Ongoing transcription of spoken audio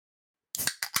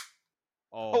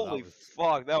Oh, Holy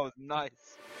fuck, that was nice.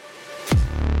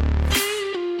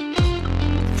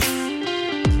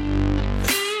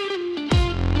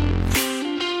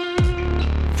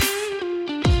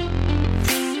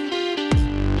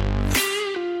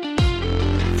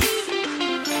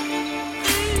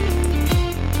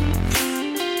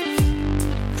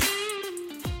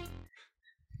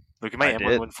 Look at my I did.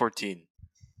 M1114.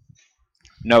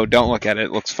 No, don't look at it.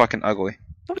 It looks fucking ugly.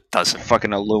 No, it doesn't.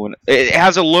 Fucking aluminum. It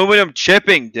has aluminum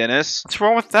chipping, Dennis. What's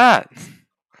wrong with that?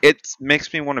 It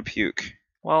makes me want to puke.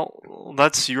 Well,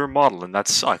 that's your model, and that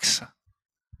sucks.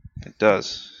 It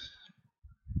does.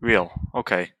 Real.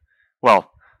 Okay.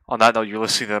 Well, on that note, you're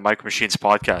listening to the Micro Machines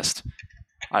podcast.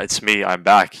 It's me. I'm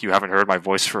back. You haven't heard my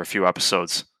voice for a few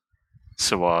episodes.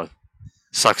 So,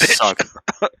 sucks to suck.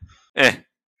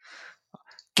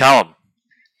 Callum,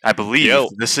 I believe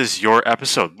this is your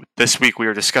episode. This week we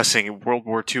are discussing World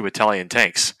War II Italian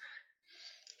tanks.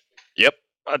 Yep.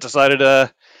 I decided, I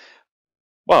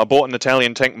bought an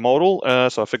Italian tank model,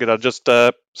 so I figured I'd just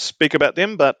speak about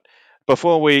them. But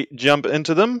before we jump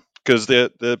into them, because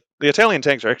the Italian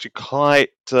tanks are actually quite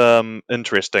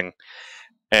interesting,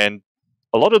 and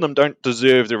a lot of them don't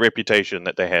deserve the reputation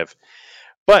that they have.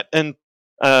 But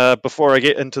before I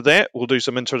get into that, we'll do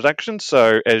some introductions.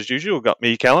 So, as usual, we've got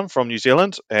me, Callum, from New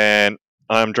Zealand, and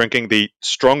I'm drinking the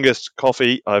strongest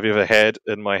coffee I've ever had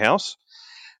in my house.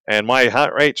 And my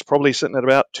heart rate's probably sitting at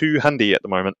about 200 at the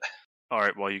moment. All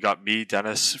right, well, you got me,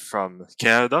 Dennis, from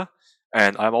Canada,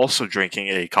 and I'm also drinking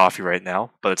a coffee right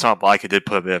now, but it's not black. I did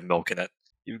put a bit of milk in it.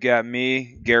 You've got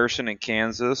me, Garrison in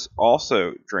Kansas,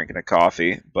 also drinking a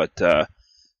coffee, but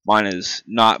mine is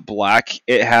not black.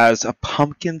 It has a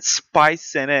pumpkin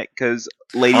spice in it, because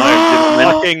ladies and gentlemen,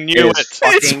 fucking knew it.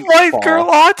 It's white girl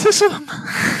autism.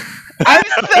 I'm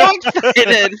so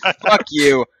excited. Fuck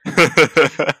you.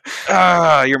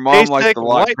 Your mom likes the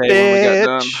latte when we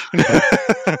got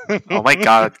done. Oh my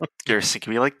god, Garrison,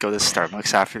 can we go to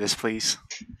Starbucks after this, please?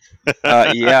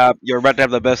 Yeah, you're about to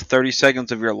have the best 30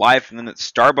 seconds of your life, and then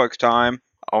it's Starbucks time.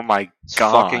 Oh my Let's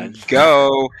god. fucking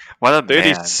go. What a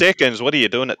 30 man. seconds. What are you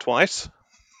doing it twice?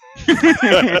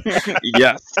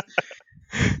 Yes.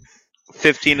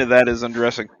 15 of that is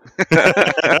undressing.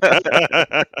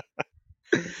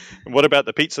 What about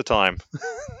the pizza time?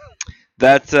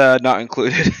 That's not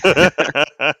included.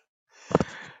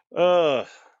 All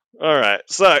right.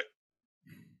 So,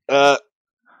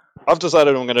 I've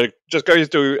decided I'm going to just go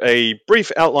through a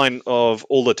brief outline of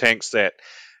all the tanks that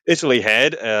Italy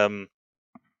had,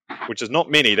 which is not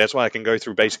many. That's why I can go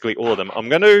through basically all of them. What I'm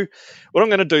going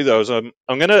to do though is I'm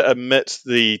going to omit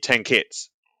the tankettes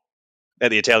that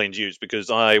the Italians use,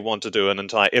 because I want to do an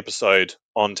entire episode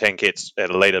on tankettes at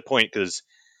a later point, because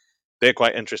they're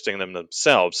quite interesting in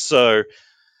themselves. So,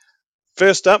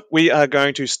 first up, we are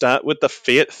going to start with the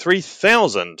Fiat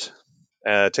 3000.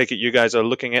 Take it you guys are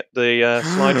looking at the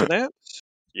slide for that?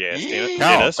 Yes, No,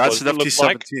 Dennis, that's an what does it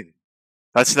look FT-17.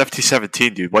 That's an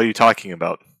FT-17, dude. What are you talking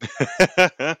about?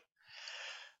 like?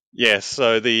 Yes,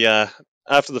 so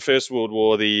after the First World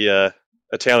War, the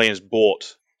Italians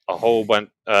bought a whole bunch,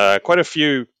 quite a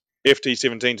few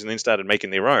FT-17s, and then started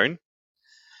making their own.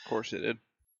 Of course it did.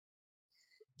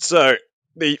 So,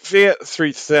 the Fiat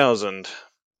 3000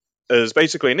 is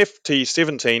basically an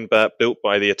FT-17, but built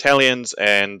by the Italians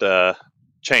and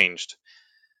changed.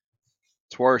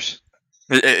 It's worse.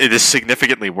 It is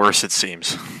significantly worse, it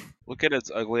seems. Look at its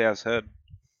ugly ass head.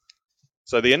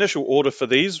 So the initial order for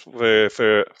these were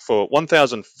for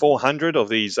 1,400 of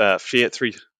these Fiat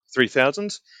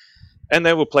 3000s, and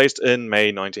they were placed in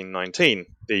May 1919.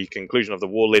 The conclusion of the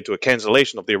war led to a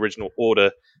cancellation of the original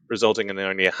order, resulting in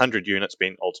only 100 units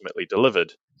being ultimately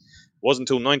delivered. It was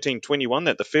until 1921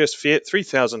 that the first Fiat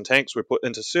 3000 tanks were put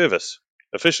into service,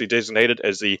 officially designated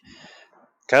as the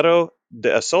Carro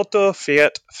d'Assalto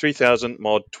Fiat 3000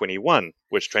 Mod 21,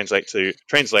 which translates to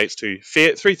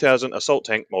Fiat 3000 Assault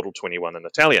Tank Model 21 in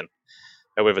Italian.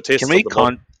 However, tests Can we of the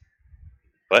mod...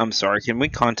 What? I'm sorry, can we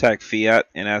contact Fiat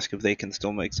and ask if they can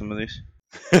still make some of these?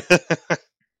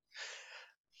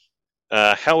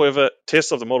 However,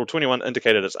 tests of the Model 21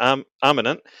 indicated its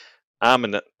armament,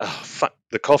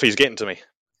 the coffee's getting to me.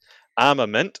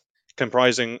 Armament,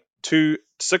 comprising two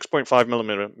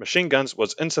 6.5mm machine guns,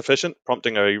 was insufficient,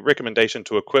 prompting a recommendation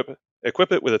to equip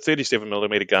it with a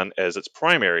 37mm gun as its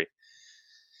primary.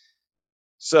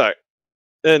 So,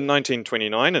 in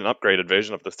 1929, an upgraded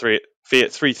version of the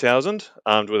Fiat 3000,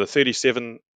 armed with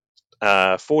a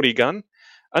 37-40 gun,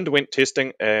 underwent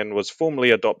testing and was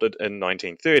formally adopted in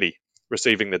 1930,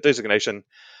 receiving the designation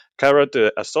Carro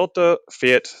d'Assalto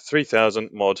Fiat 3000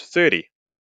 Mod 30.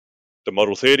 The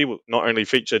Model 30 not only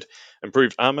featured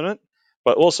improved armament,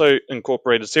 but also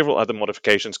incorporated several other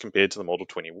modifications compared to the Model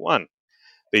 21.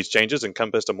 These changes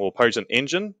encompassed a more potent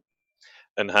engine,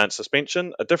 enhanced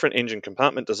suspension, a different engine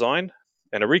compartment design,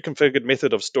 and a reconfigured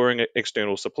method of storing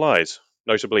external supplies.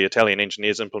 Notably, Italian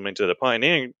engineers implemented a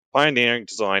pioneering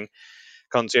design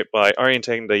concept by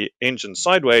orientating the engine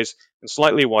sideways and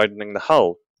slightly widening the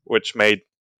hull, which made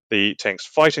the tank's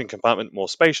fighting compartment more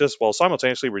spacious while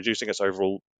simultaneously reducing its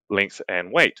overall length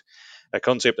and weight, a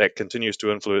concept that continues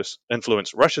to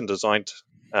influence Russian designed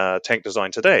tank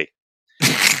design today.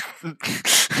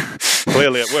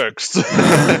 Clearly it works.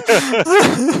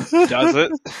 Does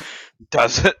it?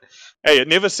 Does it? Hey, it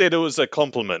never said it was a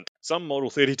compliment. Some Model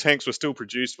 30 tanks were still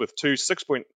produced with two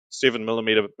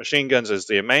 6.7mm machine guns as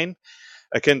their main,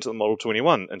 akin to the Model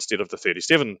 21 instead of the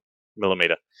 37mm.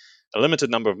 A limited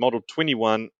number of Model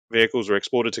 21 vehicles were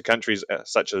exported to countries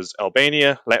such as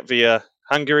Albania, Latvia,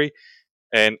 Hungary,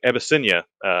 and Abyssinia,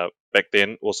 back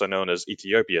then also known as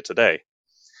Ethiopia today.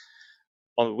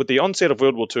 With the onset of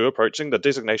World War II approaching, the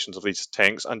designations of these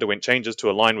tanks underwent changes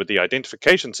to align with the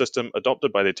identification system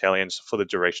adopted by the Italians for the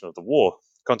duration of the war.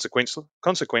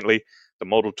 Consequently, the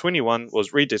Model 21 was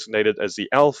redesignated as the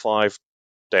L5-21,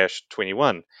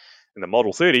 and the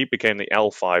Model 30 became the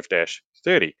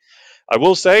L5-30. I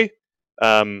will say,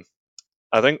 I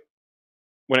think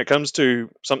when it comes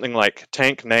to something like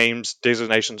tank names,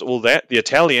 designations, all that, the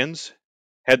Italians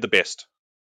had the best.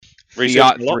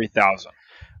 Fiat 3000.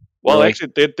 Well, Really?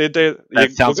 actually,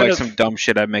 That sounds like some dumb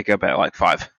shit I'd make up at like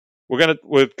 5.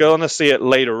 we're gonna see it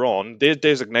later on. Their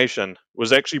designation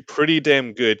was actually pretty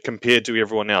damn good compared to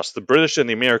everyone else. The British and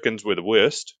the Americans were the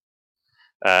worst,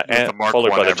 and the Mark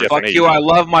followed I by the everything. Fuck Japanese. you, I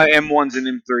love my M1s and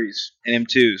M3s and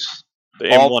M2s.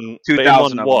 The all M1,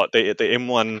 2,000 the of M1 what? The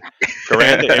M1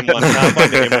 Garand, the M1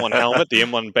 Carbine, the M1 Helmet, the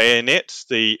M1 Bayonet,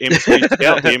 the M3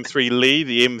 Scout, the M3 Lee,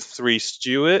 the M3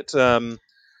 Stuart.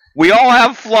 We all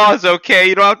have flaws, okay?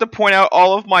 You don't have to point out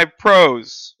all of my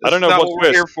pros. I don't know That's not what's what we're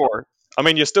worse. here for. I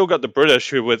mean, you still got the British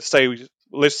who would say,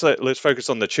 let's focus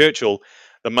on the Churchill.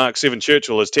 The Mark 7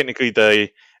 Churchill is technically the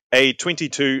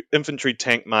A-22 infantry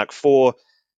tank Mark IV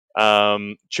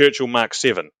Churchill Mark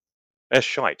 7. That's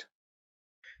shite.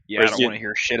 Yeah, Whereas I don't want to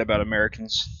hear shit about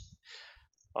Americans.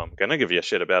 I'm gonna give you a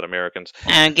shit about Americans.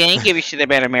 I'm gonna give you shit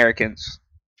about Americans.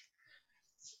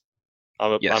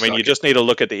 I mean, you just need to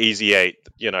look at the Easy 8.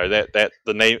 You know that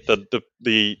the name,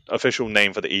 the official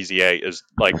name for the Easy 8 is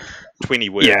like 20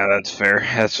 words. Yeah, that's fair.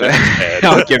 That's fair. bad.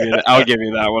 I'll give you that. I'll give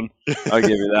you that one. I'll give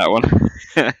you that one.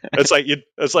 It's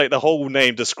like the whole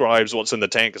name describes what's in the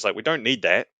tank. It's like we don't need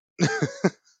that.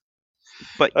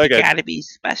 But Okay. you gotta be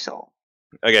special.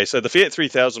 Okay, so the Fiat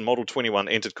 3000 Model 21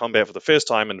 entered combat for the first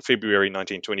time in February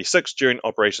 1926 during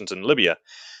operations in Libya.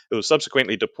 It was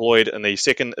subsequently deployed in the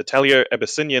Second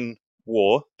Italo-Abyssinian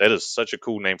War. That is such a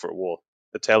cool name for a war.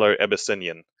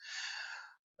 Italo-Abyssinian.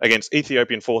 Against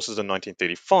Ethiopian forces in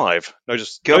 1935.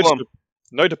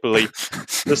 Notably,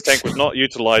 this tank was not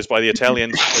utilized by the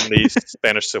Italians in the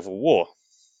Spanish Civil War.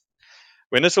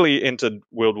 When Italy entered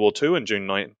World War II in June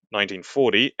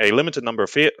 1940, a limited number of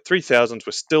Fiat 3000s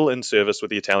were still in service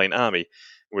with the Italian army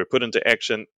and were put into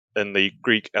action in the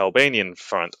Greek-Albanian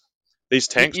front. These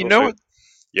tanks You know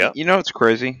Yeah. You know what's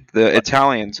crazy? The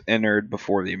Italians entered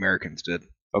before the Americans did.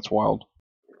 That's wild.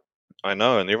 I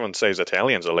know, and everyone says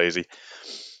Italians are lazy.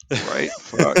 Right?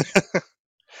 Fuck.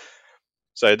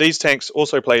 So these tanks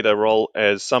also played a role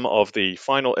as some of the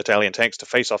final Italian tanks to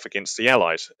face off against the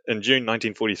Allies. In June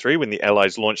 1943, when the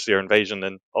Allies launched their invasion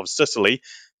of Sicily,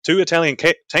 2 Italian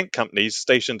tank companies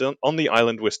stationed on the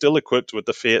island were still equipped with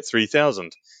the Fiat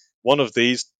 3000. One of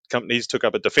these companies took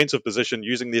up a defensive position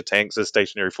using their tanks as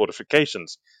stationary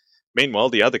fortifications. Meanwhile,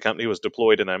 the other company was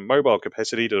deployed in a mobile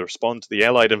capacity to respond to the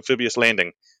Allied amphibious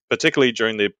landing, particularly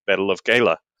during the Battle of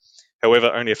Gela.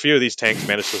 However, only a few of these tanks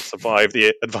managed to survive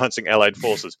the advancing Allied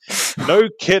forces. No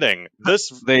kidding.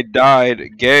 They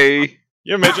died gay.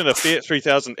 You imagine a Fiat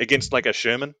 3000 against like a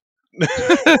Sherman?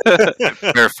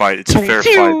 Fair fight. It's a fair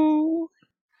fight.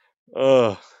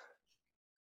 Oh.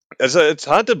 It's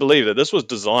hard to believe that this was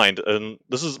designed, and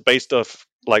this is based off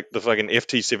like the fucking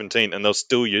FT-17, and they're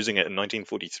still using it in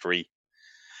 1943.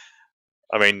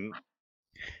 I mean,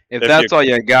 If that's all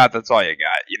you got, that's all you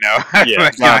got. You know.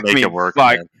 Yeah, Gotta make it work.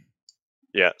 Like, Man.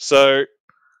 yeah. So,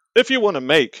 if you want to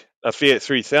make a Fiat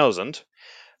 3000,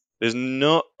 there's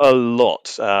not a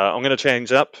lot. I'm going to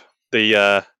change up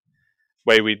the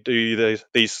way we do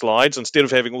these slides. Instead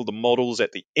of having all the models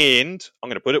at the end, I'm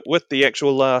going to put it with the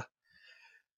actual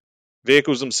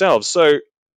vehicles themselves. So,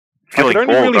 Feeling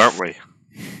bold, aren't we?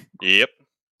 Yep.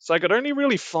 So I could only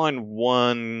really find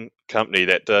one company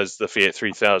that does the Fiat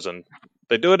 3000.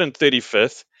 They do it in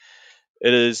 35th.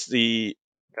 It is the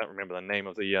Can't remember the name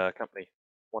of the company.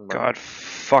 One moment. God,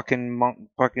 fucking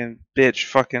bitch,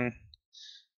 fucking.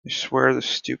 I swear, the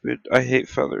stupid. I hate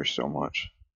feathers so much.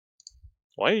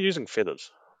 Why are you using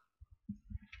feathers?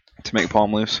 To make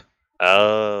palm leaves.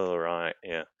 Oh, right,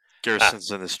 yeah.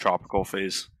 Garrison's in his tropical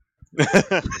phase.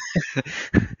 HIDF,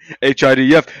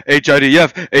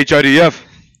 HIDF, HIDF.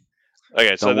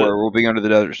 Okay, so Don't worry, we'll be under the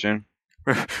desert soon.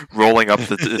 Rolling up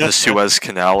the Suez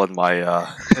Canal in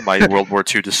my World War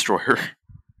II destroyer.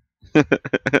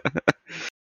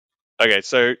 Okay,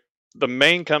 so the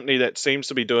main company that seems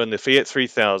to be doing the Fiat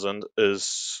 3000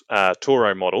 is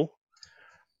Toro model.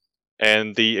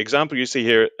 And the example you see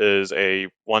here is a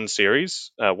 1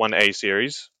 series, 1A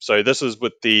series. So this is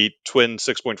with the twin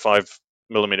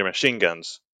 6.5mm machine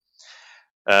guns.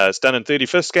 It's done in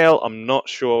 35th scale. I'm not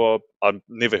sure. I've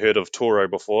never heard of Toro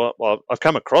before. Well, I've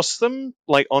come across them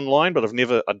like online, but I've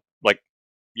never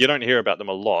you don't hear about them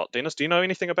a lot. Dennis, do you know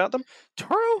anything about them?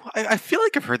 Toro? I feel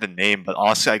like I've heard the name, but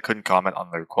honestly, I couldn't comment on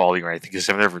their quality or anything because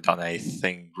I've never done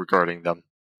anything regarding them.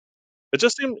 It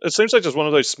seems like just one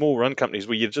of those small run companies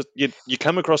where you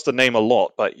come across the name a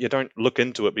lot, but you don't look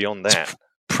into it beyond that. It's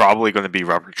probably going to be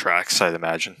rubber tracks, I'd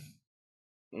imagine.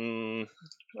 Did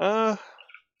I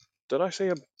see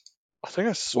a? I think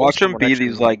I saw. Watch them someone be actually-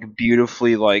 these like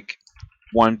beautifully like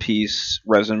one-piece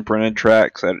resin printed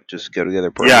tracks that just go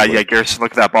together perfectly. Yeah, Garrison,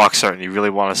 look at that box art, and you really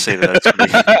want to say that it's going to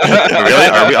be... Really?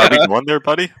 Are we going there,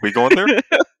 buddy? We going there?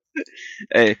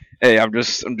 Hey, I'm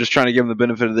just trying to give them the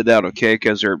benefit of the doubt, okay?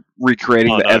 Because they're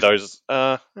recreating Oh the no, F. those.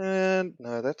 No,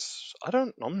 that's.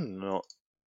 I'm not.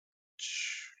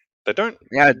 They don't.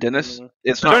 Yeah, Dennis,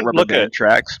 it's They not don't rubber look band at-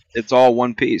 tracks. It's all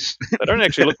one piece. They don't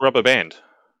actually look rubber band.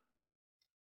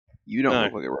 You don't No.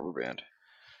 look like a rubber band.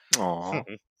 Aw.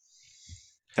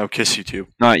 I'll kiss you too.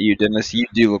 Not you, Dennis. You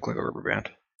do look like a rubber band.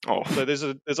 Oh, So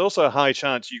there's also a high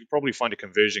chance you could probably find a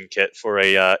conversion kit for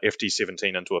a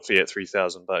FT17 into a Fiat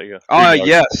 3000. But yeah. Ah,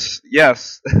 yes.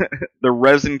 The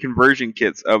resin conversion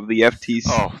kits of the FTC.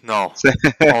 oh no.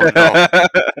 Oh, no.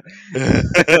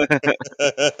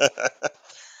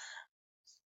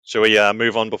 Shall we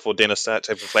move on before Dennis starts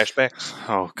having flashbacks?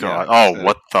 Oh god. Yeah,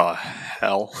 What the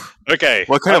hell? Okay.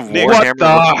 What kind up of next- What Warhammer?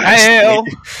 the looking tank hell?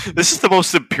 is this? This is the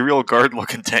most Imperial Guard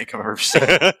looking tank I've ever seen.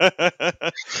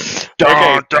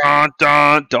 Dun, dun,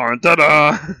 dun, dun, dun,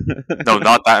 dun. No,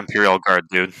 not that Imperial Guard,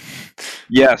 dude.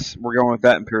 Yes, we're going with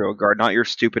that Imperial Guard, not your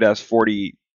stupid ass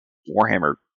 40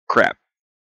 Warhammer crap.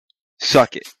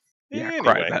 Suck it. Yeah,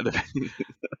 cry Anyway. about it.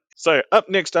 So up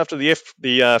next after the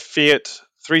Fiat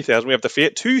 3000, we have the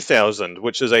Fiat 2000,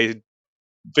 which is a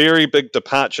very big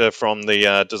departure from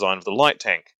the design of the light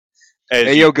tank. As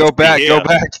Hey, you yo, go can see back, here- go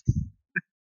back.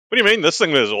 What do you mean? This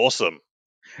thing is awesome.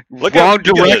 Look Wrong how big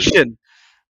it is. direction.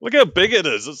 Look how big it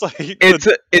is. It's like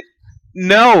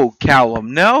No,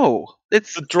 Callum, no.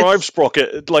 It's the drive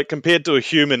sprocket, like compared to a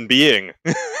human being.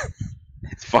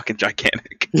 It's fucking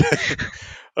gigantic.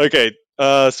 Okay,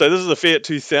 so this is the Fiat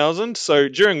 2000. So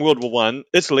during World War One,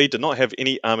 Italy did not have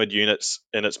any armored units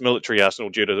in its military arsenal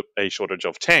due to a shortage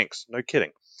of tanks. No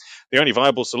kidding. The only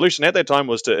viable solution at that time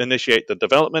was to initiate the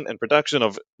development and production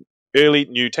of early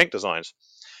new tank designs.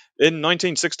 In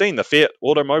 1916, the Fiat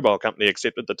Automobile Company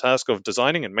accepted the task of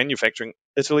designing and manufacturing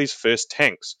Italy's first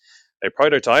tanks. A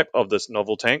prototype of this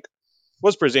novel tank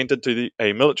was presented to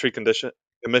a military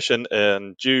commission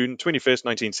on June 21st,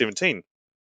 1917.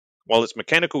 While its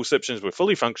mechanical sections were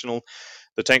fully functional,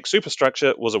 the tank's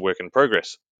superstructure was a work in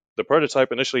progress. The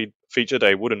prototype initially featured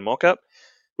a wooden mock-up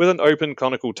with an open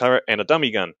conical turret and a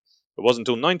dummy gun. It wasn't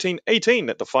until 1918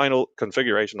 that the final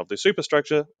configuration of the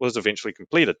superstructure was eventually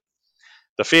completed.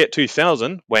 The Fiat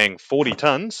 2000, weighing 40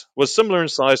 tons, was similar in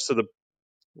size to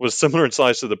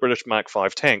the British Mark V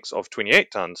tanks of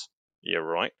 28 tons. Yeah,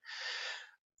 right.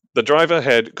 The driver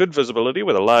had good visibility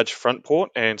with a large front port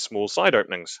and small side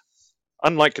openings.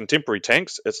 Unlike contemporary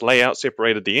tanks, its layout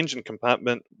separated the engine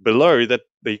compartment below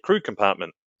the crew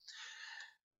compartment.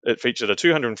 It featured a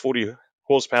 240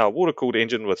 horsepower water-cooled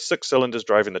engine with 6 cylinders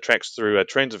driving the tracks through a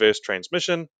transverse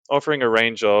transmission, offering a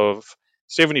range of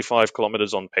 75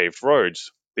 kilometers on paved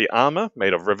roads. The armor,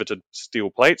 made of riveted steel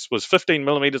plates, was 15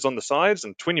 millimeters on the sides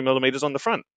and 20 millimeters on the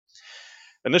front.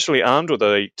 Initially armed with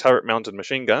a turret-mounted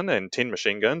machine gun and 10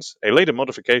 machine guns, a later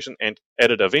modification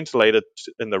added a ventilator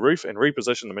in the roof and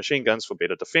repositioned the machine guns for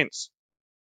better defense.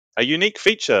 A unique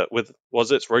feature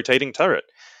was its rotating turret.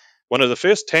 One of the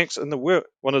first tanks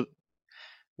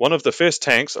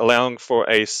allowing for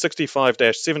a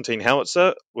 65-17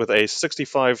 howitzer with a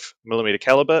 65 millimeter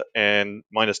caliber and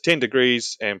minus 10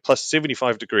 degrees and plus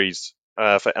 75 degrees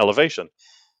for elevation.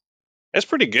 That's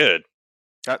pretty good.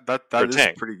 That For a is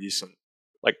tank. pretty decent.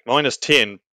 Like minus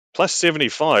 10 plus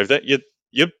 75.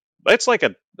 That's like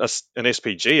an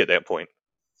SPG at that point,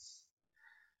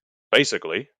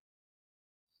 basically.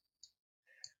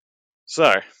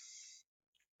 So,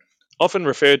 often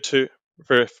referred to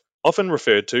often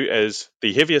referred to as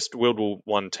the heaviest World War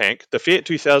One tank, the Fiat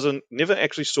 2000 never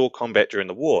actually saw combat during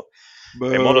the war.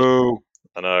 A modest, Boo.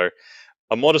 I know,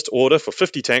 a modest order for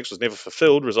 50 tanks was never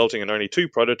fulfilled, resulting in only 2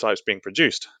 prototypes being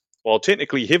produced. While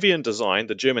technically heavy in design,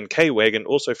 the German K-Wagon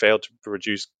also failed to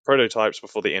produce prototypes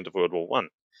before the end of World War One.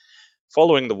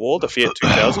 Following the war, the Fiat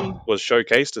 2000 was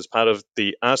showcased as part of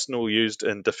the arsenal used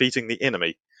in defeating the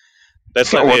enemy.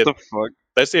 That's like What the fuck?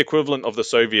 that's the equivalent of the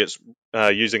Soviets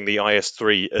using the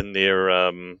IS-3 in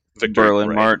their victory Berlin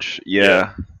parade. March.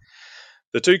 Yeah.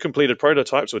 The 2 completed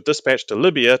prototypes were dispatched to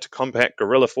Libya to combat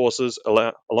guerrilla forces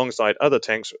alongside other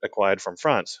tanks acquired from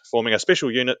France, forming a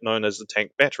special unit known as the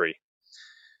Tank Battery.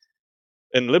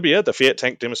 In Libya, the Fiat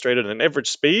tank demonstrated an average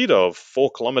speed of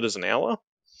 4 kilometers an hour.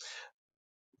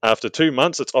 After 2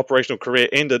 months, its operational career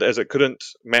ended as it couldn't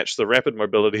match the rapid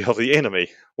mobility of the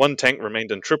enemy. One tank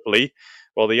remained in Tripoli,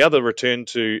 while the other returned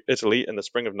to Italy in the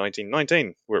spring of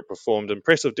 1919, where it performed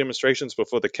impressive demonstrations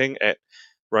before the king at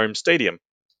Rome Stadium.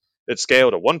 It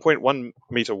scaled a 1.1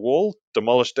 meter wall,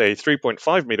 demolished a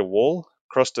 3.5 meter wall,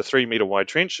 crossed a 3 meter wide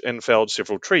trench, and felled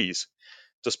several trees.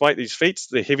 Despite these feats,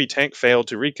 the heavy tank failed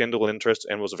to rekindle interest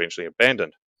and was eventually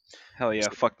abandoned. Hell yeah.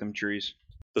 Fuck them trees.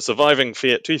 The surviving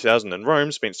Fiat 2000 in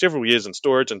Rome spent several years in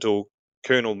storage until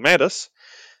Colonel Mattis,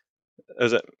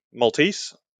 is it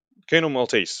Maltese? Colonel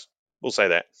Maltese, we'll say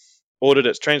that, ordered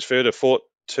its transfer to Fort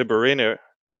Tiburtino,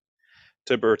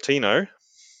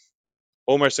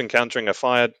 almost encountering a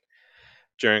fire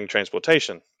during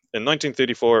transportation. In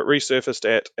 1934, it resurfaced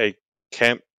at a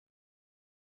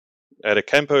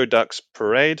Campo Dux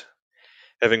parade,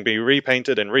 having been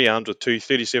repainted and rearmed with 2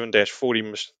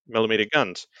 37-40mm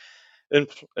guns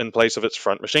in place of its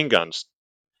front machine guns.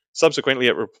 Subsequently,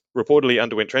 it reportedly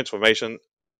underwent transformation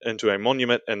into a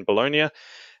monument in Bologna,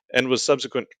 and its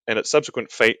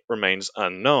subsequent fate remains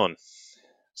unknown.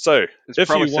 So, It's if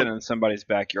probably you want, sitting in somebody's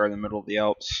backyard in the middle of the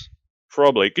Alps.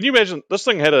 probably, can you imagine this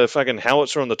thing had a fucking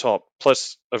howitzer on the top,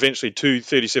 plus eventually 2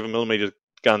 37mm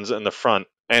guns in the front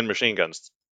and machine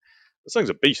guns? This thing's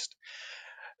a beast.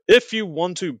 If you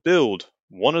want to build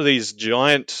one of these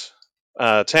giant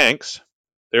tanks,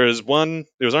 there's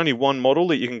only one model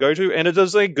that you can go to, and it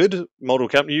is a good model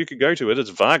company you could go to. It is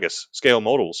Vargas Scale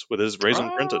Models with his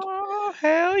resin printed. Oh,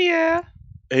 hell yeah.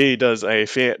 He does a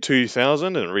Fiat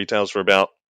 2000 and it retails for about,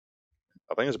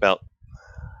 I think it's about,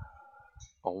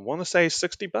 I want to say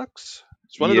 $60.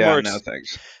 It's one of the Yeah, more no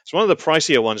thanks. it's one of the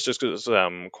pricier ones just because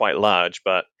it's quite large.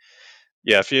 But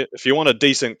yeah, if you want a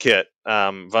decent kit,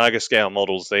 Vargas Scale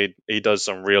Models, he does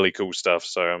some really cool stuff.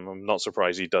 So I'm not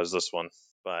surprised he does this one.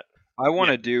 But I want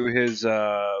to do his,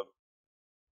 was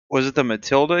it the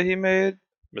Matilda he made?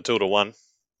 Matilda 1.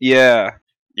 Yeah.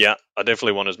 Yeah, I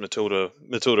definitely want his Matilda.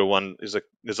 Matilda 1 is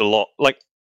a lot. Like,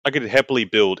 I could happily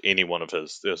build any one of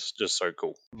his. It's just so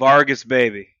cool. Vargas,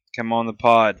 baby. Come on the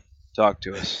pod. Talk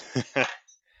to us.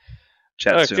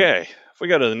 Chat soon. Okay, if we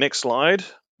go to the next slide,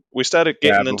 we started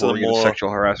getting into before the we get a more. sexual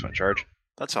harassment charge.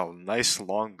 That's a nice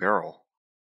long barrel.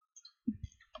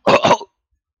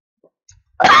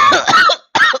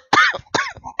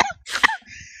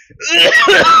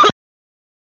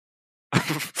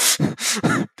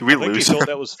 Do we I think he lose? thought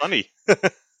that was funny.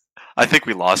 I think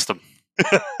we lost him.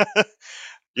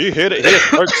 You heard it here,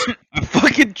 folks. I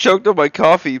fucking choked on my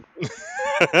coffee.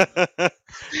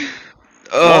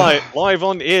 Live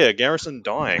on air, Garrison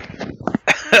dying.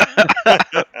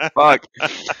 Fuck.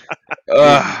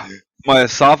 My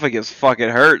esophagus fucking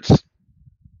hurts.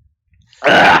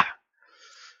 God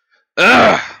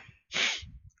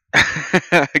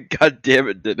damn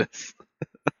it, Dennis.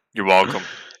 You're welcome.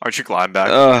 Aren't you glad I'm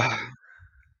back?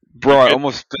 Bro, I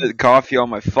almost spit coffee on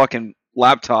my fucking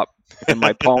laptop in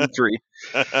my palm tree.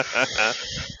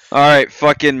 Alright,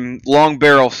 fucking long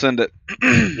barrel, send it.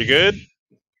 You good?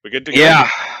 We good to go? Yeah,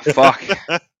 fuck.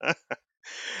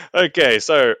 Okay,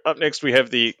 so up next we have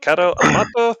the Karo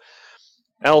Amato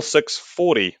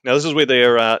L640. Now this is where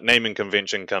their naming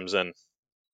convention comes in.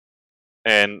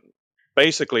 And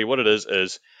basically what it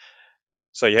is,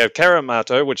 so you have Karo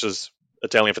Amato, which is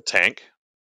Italian for tank.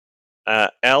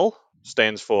 L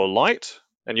stands for light,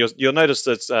 and you'll notice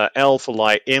that it's L for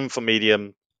light, M for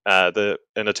medium. In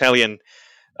Italian,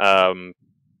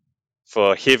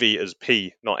 for heavy is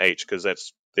P, not H, because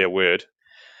that's their word.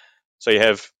 So you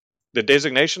have the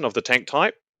designation of the tank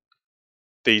type,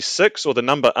 the 6 or the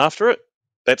number after it,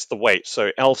 that's the weight.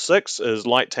 So L6 is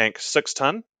light tank 6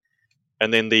 ton,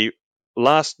 and then the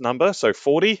last number, so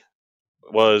 40,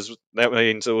 that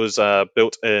means it was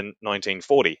built in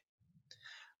 1940.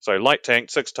 So light tank,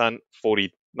 6-ton,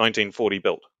 1940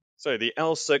 built. So the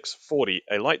L640,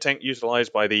 a light tank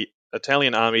utilized by the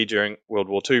Italian Army during World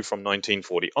War II from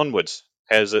 1940 onwards,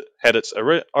 had its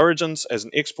origins as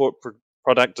an export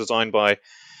product designed by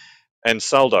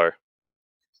Ansaldo.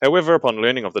 However, upon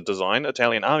learning of the design,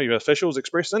 Italian Army officials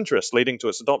expressed interest, leading to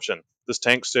its adoption. This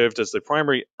tank served as the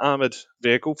primary armoured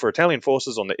vehicle for Italian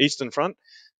forces on the Eastern Front,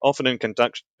 often in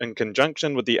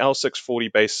conjunction with the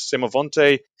L640-based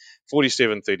Semovante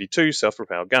 4732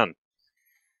 self-propelled gun,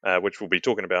 which we'll be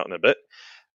talking about in a bit.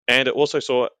 And it also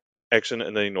saw action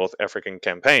in the North African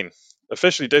campaign.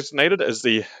 Officially designated as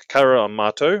the Carro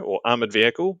Armato, or armoured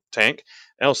vehicle, tank,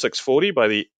 L640 by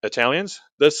the Italians,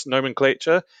 this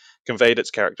nomenclature conveyed its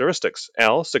characteristics.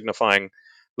 L signifying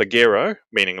leggero,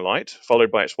 meaning light,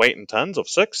 followed by its weight in tons of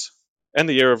 6, and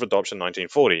the year of adoption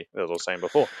 1940, as I was saying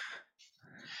before.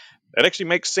 It actually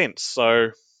makes sense,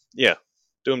 so yeah,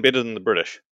 doing better than the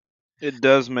British. It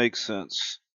does make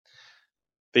sense.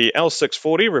 The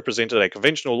L640 represented a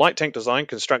conventional light tank design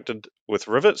constructed with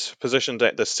rivets. Positioned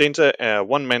at the center, a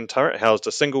one-man turret housed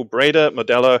a single Breda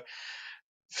Modello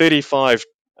 35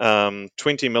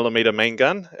 20mm main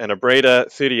gun and a Breda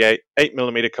 38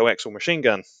 8mm coaxial machine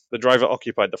gun. The driver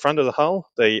occupied the front of the hull.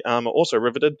 The armor, also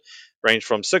riveted, ranged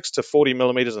from 6 to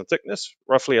 40mm in thickness,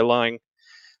 roughly aligning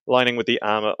with the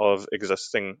armor of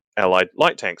existing Allied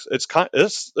light tanks.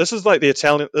 This is like the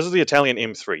Italian. This is the Italian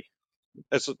M3.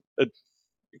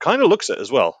 It kind of looks it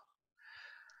as well.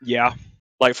 Yeah.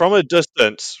 Like from a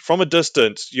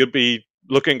distance, you'd be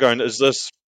looking, going, "Is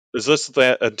this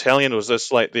that Italian, or is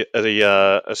this like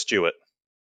a Stuart?"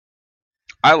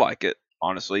 I like it,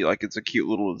 honestly. Like, it's a cute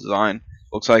little design.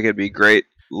 Looks like it'd be great.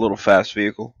 Little fast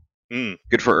vehicle. Mm,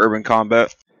 Good for urban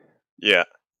combat. yeah.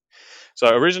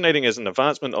 So, originating as an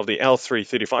advancement of the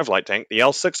L335 light tank, the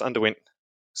L6 underwent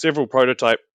several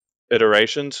prototype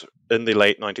iterations in the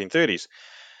late 1930s.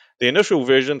 The initial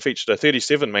version featured a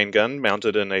 37 main gun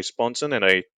mounted in a sponson and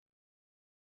a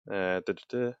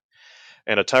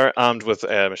turret armed with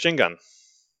a machine gun.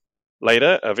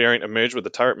 Later, a variant emerged with a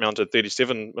turret-mounted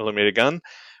 37mm gun,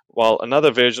 while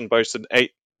another version boasted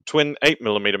twin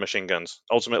 8mm machine guns.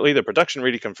 Ultimately, the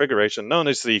production-ready configuration known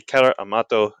as the Carro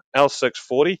Armato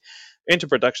L640 entered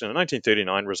production in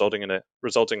 1939, resulting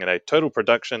in a total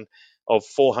production of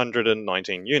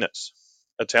 419 units.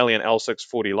 Italian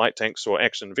L640 light tanks saw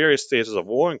action in various theaters of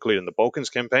war, including the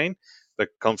Balkans campaign, the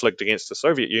conflict against the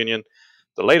Soviet Union,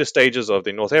 the later stages of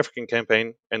the North African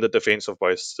campaign, and the defense of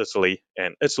both Sicily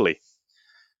and Italy.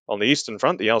 On the Eastern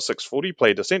Front, the L640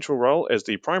 played a central role as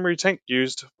the primary tank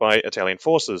used by Italian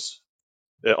forces.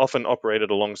 It often operated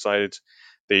alongside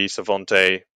the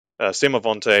Semovante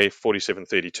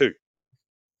 4732.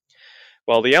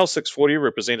 While the L640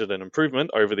 represented an improvement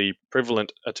over the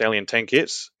prevalent Italian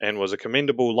tankettes and was a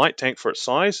commendable light tank for its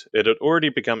size, it had already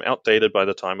become outdated by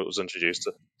the time it was introduced.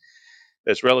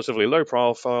 Its relatively low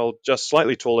profile, just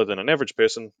slightly taller than an average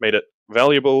person, made it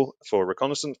valuable for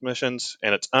reconnaissance missions,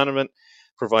 and its armament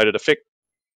proved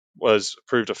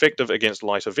effective against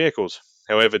lighter vehicles.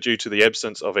 However, due to the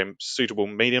absence of a suitable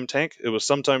medium tank, it was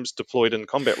sometimes deployed in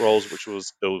combat roles which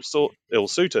was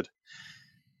ill-suited.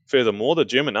 Furthermore, the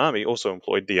German army also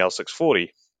employed the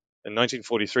L640. In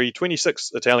 1943,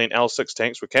 26 Italian L6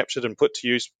 tanks were captured and put to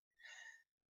use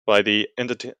by the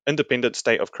independent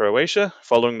state of Croatia.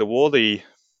 Following the war, the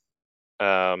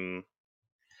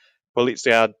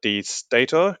Polizia di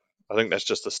Stato, I think that's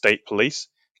just the state police,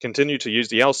 continued to use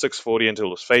the L640 until it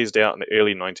was phased out in the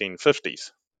early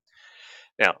 1950s.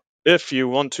 Now, if you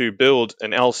want to build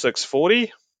an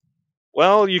L640,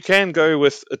 well, you can go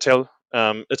with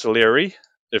Italeri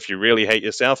if you really hate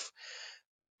yourself.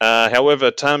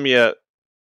 However, Tamiya,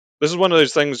 this is one of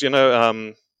those things,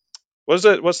 what's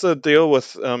the deal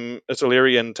with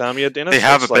Italeri and Tamiya, Dennis? They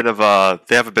have a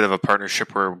bit of a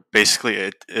partnership where basically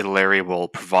Italeri will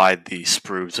provide the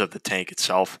sprues of the tank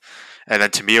itself, and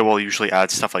then Tamiya will usually add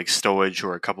stuff like stowage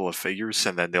or a couple of figures,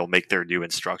 and then they'll make their new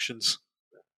instructions.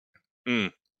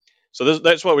 So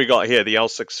that's what we got here. The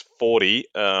L640.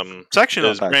 It's actually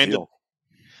not a bad deal.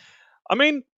 I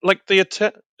mean, like the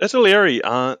Italeri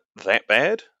aren't that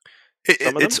bad.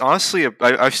 It's honestly,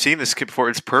 I've seen this kit before.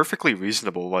 It's perfectly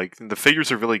reasonable. Like, the figures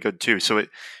are really good too. So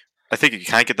I think you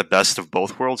can't get the best of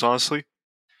both worlds, honestly.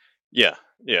 Yeah.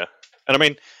 And I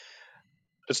mean,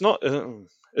 it's not.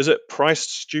 Is it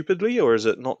priced stupidly, or is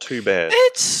it not too bad?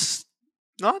 It's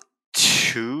not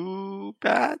too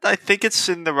bad. I think it's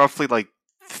in the roughly like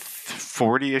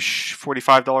 $40-ish,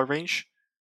 $45 range.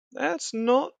 That's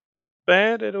not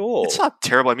bad at all. It's not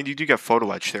terrible. I mean, you do get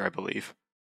photo etch there, I believe.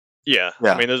 Yeah.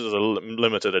 I mean, this is a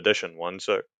limited edition one,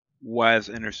 so. Wise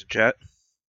enters the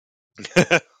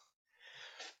chat.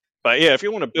 But yeah, if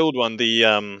you want to build one,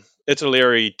 the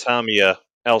Italeri Tamiya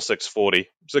L640,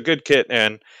 it's a good kit.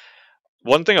 And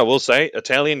one thing I will say,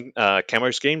 Italian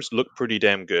camo schemes look pretty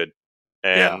damn good.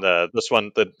 Yeah. And this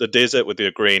one, the desert with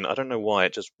the green, I don't know why,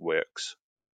 it just works.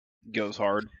 Goes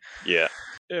hard. Yeah.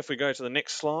 If we go to the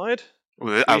next slide,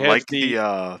 Well, I we have like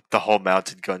the hull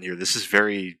mounted gun here. This is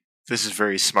very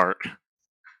smart.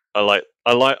 I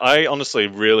honestly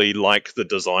really like the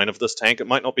design of this tank. It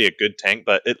might not be a good tank,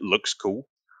 but it looks cool.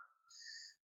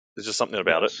 There's just something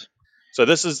about it. So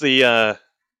this is the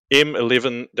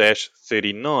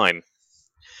M11-39,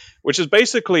 which is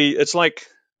basically, it's like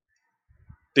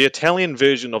the Italian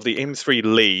version of the M3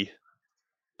 Lee,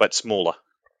 but smaller.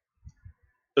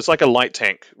 It's like a light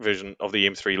tank version of the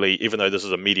M3 Lee, even though this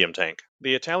is a medium tank.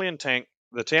 The Italian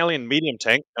medium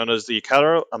tank, known as the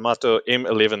Carro Armato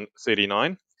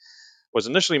M11-39, was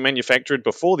initially manufactured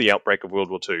before the outbreak of World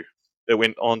War II. It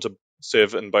went on to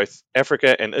serve in both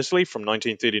Africa and Italy from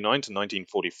 1939 to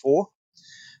 1944.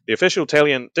 The official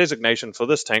Italian designation for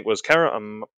this tank was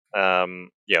Carro.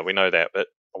 Yeah, we know that, but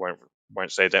I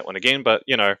won't say that one again. But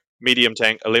medium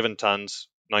tank, 11 tons,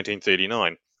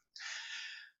 1939.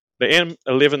 The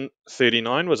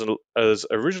M1139 was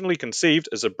originally conceived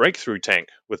as a breakthrough tank,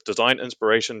 with design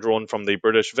inspiration drawn from the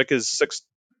British Vickers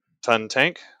 6-ton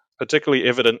tank, particularly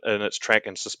evident in its track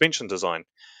and suspension design.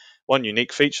 One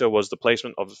unique feature was the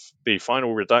placement of the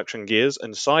final reduction gears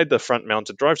inside the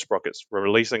front-mounted drive sprockets,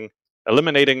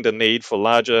 eliminating the need for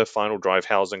larger final drive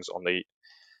housings on the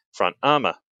front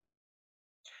armour.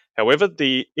 However,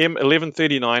 the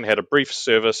M1139 had a brief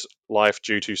service life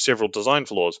due to several design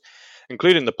flaws,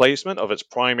 including the placement of its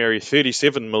primary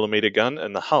 37mm gun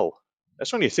in the hull.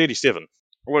 That's only a 37. I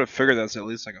would have figured that's at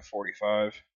least like a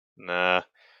 45. Nah,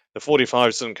 the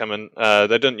 45s didn't come in. They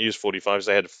didn't use 45s.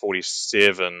 They had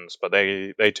 47s, but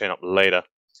they turn up later.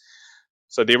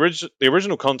 So the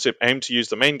original concept aimed to use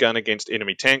the main gun against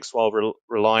enemy tanks while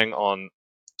relying on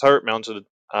turret-mounted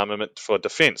armament for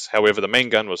defense. However, the main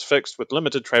gun was fixed with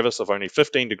limited traverse of only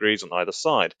 15 degrees on either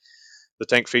side. The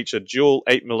tank featured dual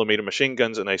 8mm machine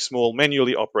guns and a small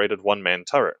manually operated one-man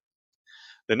turret.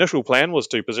 The initial plan was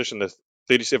to position the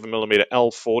 37mm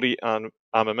L40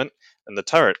 armament in the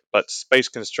turret, but space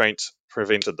constraints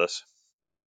prevented this.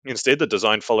 Instead, the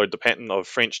design followed the pattern of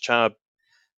French Char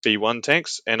B1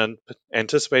 tanks and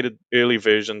anticipated early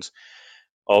versions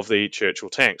of the Churchill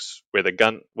tanks, where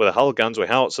the hull guns were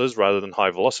howitzers rather than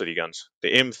high-velocity guns.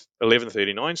 The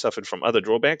M1139 suffered from other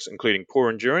drawbacks, including poor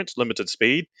endurance, limited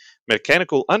speed,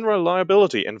 mechanical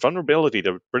unreliability, and vulnerability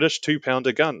to British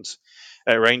 2-pounder guns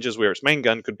at ranges where its main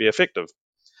gun could be effective.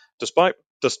 Despite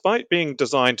being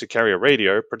designed to carry a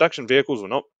radio, production vehicles were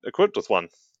not equipped with one.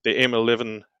 The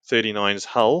M1139's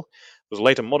hull was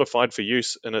later modified for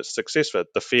use in its successor,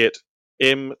 the Fiat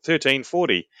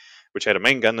M1340, which had a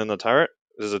main gun in the turret.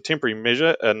 As a temporary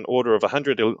measure, an order of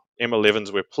 100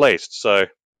 M11s were placed. So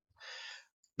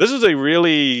this is a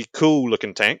really cool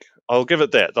looking tank. I'll give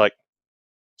it that. Like,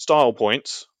 style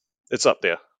points, it's up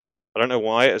there. I don't know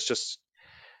why. It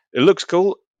looks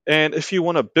cool. And if you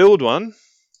want to build one,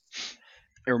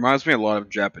 It reminds me a lot of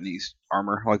Japanese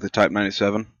armor, like the Type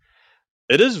 97.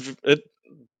 I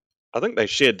think they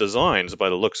shared designs by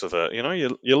the looks of it.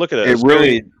 You look at it.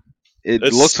 It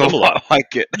it's looks similar. a lot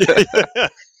like it.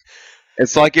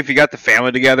 It's like if you got the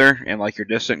family together and like your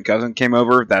distant cousin came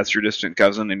over, that's your distant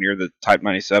cousin, and you're the Type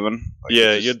 97. Like,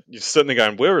 yeah, you're sitting there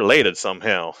going, we're related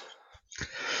somehow.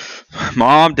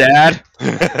 Mom, Dad.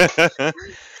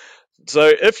 So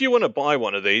if you want to buy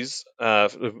one of these,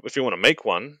 if you want to make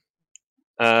one,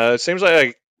 it seems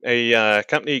like a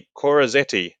company,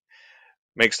 Corazetti,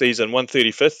 makes these in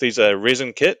 1/35th. These are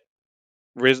resin kits.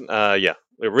 They're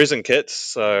resin kits.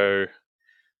 So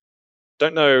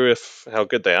don't know how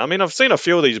good they are. I mean, I've seen a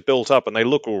few of these built up, and they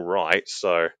look all right.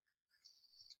 So,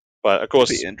 but of course,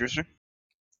 Be interesting.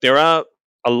 there are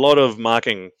a lot of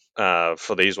marking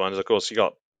for these ones. Of course, you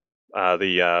got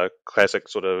the classic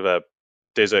sort of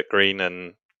desert green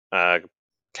and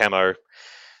camo,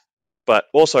 but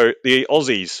also the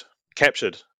Aussies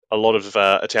captured a lot of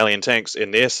Italian tanks,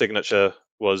 and their signature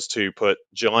was to put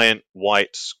giant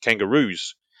white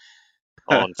kangaroos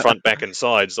on front, back, and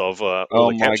sides of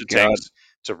all the captured tanks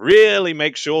to really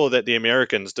make sure that the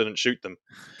Americans didn't shoot them.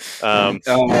 And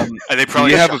they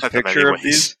probably have shot a at them picture of anyways.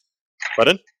 these?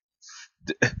 Pardon?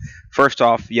 First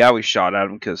off, yeah, we shot at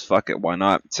him because fuck it, why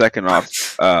not? Second off,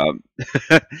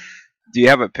 do you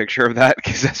have a picture of that?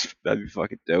 Because that'd be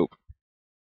fucking dope.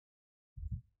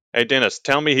 Hey, Dennis,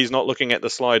 tell me he's not looking at the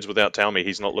slides without telling me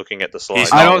he's not looking at the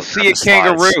slides. I don't see a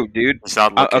kangaroo, dude. He's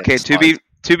not looking Okay, at the slides.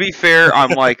 to be fair, I'm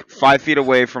like 5 feet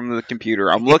away from the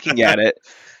computer. I'm looking at it,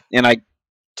 and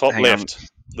Top left.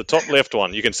 The top left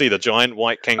one. You can see the giant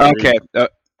white kangaroo. Okay.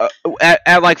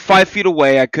 At like 5 feet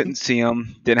away, I couldn't see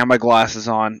him. Didn't have my glasses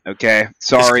on. Okay, His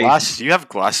sorry. glasses. You have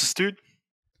glasses, dude?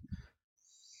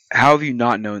 How have you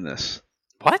not known this?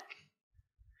 What?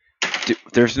 Dude,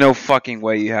 there's no fucking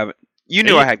way you haven't. You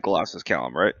knew Hey. I had glasses,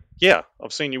 Callum, right? Yeah,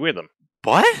 I've seen you wear them.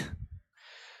 What?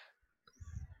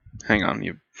 Hang on,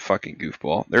 you fucking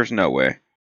goofball. There's no way.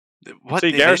 What?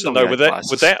 See, They Garrison, know though, you had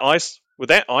with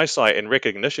that eyesight and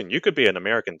recognition, you could be an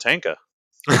American tanker.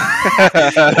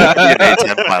 glasses. You could be an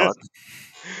A-10 pilot.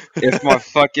 If my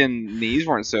fucking knees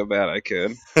weren't so bad, I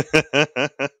could.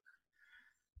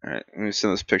 Alright, let me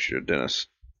send this picture to Dennis.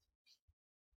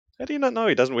 How do you not know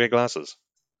he doesn't wear glasses?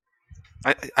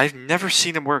 I've never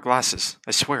seen him wear glasses.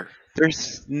 I swear.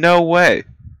 There's no way.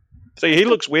 See, he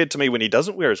looks weird to me when he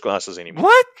doesn't wear his glasses anymore.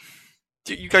 What?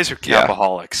 You guys are Yeah.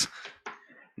 capaholics.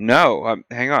 No,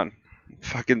 hang on.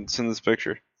 Fucking send this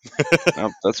picture.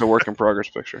 That's a work in progress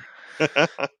picture.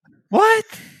 What?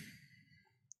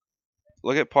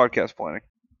 Look at podcast planning.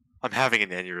 I'm having an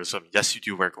aneurysm. Yes, you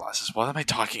do wear glasses. What am I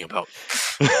talking about?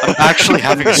 I'm actually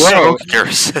having a Bro. stroke,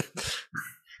 Garrison.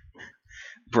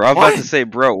 Bro, I was What? about to say,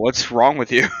 bro, what's wrong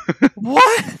with you?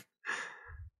 What?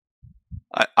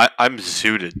 I'm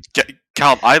zooted.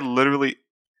 Cal, I literally...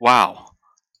 Wow.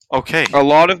 Okay. A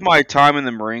lot of my time in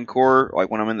the Marine Corps, like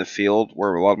when I'm in the field,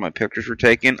 where a lot of my pictures were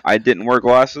taken, I didn't wear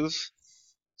glasses.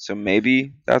 So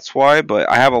maybe that's why, but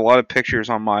I have a lot of pictures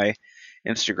on my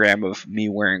Instagram of me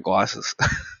wearing glasses.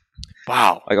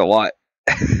 Wow. Like a lot.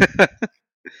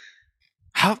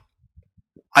 How...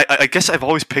 I guess I've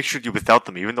always pictured you without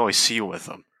them, even though I see you with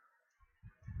them.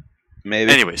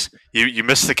 Maybe. Anyways, you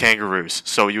missed the kangaroos,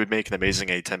 so you would make an amazing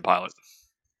A-10 pilot.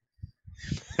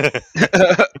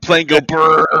 Plane go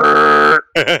brrrr.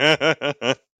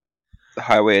 The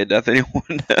highway of death,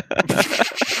 anyone?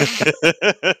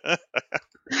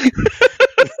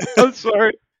 I'm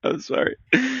sorry.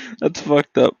 That's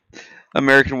fucked up.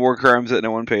 American war crimes that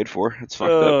no one paid for. It's fucked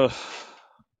up.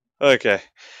 Okay.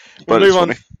 But it's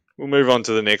funny. We'll move on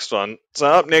to the next one. So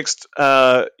up next,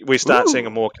 we start seeing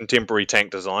a more contemporary tank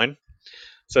design.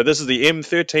 So this is the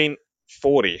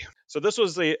M1340. So this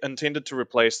was intended to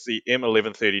replace the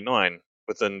M1139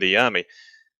 within the army.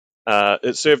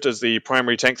 It served as the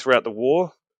primary tank throughout the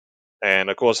war, and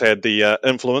of course had the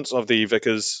influence of the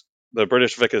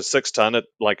British Vickers 6-ton.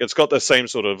 It's got the same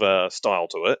sort of style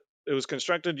to it. It was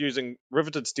constructed using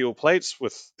riveted steel plates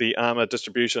with the armor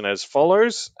distribution as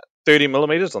follows: 30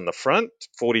 millimeters on the front,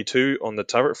 42 on the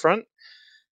turret front,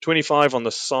 25 on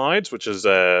the sides, which is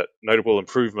a notable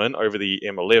improvement over the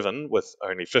M11 with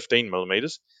only 15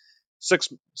 millimeters,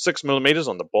 6 millimeters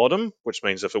on the bottom, which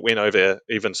means if it went over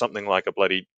even something like a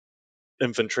bloody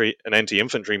an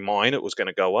anti-infantry mine, it was going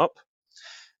to go up,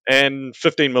 and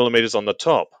 15 millimeters on the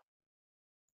top.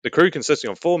 The crew,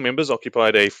 consisting of 4 members,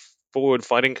 occupied a forward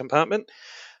fighting compartment.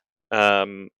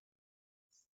 So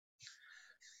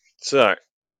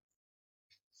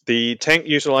the tank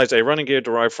utilized a running gear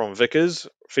derived from Vickers,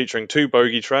 featuring 2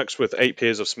 bogie trucks with 8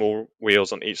 pairs of small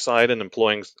wheels on each side and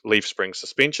employing leaf spring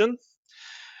suspension.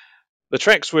 The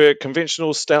tracks were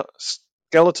conventional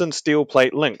skeleton steel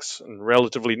plate links and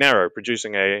relatively narrow,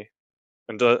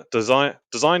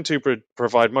 designed to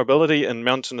provide mobility in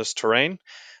mountainous terrain,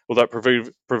 although it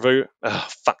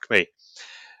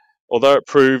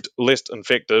proved less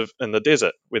effective in the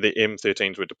desert where the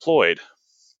M13s were deployed.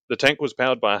 The tank was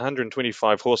powered by a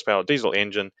 125 horsepower diesel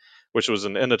engine, which was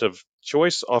an innovative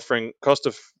choice, offering cost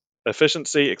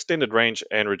efficiency, extended range,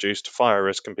 and reduced fire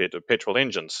risk compared to petrol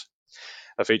engines,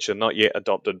 a feature not yet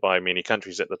adopted by many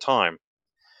countries at the time.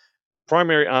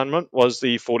 Primary armament was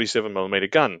the 47mm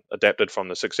gun, adapted from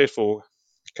the successful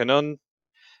Canon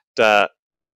DA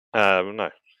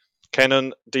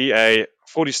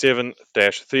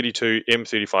 47-32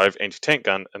 M35 anti-tank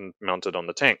gun and mounted on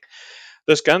the tank.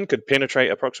 This gun could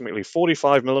penetrate approximately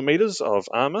 45 millimeters of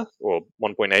armor, or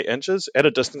 1.8 inches, at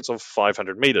a distance of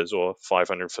 500 meters, or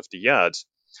 550 yards,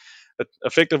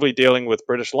 effectively dealing with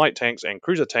British light tanks and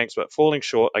cruiser tanks, but falling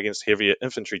short against heavier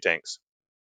infantry tanks.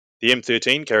 The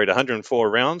M13 carried 104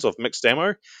 rounds of mixed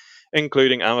ammo,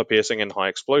 including armor-piercing and high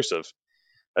explosive.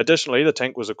 Additionally, the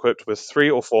tank was equipped with 3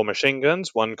 or 4 machine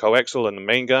guns, 1 coaxial in the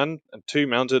main gun, and 2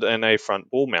 mounted in a front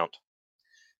ball mount.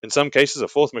 In some cases, a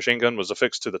 4th machine gun was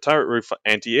affixed to the turret roof for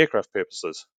anti-aircraft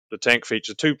purposes. The tank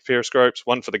featured 2 periscopes,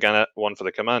 1 for the gunner, 1 for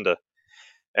the commander,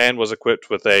 and was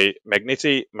equipped with a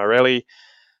Magneti Marelli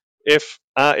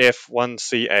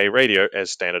RF-1CA radio as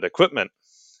standard equipment.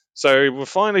 So we're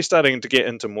finally starting to get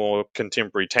into more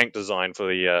contemporary tank design for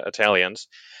the Italians.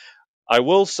 I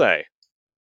will say,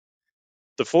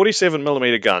 the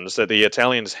 47mm guns that the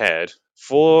Italians had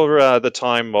for the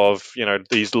time of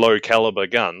these low caliber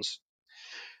guns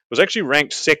was actually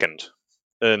ranked second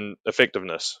in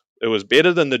effectiveness. It was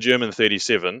better than the German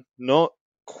 37, not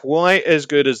quite as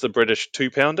good as the British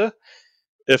 2-pounder.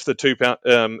 If the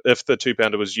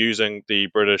 2-pounder was using the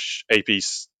British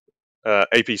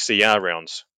APCR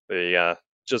rounds,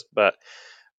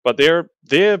 but their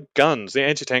guns, their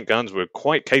anti-tank guns, were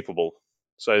quite capable.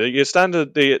 So you're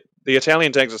starting to the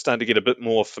Italian tanks are starting to get a bit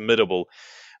more formidable.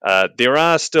 There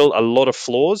are still a lot of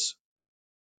flaws,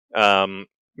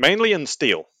 mainly in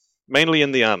steel, mainly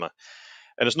in the armor,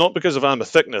 and it's not because of armor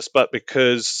thickness, but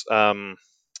because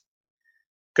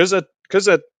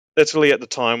Italy at the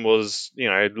time was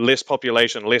less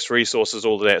population, less resources,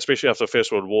 all of that, especially after the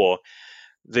First World War.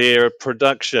 Their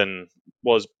production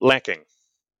was lacking.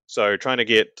 So trying to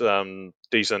get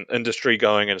decent industry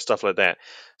going and stuff like that.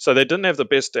 So they didn't have the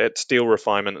best at steel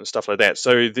refinement and stuff like that.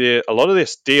 So a lot of their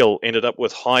steel ended up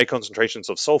with high concentrations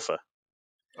of sulfur.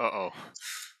 Uh-oh.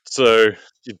 So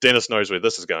Dennis knows where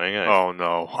this is going, eh? Oh,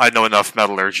 no. I know enough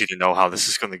metallurgy to know how this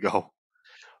is going to go.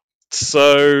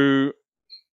 So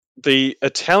the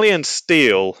Italian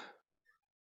steel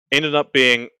ended up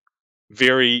being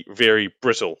very, very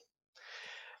brittle.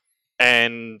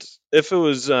 And if it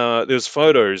was, there's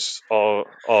photos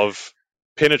of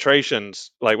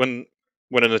penetrations, like when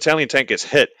an Italian tank gets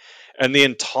hit, and the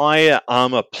entire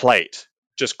armor plate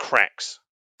just cracks.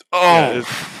 Oh,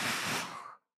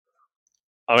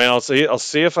 I mean, I'll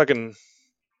see if I can.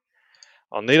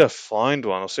 I'll need to find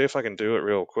one. I'll see if I can do it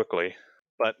real quickly.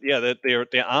 But yeah,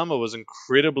 their armor was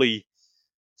incredibly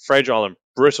fragile and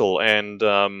brittle, and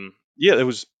it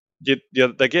was. They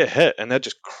get hit and they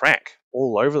just crack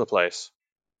all over the place.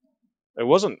 It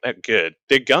wasn't that good.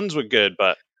 Their guns were good,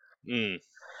 but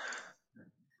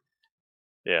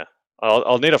yeah,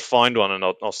 I'll need to find one, and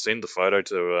I'll send the photo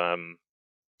to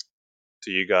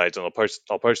you guys, and I'll post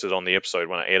it on the episode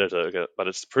when I edit it. But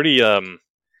it's pretty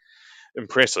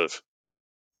impressive.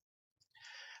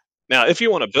 Now, if you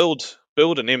want to build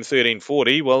an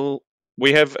M1340, well,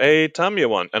 we have a Tamiya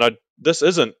one, and this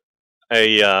isn't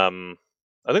a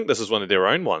I think this is one of their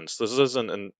own ones. This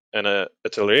isn't an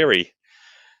artillery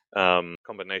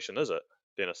combination, is it,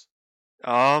 Dennis?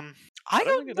 I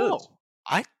don't think it know. is.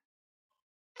 I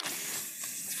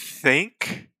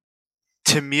think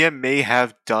Tamiya may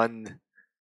have done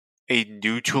a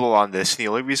new tool on this, and the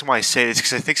only reason why I say it is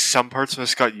because I think some parts of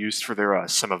this got used for their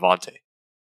Semavante.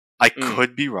 I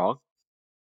could be wrong.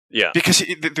 Yeah. Because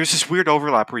there's this weird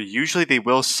overlap where usually they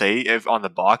will say if on the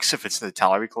box if it's an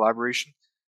Italy collaboration,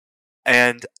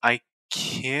 and I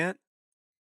can't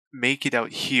make it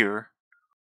out here.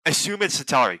 I assume it's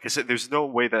Italy because there's no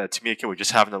way that Tamiya would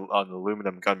just have an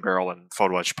aluminum gun barrel and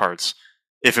photo etch parts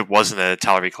if it wasn't an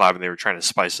Italy collab and they were trying to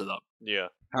spice it up. Yeah.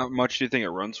 How much do you think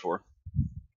it runs for?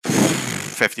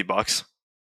 $50.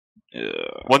 Yeah.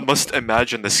 One must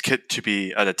imagine this kit to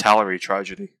be an Italy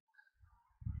tragedy.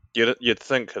 You'd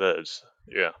think it is.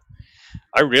 Yeah.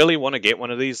 I really want to get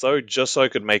one of these though, just so I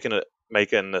could make an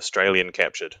Australian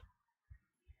captured.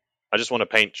 I just want to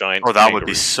paint giant. Oh, that would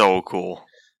be so cool.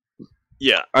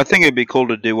 Yeah, I think it'd be cool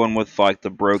to do one with like the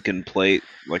broken plate,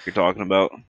 like you're talking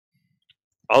about.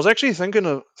 I was actually thinking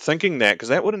that because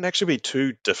that wouldn't actually be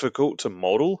too difficult to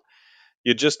model.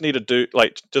 You just need to do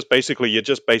just basically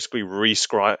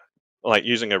rescribe, like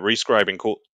using a rescribing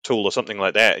tool or something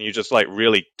like that, and you just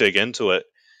really dig into it,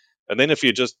 and then if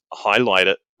you just highlight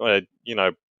it,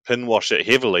 pin wash it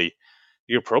heavily,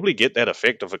 you'll probably get that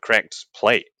effect of a cracked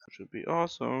plate. Which would be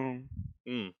awesome.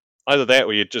 Either that,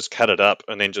 or you just cut it up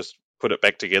and then just put it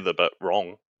back together, but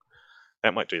wrong.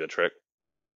 That might do the trick.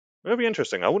 It'll be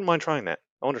interesting. I wouldn't mind trying that.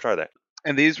 I want to try that.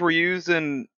 And these were used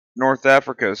in North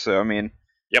Africa, so I mean,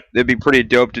 yep, it'd be pretty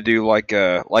dope to do like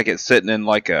it's sitting in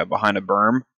behind a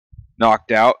berm,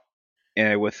 knocked out,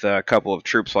 and with a couple of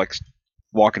troops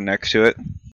walking next to it.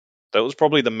 That was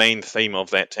probably the main theme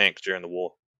of that tank during the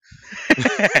war.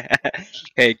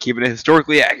 Hey, keeping it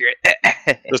historically accurate.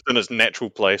 Just in its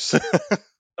natural place.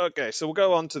 Okay, so we'll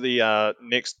go on to the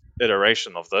next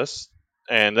iteration of this,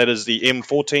 and that is the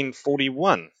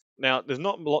M1441. Now, there's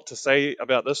not a lot to say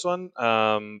about this one.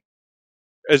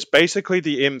 It's basically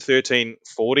the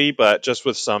M1340, but just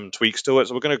with some tweaks to it.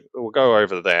 So we'll go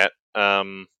over that.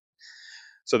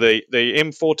 So the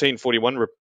M1441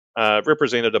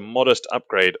 represented a modest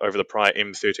upgrade over the prior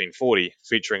M1340,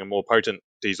 featuring a more potent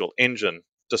diesel engine.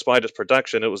 Despite its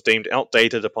production, it was deemed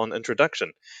outdated upon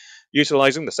introduction.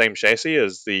 Utilizing the same chassis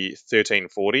as the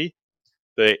 1340,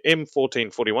 the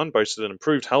M1441 boasted an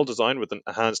improved hull design with an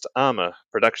enhanced armor.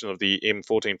 Production of the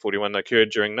M1441 occurred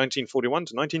during 1941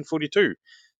 to 1942,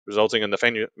 resulting in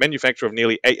the manufacture of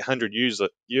nearly 800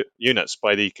 units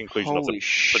by the conclusion of the Holy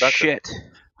production. shit!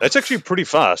 That's actually pretty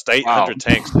fast. 800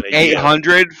 tanks in a year.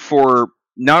 800 for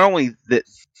not only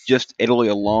just Italy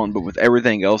alone, but with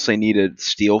everything else they needed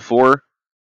steel for.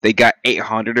 They got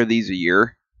 800 of these a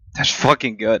year. That's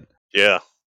fucking good. Yeah.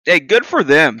 Hey, good for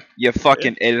them, you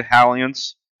fucking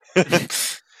Italians.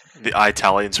 The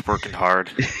Italians working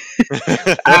hard.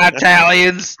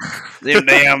 Italians! Them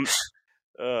damn.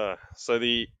 So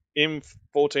the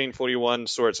M1441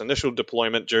 saw its initial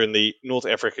deployment during the North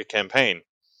Africa campaign.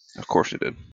 Of course it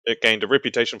did. It gained a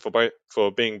reputation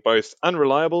for being both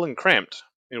unreliable and cramped.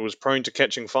 It was prone to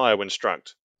catching fire when struck.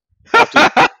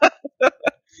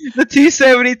 The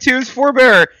T-72's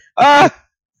forebearer! Ah!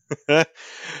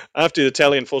 After the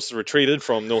Italian forces retreated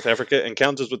from North Africa,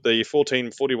 encounters with the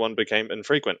 1441 became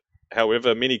infrequent.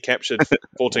 However, many captured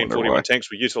 1441 tanks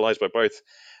were utilised by both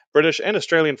British and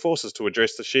Australian forces to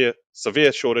address the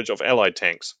severe shortage of Allied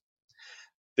tanks.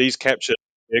 These captured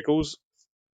vehicles,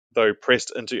 though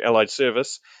pressed into Allied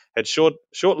service, had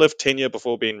short-lived tenure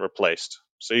before being replaced.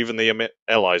 So even the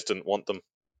Allies didn't want them.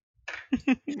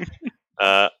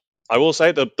 I will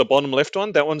say the bottom left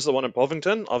one, that one's the one in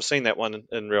Bovington. I've seen that one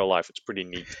in real life. It's pretty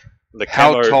neat.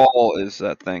 How tall is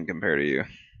that thing compared to you?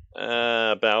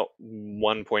 About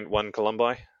 1.1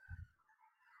 columbi.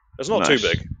 It's not too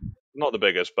big. Not the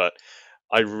biggest, but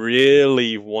I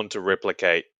really want to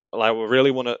replicate. I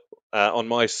really want to, on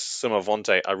my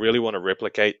Simavante, I really want to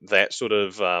replicate that sort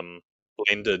of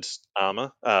blended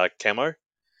armor, camo.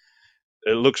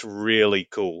 It looks really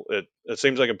cool. It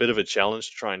seems like a bit of a challenge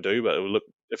to try and do, but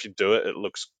if you do it, it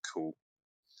looks cool.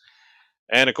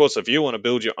 And of course, if you want to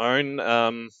build your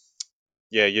own,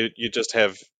 you just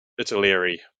have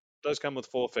Italeri. It does come with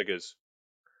 4 figures.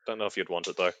 Don't know if you'd want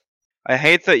it though. I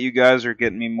hate that you guys are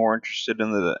getting me more interested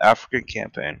in the African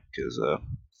campaign because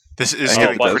this is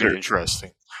getting pretty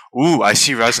interesting. Ooh, I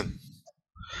see resin.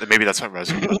 Maybe that's not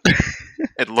resin.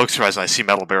 It looks resin. I see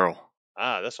metal barrel.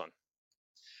 Ah, this one.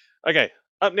 Okay,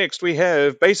 up next we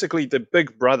have basically the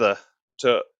big brother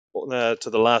to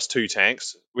the last 2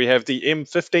 tanks. We have the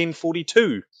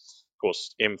M1542. Of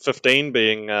course, M15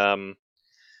 being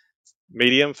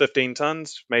medium, 15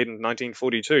 tons, made in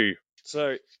 1942.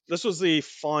 So this was the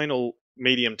final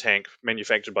medium tank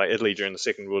manufactured by Italy during the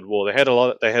Second World War. They had a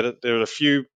lot. There were a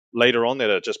few later on that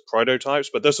are just prototypes,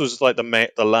 but this was like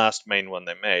the last main one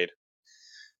they made.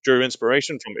 Drew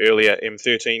inspiration from earlier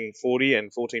M1340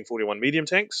 and 1441 medium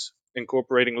tanks,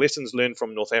 incorporating lessons learned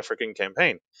from North African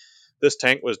campaign. This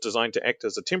tank was designed to act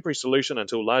as a temporary solution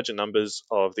until larger numbers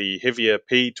of the heavier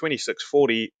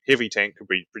P2640 heavy tank could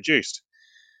be produced.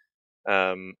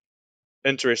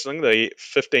 Interestingly, the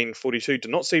 1542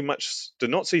 did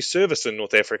not see service in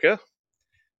North Africa,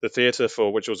 the theatre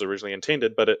for which it was originally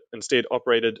intended, but it instead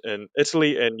operated in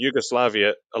Italy and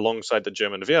Yugoslavia alongside the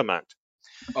German Wehrmacht.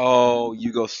 Oh,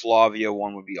 Yugoslavia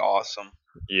one would be awesome.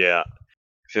 Yeah.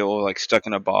 If it were like stuck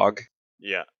in a bog.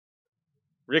 Yeah.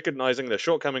 Recognizing the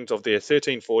shortcomings of their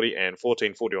 1340 and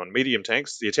 1441 medium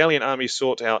tanks, the Italian army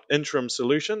sought out interim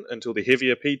solution until the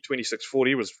heavier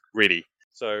P2640 was ready.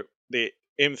 So the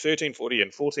M1340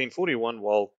 and 1441,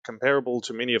 while comparable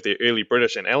to many of their early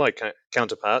British and Allied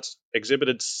counterparts,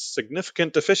 exhibited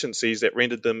significant deficiencies that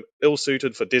rendered them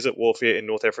ill-suited for desert warfare in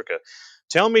North Africa.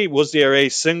 Tell me, was there a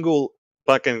single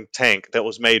fucking tank that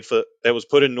was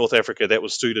put in North Africa that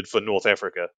was suited for North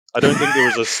Africa? I don't think there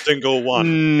was a single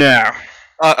one. No.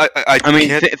 I mean,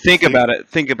 think about it.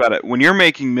 Think about it. When you're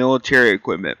making military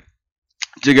equipment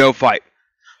to go fight,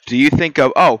 do you think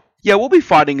of, we'll be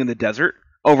fighting in the desert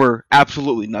over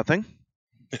absolutely nothing?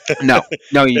 No,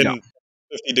 you don't.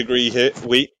 50-degree heat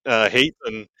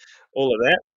and all of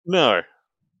that? No.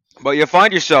 But you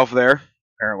find yourself there,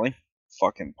 apparently.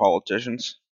 Fucking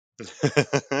politicians.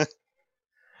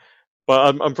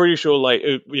 But I'm pretty sure,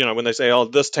 when they say,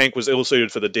 this tank was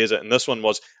ill-suited for the desert, and this one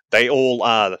was, they all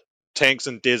are. Tanks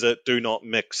and desert do not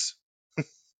mix.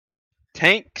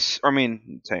 Tanks.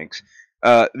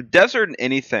 Desert and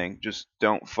anything just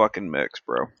don't fucking mix,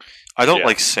 bro. I don't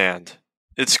like sand.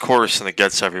 It's coarse and it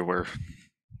gets everywhere.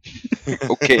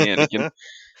 Okay, Anakin.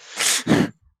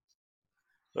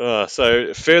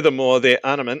 So, furthermore, their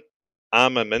armament,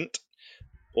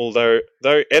 although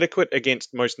adequate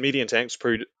against most medium tanks,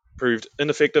 proved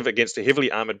ineffective against the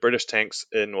heavily armored British tanks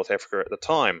in North Africa at the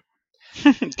time.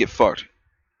 Get fucked.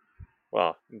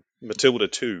 Wow, Matilda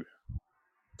 2.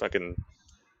 Fucking,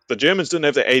 the Germans didn't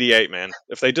have the 88, man.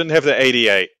 If they didn't have the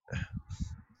 88,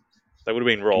 they would have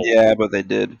been rolled. Yeah, but they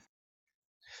did.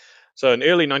 So in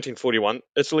early 1941,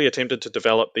 Italy attempted to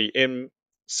develop the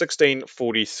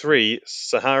 1643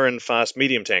 Saharan fast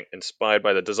medium tank, inspired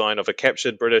by the design of a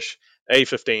captured British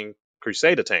A-15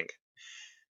 Crusader tank.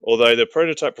 Although the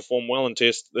prototype performed well in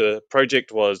tests, the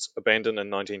project was abandoned in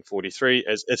 1943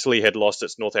 as Italy had lost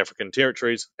its North African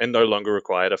territories and no longer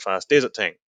required a fast desert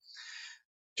tank.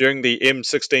 During the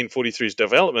M1643's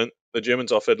development, the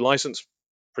Germans offered to license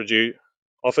produce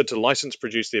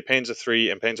their Panzer III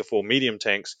and Panzer IV medium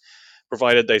tanks,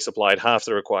 provided they supplied half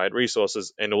the required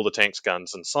resources and all the tank's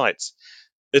guns and sights.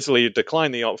 Italy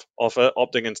declined the offer,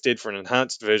 opting instead for an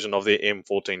enhanced version of their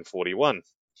M1441.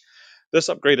 This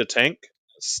upgraded tank,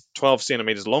 12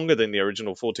 centimeters longer than the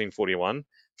original 1441,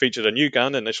 featured a new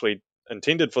gun initially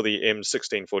intended for the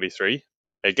M1643,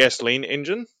 a gasoline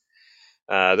engine.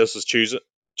 This was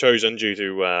chosen due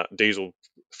to diesel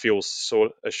fuel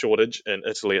shortage in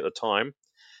Italy at the time,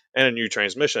 and a new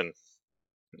transmission.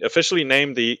 Officially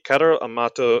named the Carro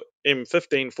Armato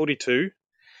M1542,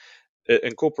 it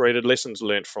incorporated lessons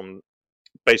learnt from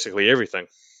basically everything.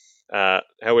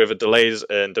 However, delays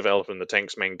in developing the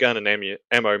tank's main gun and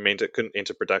ammo meant it couldn't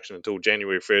enter production until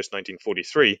January 1st,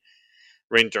 1943,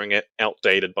 rendering it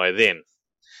outdated by then.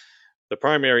 The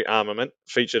primary armament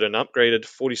featured an upgraded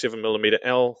 47mm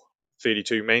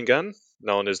L32 main gun,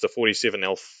 known as the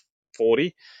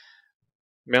 47L40,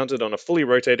 mounted on a fully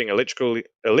rotating electrically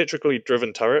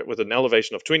driven turret with an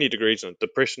elevation of 20 degrees and a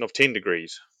depression of 10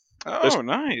 degrees. Oh,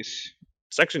 nice.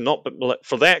 It's actually not,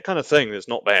 for that kind of thing, it's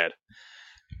not bad.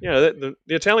 The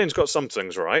Italians got some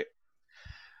things right.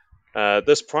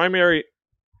 This primary,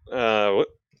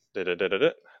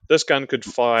 this gun could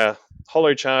fire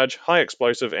hollow charge, high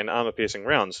explosive, and armor-piercing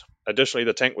rounds. Additionally,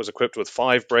 the tank was equipped with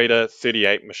 5 Breda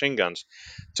 38 machine guns,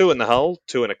 2 in the hull,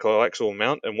 2 in a coaxial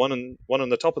mount, and one on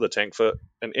the top of the tank for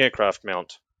an aircraft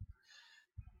mount.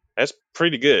 That's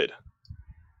pretty good.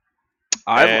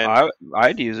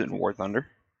 I'd use it in War Thunder.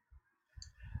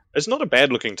 It's not a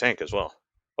bad-looking tank as well.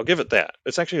 I'll give it that.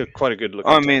 It's actually quite a good-looking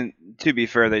tank. I mean, to be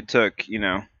fair, they took,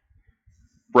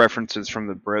 references from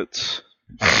the Brits.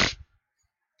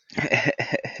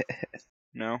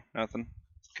 No, nothing.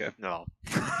 Okay. No.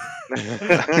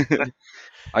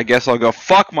 I guess I'll go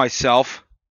fuck myself.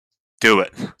 Do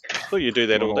it. Well, you do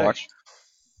that all day.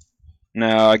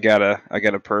 No, I got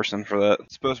a person for that.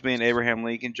 It's supposed to be an Abraham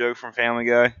Lincoln joke from Family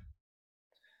Guy.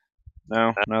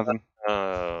 No, nothing.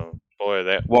 Oh, boy,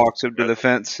 that Walks up to the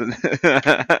fence.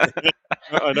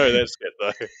 I know that's good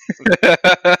though.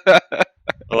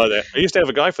 I like that. I used to have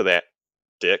a guy for that.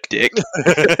 Dick.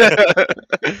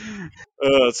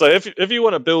 So if you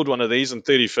want to build one of these in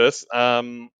 35th,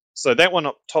 so that one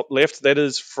up top left, that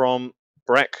is from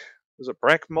Brack. Is it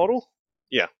Brack model?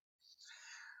 Yeah.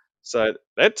 So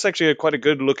that's actually quite a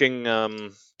good looking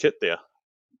kit there.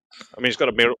 I mean, it's got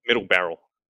a metal barrel.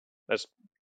 That's,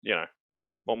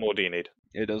 what more do you need?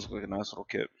 It does look like a nice little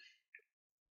kit.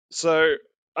 So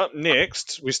up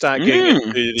next, we start getting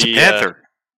into the Panther.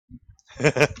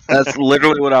 That's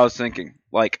literally what I was thinking.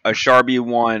 Like a Sharpie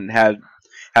 1 had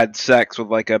sex with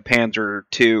like a Panzer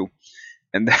 2,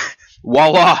 and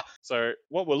voila! So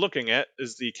what we're looking at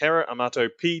is the Carro Armato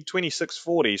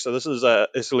P2640. So this is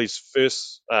Italy's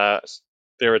first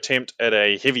their attempt at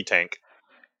a heavy tank.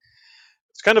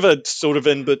 It's kind of a sort of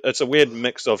but it's a weird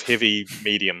mix of heavy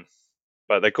medium,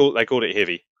 but they called it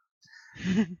heavy.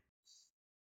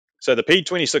 So the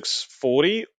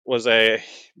P2640 was a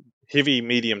heavy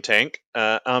medium tank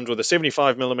armed with a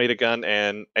 75mm gun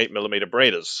and 8mm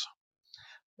Bredas.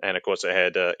 And of course it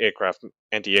had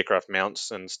anti-aircraft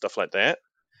mounts and stuff like that.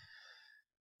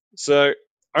 So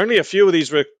only a few of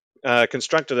these were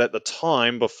constructed at the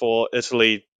time before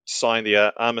Italy signed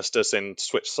the armistice and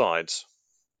switched sides.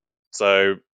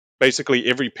 So basically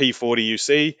every P40 you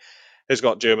see has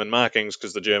got German markings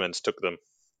because the Germans took them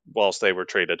whilst they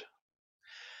retreated.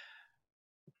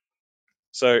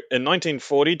 So in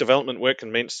 1940, development work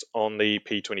commenced on the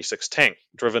P-26 tank,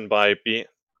 driven by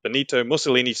Benito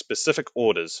Mussolini's specific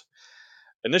orders.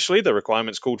 Initially, the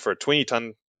requirements called for a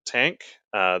 20-ton tank,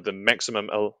 the maximum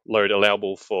load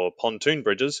allowable for pontoon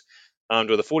bridges, armed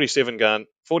with a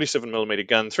 47mm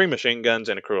gun, 3 machine guns,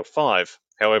 and a crew of 5.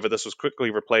 However, this was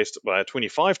quickly replaced by a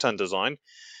 25-ton design,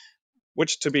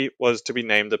 which was to be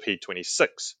named the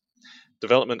P-26.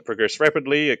 Development progressed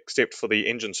rapidly, except for the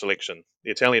engine selection.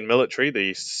 The Italian military,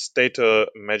 the Stato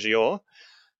Maggiore,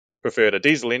 preferred a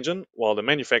diesel engine, while the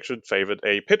manufacturer favoured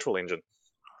a petrol engine.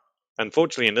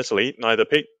 Unfortunately, in Italy,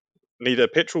 neither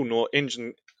petrol nor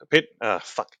engine.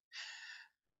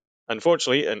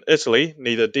 Unfortunately, in Italy,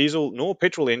 neither diesel nor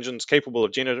petrol engines capable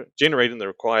of generating the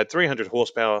required 300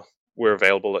 horsepower were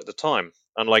available at the time.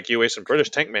 Unlike US and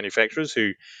British tank manufacturers,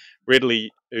 who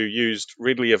who used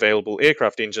readily available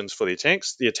aircraft engines for their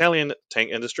tanks, the Italian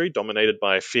tank industry, dominated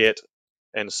by Fiat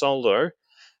and Soldo,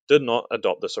 did not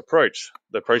adopt this approach.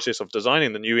 The process of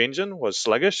designing the new engine was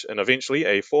sluggish, and eventually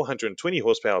a 420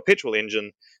 horsepower petrol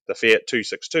engine, the Fiat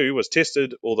 262, was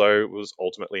tested, although it was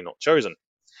ultimately not chosen.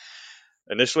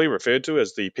 Initially referred to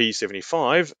as the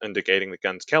P75, indicating the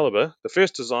gun's caliber, the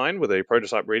first design, with a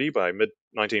prototype ready by mid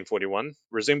 1941,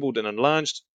 resembled an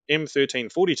enlarged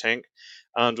M1340 tank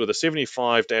armed with a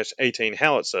 75 18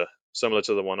 howitzer, similar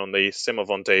to the one on the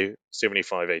Semovante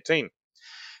 7518,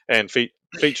 and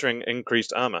featuring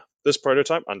increased armor. This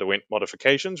prototype underwent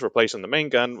modifications, replacing the main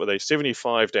gun with a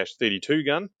 75 32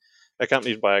 gun,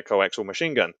 accompanied by a coaxial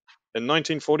machine gun. In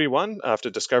 1941, after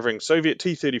discovering Soviet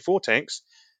T-34 tanks,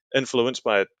 influenced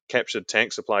by a captured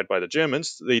tank supplied by the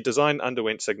Germans, the design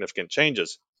underwent significant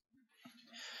changes.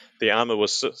 The armor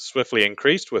was swiftly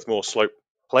increased with more slope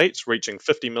plates reaching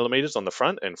 50 millimeters on the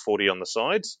front and 40 on the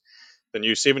sides. The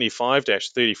new 75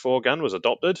 34 gun was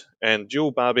adopted, and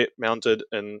dual barbette mounted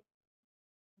in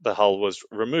the hull was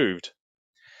removed.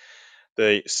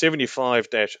 The 75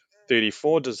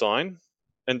 34 design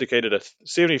indicated a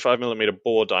 75mm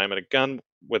bore diameter gun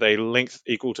with a length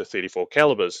equal to 34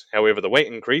 calibers. However, the weight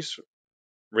increase,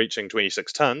 reaching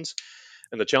 26 tons,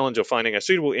 and the challenge of finding a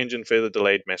suitable engine further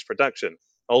delayed mass production.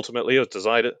 Ultimately, it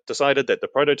was decided that the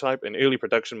prototype and early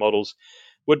production models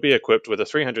would be equipped with a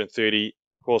 330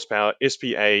 horsepower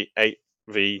SPA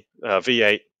 8V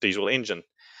V8 diesel engine,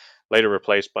 later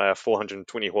replaced by a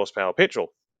 420 horsepower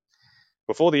petrol.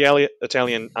 Before the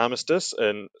Italian armistice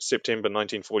in September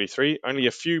 1943, only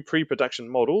a few pre-production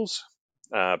models,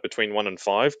 between 1 and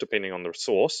 5, depending on the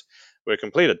source, were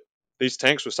completed. These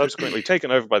tanks were subsequently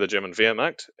taken over by the German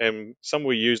Wehrmacht, and some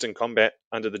were used in combat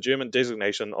under the German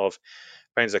designation of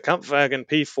Panzerkampfwagen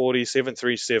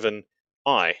P40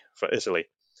 737I for Italy,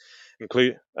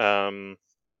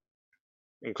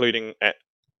 including at...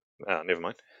 never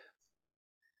mind.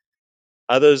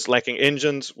 Others lacking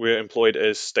engines were employed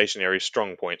as stationary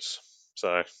strong points.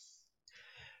 So,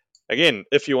 again,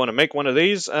 if you want to make one of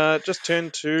these, just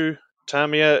turn to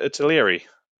Tamiya Artillery.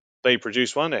 They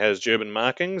produce one. It has German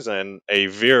markings and a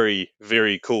very,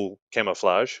 very cool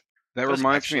camouflage. That That's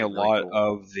reminds me actually a really lot cool.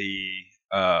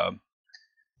 of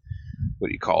what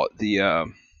do you call it?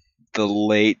 The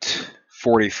late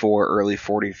 44, early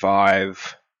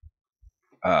 45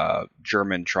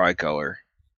 German tricolor.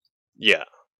 Yeah,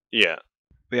 yeah,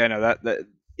 But yeah, no, that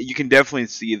you can definitely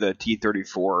see the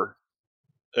T-34.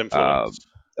 influence.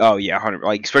 Oh yeah, 100.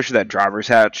 Like especially that driver's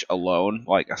hatch alone.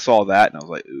 Like I saw that and I was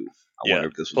like, ooh, I Yeah. wonder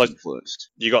if this was Plus, influenced.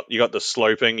 you got the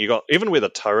sloping. You got even where the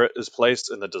turret is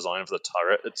placed in the design of the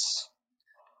turret.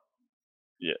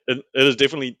 It is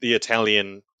definitely the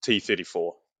Italian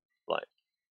T-34. Like,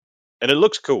 and it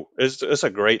looks cool. It's a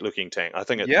great looking tank. I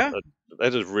think Yeah.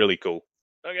 that is really cool.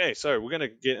 Okay, so we're going to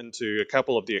get into a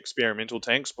couple of the experimental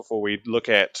tanks before we look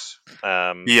at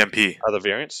EMP. other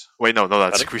variants. Wait, no,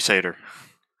 that's Pardon? Crusader.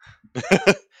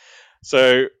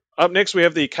 So up next we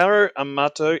have the Caro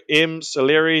Amato M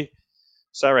Soleri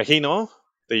Sarahino,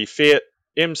 the Fiat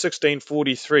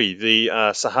M1643,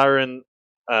 the Saharan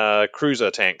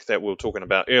cruiser tank that we were talking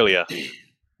about earlier.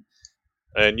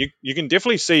 And you can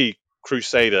definitely see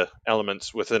Crusader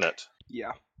elements within it.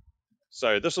 Yeah.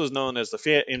 So this was known as the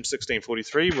Fiat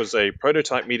M1643, was a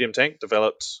prototype medium tank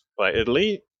developed by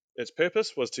Italy. Its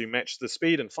purpose was to match the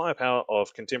speed and firepower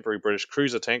of contemporary British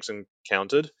cruiser tanks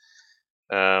encountered.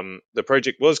 The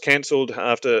project was cancelled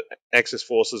after Axis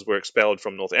forces were expelled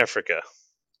from North Africa.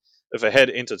 If it had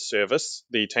entered service,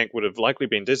 the tank would have likely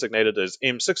been designated as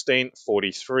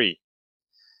M1643.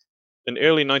 In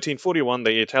early 1941,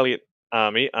 the Italian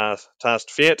army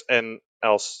tasked Fiat and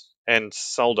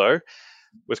Saldo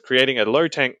with creating a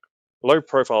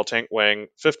low-profile tank weighing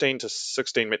 15 to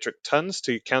 16 metric tons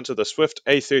to counter the Swift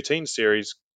A13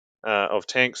 series of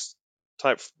tanks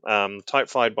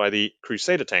typified by the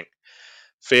Crusader tank.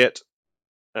 Fiat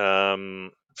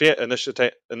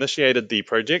initiated the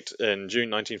project in June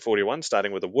 1941,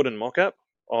 starting with a wooden mock-up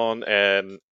on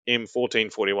an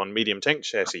M1441 medium tank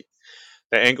chassis.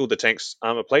 They angled the tank's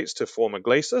armor plates to form a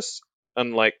glacis.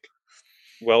 Unlike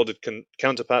welded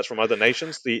counterparts from other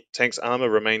nations, the tank's armor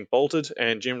remained bolted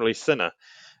and generally thinner,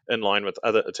 in line with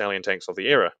other Italian tanks of the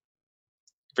era.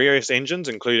 Various engines,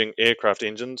 including aircraft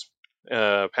engines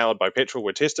powered by petrol,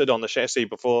 were tested on the chassis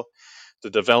before the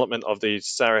development of the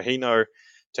Sarahino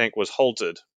tank was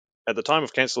halted. At the time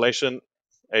of cancellation,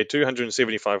 a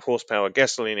 275 horsepower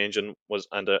gasoline engine was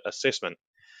under assessment.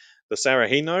 The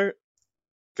Sarahino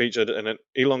featured an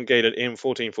elongated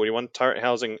M1441 turret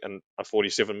housing and a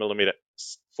 47mm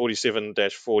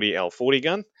 47-40 L40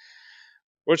 gun.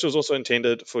 which was also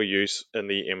intended for use in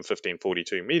the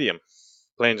M1542 medium.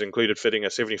 Plans included fitting a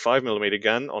 75mm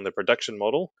gun on the production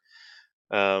model.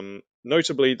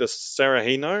 Notably, the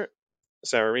Sararino,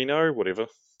 whatever,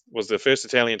 was the first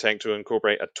Italian tank to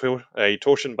incorporate a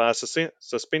torsion bar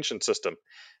suspension system,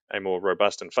 a more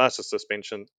robust and faster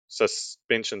suspension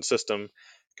system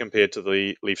compared to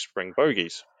the leaf spring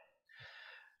bogies.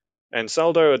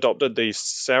 Ansaldo adopted the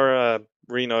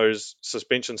Sararino's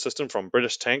suspension system from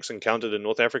British tanks encountered in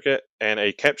North Africa and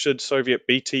a captured Soviet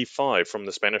BT-5 from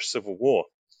the Spanish Civil War.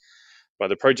 By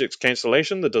the project's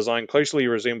cancellation, the design closely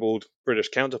resembled British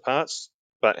counterparts,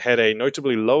 but had a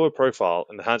notably lower profile,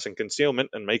 enhancing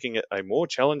concealment and making it a more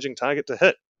challenging target to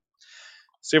hit.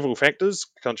 Several factors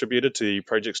contributed to the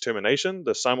project's termination: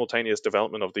 the simultaneous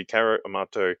development of the Caro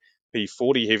Amato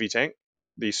P40 heavy tank,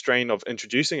 the strain of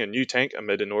introducing a new tank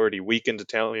amid an already weakened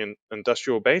Italian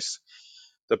industrial base,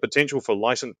 the potential for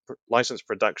licensed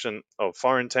production of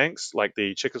foreign tanks like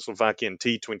the Czechoslovakian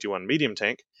T-21 medium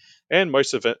tank, and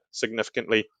most of it,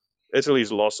 significantly,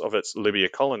 Italy's loss of its Libya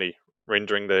colony,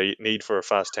 rendering the need for a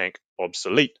fast tank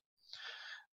obsolete.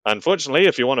 Unfortunately,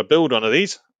 if you want to build one of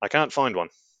these, I can't find one.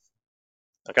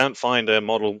 I can't find a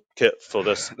model kit for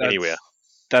this anywhere.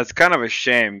 That's kind of a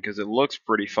shame because it looks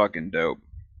pretty fucking dope.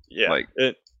 Yeah, Like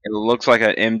it looks like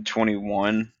an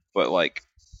M21, but like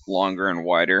longer and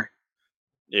wider.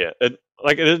 yeah, it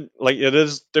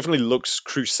is definitely looks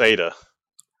Crusader,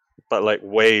 but like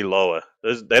way lower.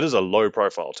 That is a low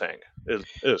profile tank. It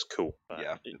is cool.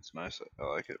 Yeah, it's nice. I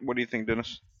like it. What do you think,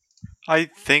 Dennis? I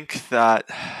think that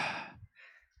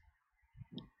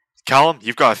Callum,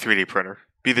 you've got a 3D printer.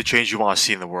 Be the change you want to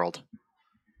see in the world.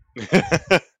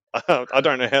 I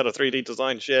don't know how to 3D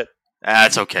design shit.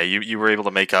 That's okay. You were able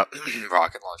to make a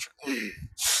rocket launcher.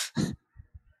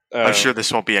 I'm sure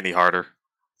this won't be any harder.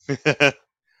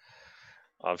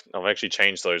 I've actually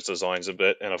changed those designs a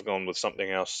bit, and I've gone with something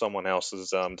else someone else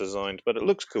has designed, but it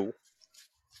looks cool.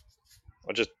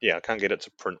 I can't get it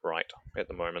to print right at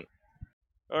the moment.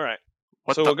 All right,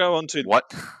 we'll go on to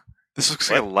what? This looks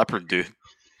like a leopard, dude.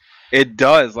 It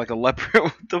does, like a leopard.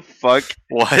 What the fuck?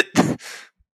 What?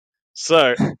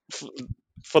 So,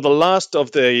 for the last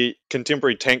of the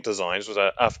contemporary tank designs,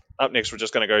 up next we're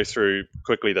just going to go through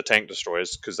quickly the tank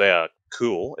destroyers because they are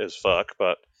cool as fuck.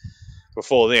 But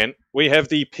before then, we have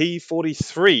the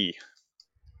P-43.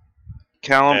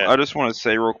 Callum, I just want to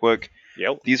say real quick.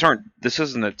 Yep. This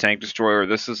isn't a tank destroyer.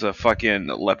 This is a fucking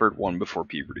Leopard 1 before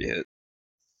puberty hit.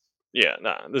 Yeah,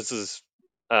 no, this is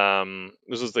a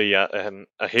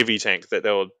heavy tank that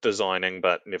they were designing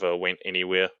but never went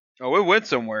anywhere. Oh, it went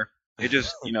somewhere. It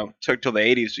just, took till the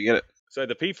 80s to get it. So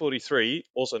the P-43,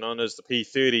 also known as the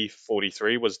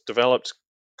P-30-43, was developed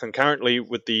concurrently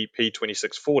with the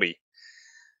P-2640.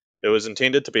 It was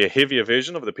intended to be a heavier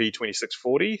version of the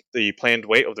P-2640. The planned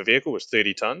weight of the vehicle was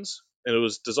 30 tons, and it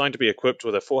was designed to be equipped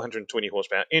with a 420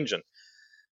 horsepower engine.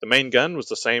 The main gun was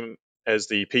the same as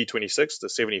the P-26, the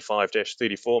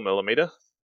 75-34mm.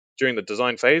 During the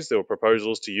design phase, there were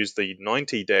proposals to use the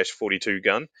 90-42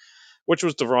 gun, which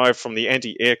was derived from the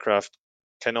anti-aircraft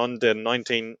Canon de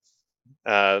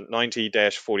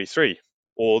 90-43,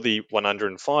 or the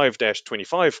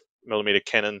 105-25mm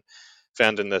cannon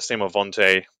found in the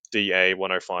Semovante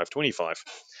DA-105-25.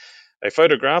 A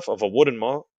photograph of a wooden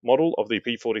model of the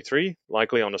P-43,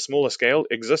 likely on a smaller scale,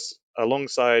 exists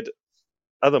alongside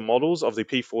other models of the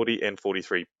P-40 and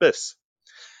 43 bis.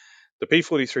 The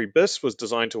P-43 bis was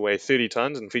designed to weigh 30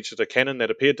 tons and featured a cannon that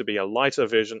appeared to be a lighter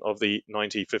version of the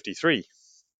 90-53.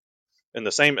 In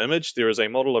the same image, there is a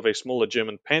model of a smaller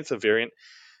German Panther variant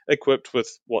equipped with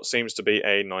what seems to be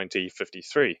a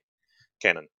 90-53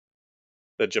 cannon.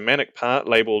 The Germanic part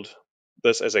labeled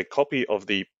this as a copy of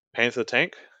the Panther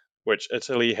tank, which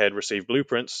Italy had received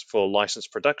blueprints for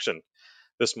licensed production.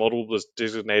 This model was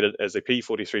designated as a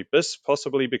P-43 bis,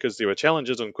 possibly because there were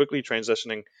challenges in quickly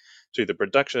transitioning to the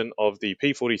production of the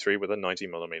P-43 with a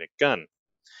 90mm gun.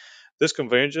 This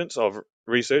convergence of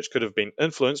research could have been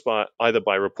influenced either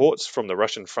by reports from the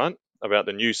Russian front about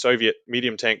the new Soviet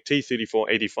medium tank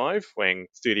T-34-85, weighing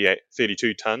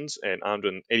 32 tons and armed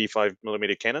with an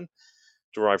 85mm cannon,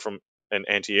 derived from an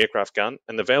anti-aircraft gun,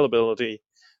 and the availability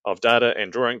of data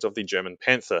and drawings of the German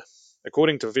Panther.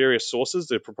 According to various sources,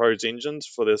 the proposed engines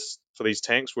for these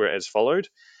tanks were as followed.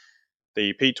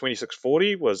 The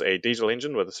P-2640 was a diesel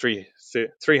engine with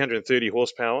 330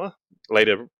 horsepower,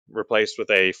 later replaced with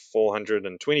a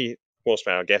 420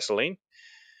 horsepower gasoline.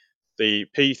 The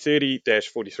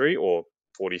P-30-43, or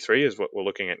 43 is what we're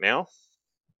looking at now,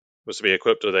 was to be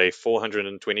equipped with a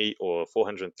 420 or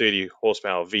 430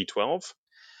 horsepower V12.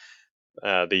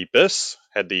 The BIS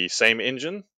had the same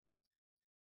engine,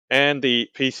 and the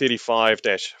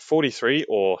P-35-43,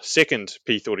 or second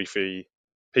P-33,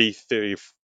 P-30,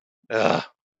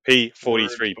 P-43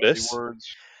 Fuzzy bis, words.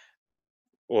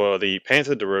 or the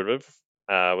Panther derivative,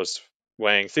 was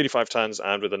weighing 35 tons,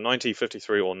 armed with a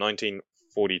 1953 or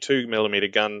 1942 millimeter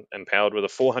gun, and powered with a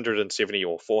 470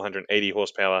 or 480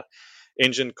 horsepower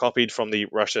engine copied from the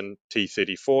Russian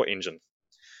T-34 engine.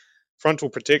 Frontal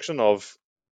protection of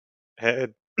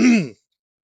had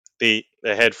they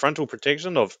had frontal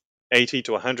protection of 80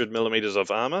 to 100 millimeters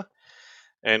of armor,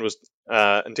 and was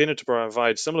intended to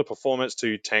provide similar performance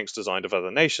to tanks designed of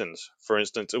other nations. For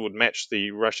instance, it would match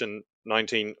the Russian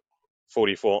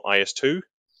 1944 IS-2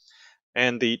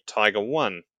 and the Tiger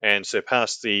 1, and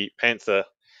surpass the Panther,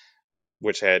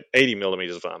 which had 80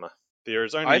 millimeters of armor. There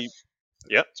is I. only...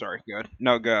 Yep. Sorry. Good.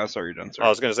 No, go. Sorry, you're done. I Sorry.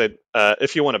 was going to say,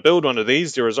 if you want to build one of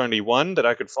these, there is only one that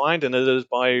I could find, and it is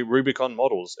by Rubicon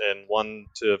Models in 1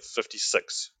 to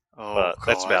 56. Oh But god,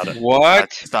 that's about it.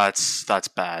 What? That's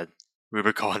bad.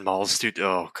 Rubicon models, dude.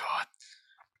 Oh god,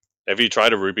 Have you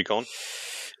tried a Rubicon?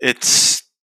 it's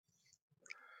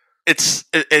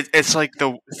like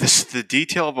the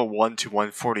detail of a 1 to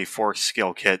 144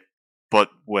 scale kit, but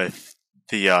with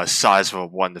the size of a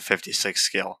 1 to 56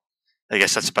 scale. I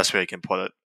guess that's the best way I can put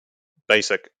it.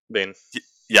 Basic, then.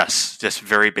 Yes, just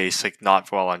very basic,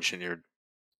 not well engineered.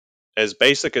 As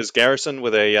basic as Garrison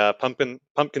with a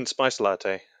pumpkin spice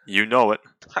latte. You know it.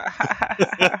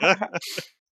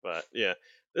 But yeah,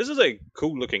 this is a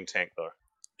cool looking tank though.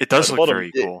 It does The look bottom-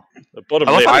 very cool. The bottom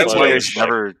I like left how I these photo like- players is like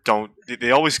never don't.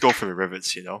 They always go for the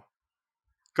rivets, you know.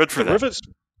 Good for the them. rivets.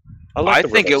 I like I the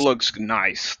think it rivets. looks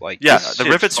nice. Like Yeah, this the shit's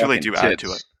rivets really fucking do add to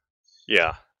tits. it.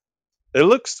 Yeah, it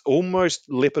looks almost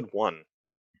Leopard 1,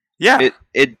 Yeah,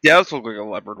 It does look like a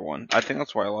leopard one. I think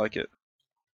that's why I like it.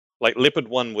 like Leopard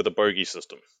 1 with a bogey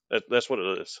system. That's what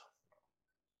it is.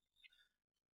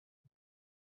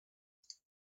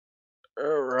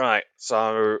 All right,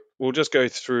 so we'll just go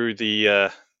through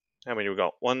the. How many we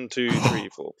got? 1, 2, 3,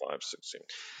 4, 5, 6, 7.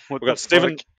 What We've got the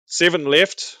fuck? seven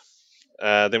left.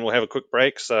 Then we'll have a quick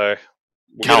break. So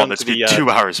we'll Callum, get it's into been the 2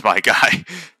 hours, my guy.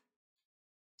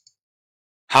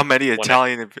 How many 1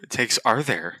 Italian takes are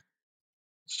there?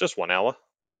 It's just 1 hour.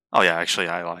 Oh yeah, actually,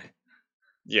 I lie.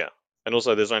 Yeah, and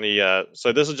also there's only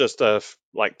so this is just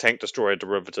like tank destroyer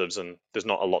derivatives, and there's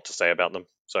not a lot to say about them,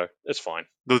 so it's fine.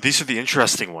 No, these are the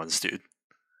interesting ones, dude.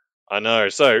 I know.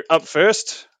 So up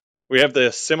first we have the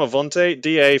Semovante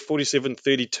DA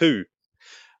 4732.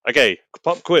 Okay,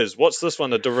 pop quiz. What's this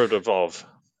one a derivative of?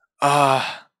 I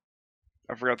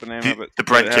forgot the name The- of it. the but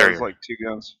Brent it carrier. has like 2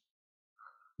 guns.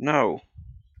 No.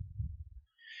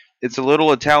 It's a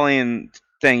little Italian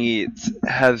thingy. It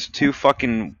has 2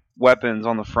 fucking weapons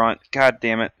on the front. God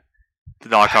damn it. The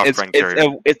knockoff Brent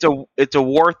carrier. It's a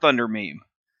War Thunder meme.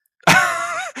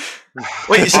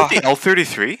 Wait, is it the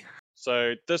L-33?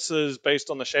 So this is based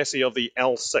on the chassis of the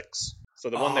L6. So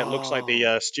the one that looks like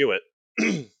the Stuart.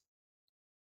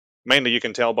 Mainly, you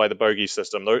can tell by the bogey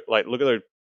system. Like, look at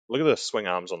the swing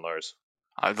arms on those.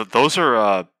 Those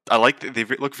are. I like. They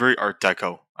look very Art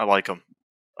Deco. I like them.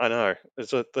 I know.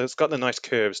 It's got the nice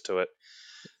curves to it.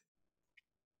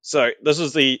 So this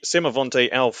is the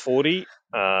Semovante L40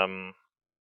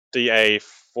 DA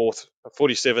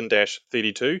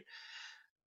 47-32.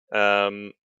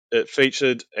 It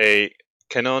featured a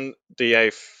Canon DA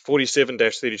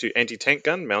 47-32 anti-tank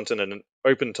gun mounted in an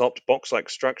open-topped box-like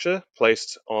structure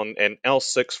placed on an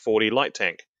L640 light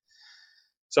tank.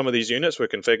 Some of these units were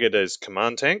configured as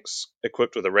command tanks,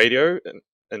 equipped with a radio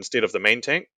instead of the main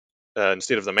tank.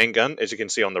 Instead of the main gun, as you can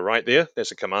see on the right there,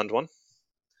 there's a command one.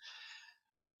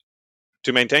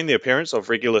 To maintain the appearance of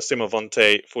regular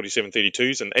Semovante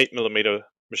 4732s, an 8mm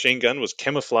machine gun was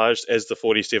camouflaged as the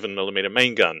 47mm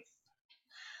main gun.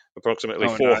 Approximately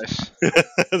Oh, 4. nice.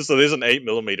 So there's an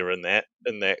 8mm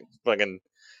in that fucking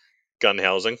gun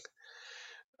housing.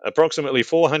 Approximately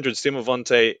 400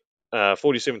 Semovante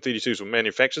 4732s were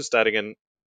manufactured starting in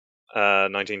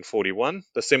 1941.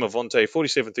 The Semovante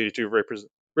 4732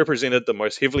 represented the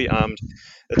most heavily armed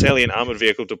Italian armored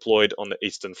vehicle deployed on the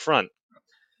Eastern Front.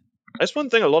 That's one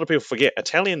thing a lot of people forget.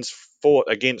 Italians fought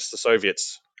against the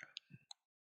Soviets.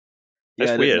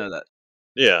 That's Yeah, I weird. didn't know that.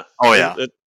 Yeah. Oh yeah.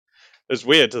 It's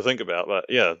weird to think about, but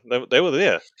yeah, they were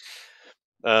there.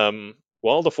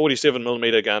 While the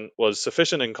 47mm gun was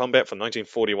sufficient in combat for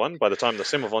 1941, by the time the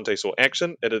Semovante saw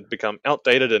action, it had become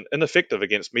outdated and ineffective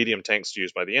against medium tanks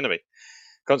used by the enemy.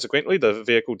 Consequently, the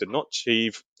vehicle did not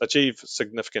achieve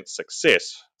significant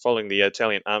success. Following the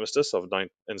Italian armistice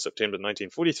in September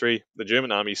 1943, the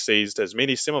German army seized as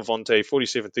many Semovante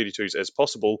 4732s as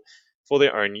possible for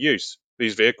their own use.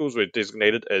 These vehicles were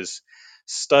designated as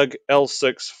Stug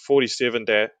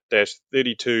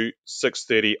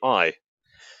L647-32630I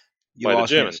You by the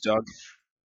lost me at Germans. Stug.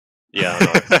 Yeah,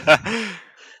 I know.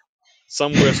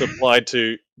 Some were supplied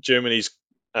to Germany's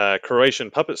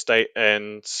Croatian puppet state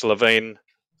and Slovene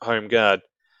home guard.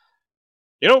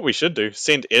 You know what we should do?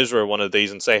 Send Ezra one of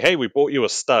these and say, "Hey, we bought you a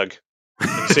Stug,"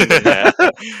 and send him that.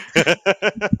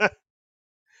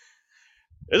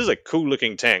 It is a cool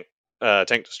looking tank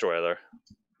destroyer though.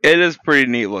 It is pretty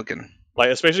neat looking. Like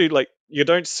especially like you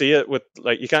don't see it with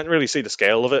like you can't really see the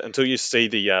scale of it until you see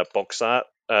the box art.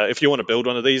 If you want to build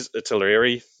one of these,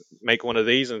 Artillery make one of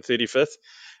these in 35th,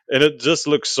 and it just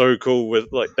looks so cool.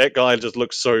 With like that guy just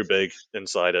looks so big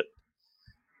inside it.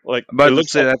 Like I'm about to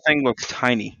say that thing looks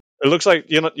tiny. it looks like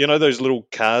you know those little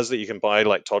cars that you can buy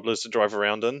like toddlers to drive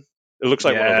around in. It looks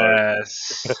like one of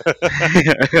Yes. those.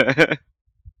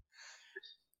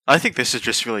 I think this is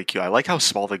just really cute. I like how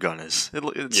small the gun is.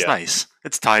 It's Yeah. nice.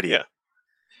 It's tidy. Yeah.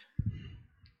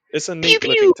 It's a Pew neat pew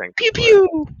looking tank. pew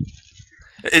pew.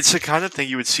 It's the kind of thing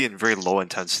you would see in very low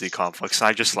intensity conflicts, and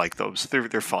I just like those.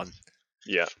 They're fun.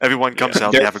 Yeah. Everyone comes Yeah.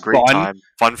 out, They're they have a great fun. time.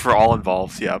 Fun for all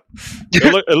involved, yep.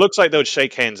 It looks like they would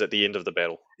shake hands at the end of the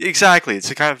battle. Exactly. It's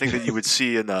the kind of thing that you would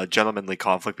see in a gentlemanly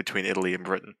conflict between Italy and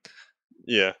Britain.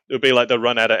 Yeah, it would be like they'll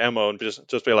run out of ammo and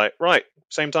just be like, right,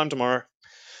 same time tomorrow.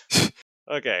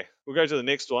 Okay, we'll go to the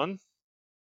next one.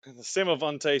 The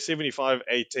Semavante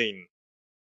 7518.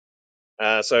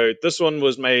 So this one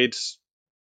was made.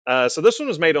 This one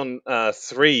was made on the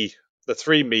three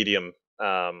medium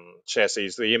chassis.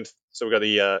 So we got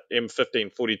the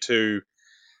M1542,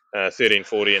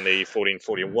 1340, and the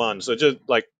 1441. So just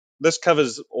like this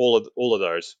covers all of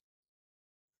those.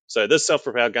 So this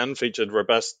self-propelled gun featured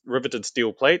robust riveted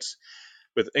steel plates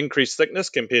with increased thickness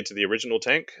compared to the original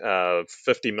tank,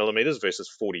 50 millimeters versus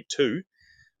 42.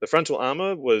 The frontal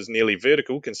armor was nearly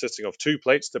vertical, consisting of two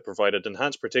plates that provided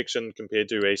enhanced protection compared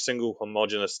to a single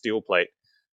homogeneous steel plate.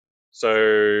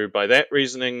 So by that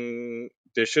reasoning,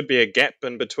 there should be a gap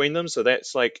in between them, so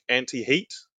that's like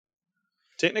anti-heat,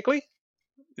 technically.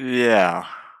 Yeah.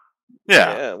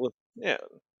 Yeah.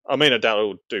 I mean, I doubt it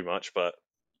will do much, but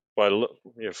by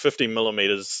 50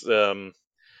 millimeters,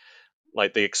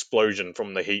 like the explosion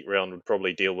from the heat round would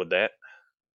probably deal with that.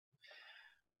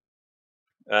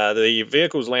 The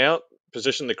vehicle's layout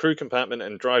positioned the crew compartment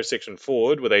and drive section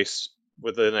forward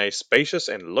within a spacious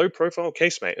and low-profile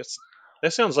casemate.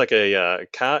 That sounds like a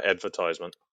car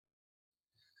advertisement.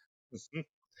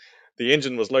 The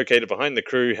engine was located behind the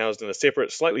crew, housed in a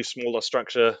separate, slightly smaller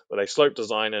structure with a sloped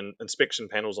design and inspection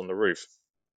panels on the roof,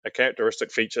 a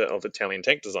characteristic feature of Italian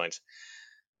tank designs.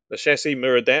 The chassis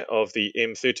mirrored that of the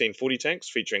M1340 tanks,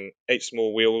 featuring 8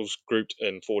 small wheels grouped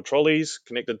in 4 trolleys,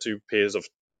 connected in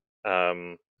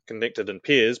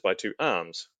pairs by 2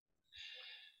 arms.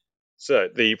 So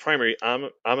the primary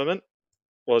armament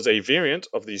was a variant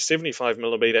of the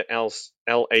 75mm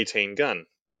L18 gun,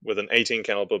 with an 18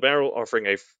 caliber barrel offering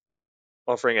a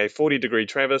 40-degree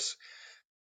traverse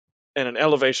and an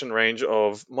elevation range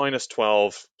of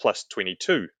 -12 plus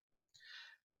 22.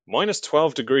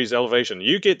 -12 degrees elevation.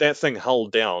 You get that thing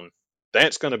hulled down,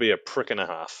 that's going to be a prick and a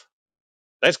half.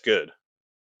 That's good.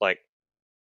 Like,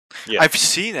 yeah. I've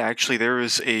seen actually there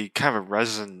was a kind of a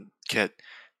resin kit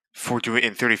for doing it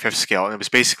in 35th scale, and it was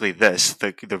basically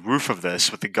the roof of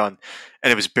this with the gun,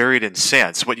 and it was buried in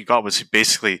sand. So what you got was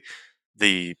basically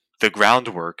the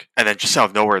groundwork, and then just out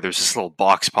of nowhere there's this little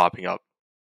box popping up.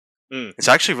 It's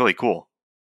actually really cool.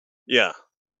 Yeah.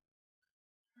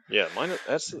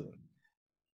 That's the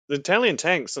Italian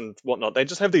tanks and whatnot. They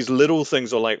just have these little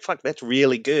things. Are like, fuck, that's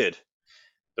really good.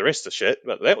 The rest of shit,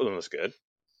 but that one was good.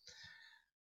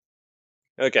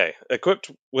 Okay, equipped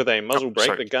with a muzzle brake,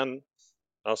 sorry. the gun.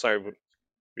 Oh, sorry. Were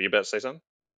you about to say something?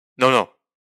 No.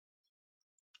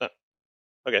 Oh,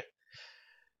 okay.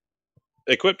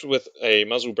 Equipped with a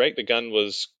muzzle brake, the gun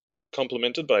was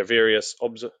complemented by various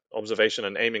observation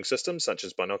and aiming systems, such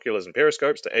as binoculars and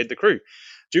periscopes, to aid the crew.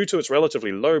 Due to its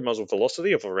relatively low muzzle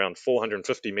velocity of around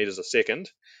 450 meters a second,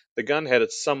 the gun had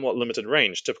a somewhat limited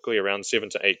range, typically around 7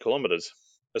 to 8 kilometers,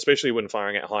 especially when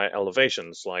firing at higher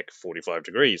elevations, like 45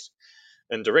 degrees.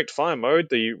 In direct fire mode,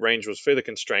 the range was further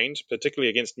constrained, particularly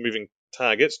against moving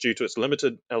targets due to its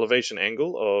limited elevation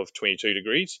angle of 22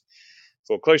 degrees.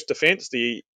 For close defense,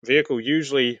 the vehicle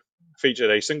usually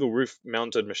featured a single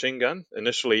roof-mounted machine gun,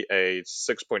 initially a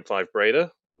 6.5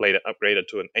 Braider, later upgraded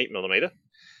to an 8mm.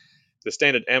 The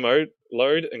standard ammo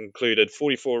load included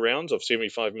 44 rounds of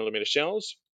 75mm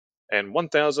shells and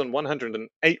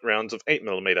 1,108 rounds of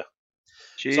 8mm.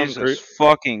 Jesus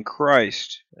fucking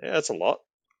Christ. Yeah, that's a lot.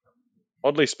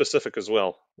 Oddly specific as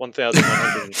well.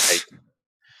 1,108.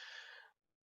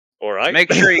 All right.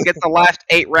 Make sure you get the last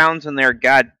 8 rounds in there,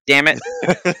 god damn it.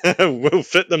 We'll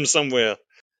fit them somewhere.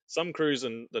 Some crews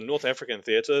in the North African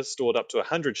theatre stored up to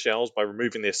 100 shells by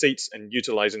removing their seats and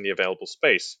utilizing the available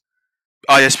space.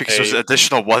 Oh, yes, because those A-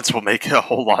 additional ones will make a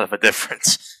whole lot of a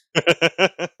difference.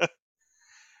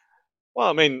 Well,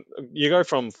 I mean, you go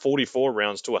from 44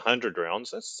 rounds to 100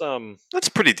 rounds. That's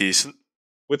pretty decent.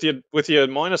 With your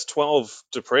minus 12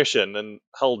 depression and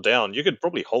hull down, you could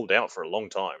probably hold out for a long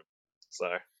time. So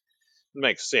it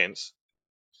makes sense.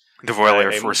 The Royal Air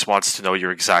A- Force wants to know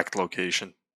your exact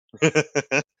location.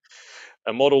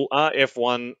 A model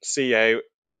RF1CA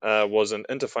was an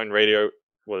interphone radio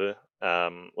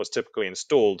was typically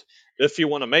installed. If you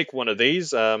want to make one of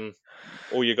these, all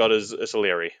you got is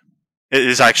Larry. It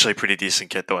is actually a pretty decent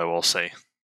kit, though, I will say.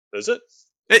 Is it?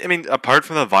 I mean, apart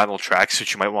from the vinyl tracks,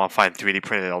 which you might want to find 3D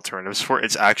printed alternatives for,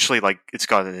 it's actually like it's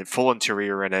got a full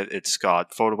interior in it. It's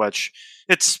got photo etch.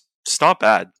 It's not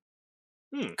bad.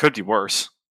 Could be worse.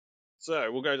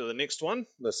 So we'll go to the next one,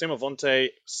 the Semovante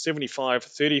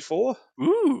 7534.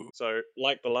 Ooh. So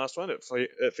like the last one, it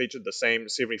featured the same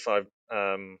 75.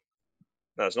 No,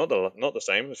 it's not the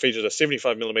same. It featured a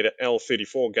 75mm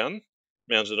L34 gun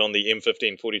mounted on the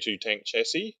M1542 tank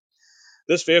chassis.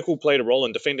 This vehicle played a role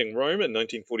in defending Rome in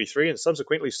 1943 and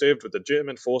subsequently served with the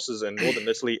German forces in northern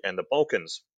Italy and the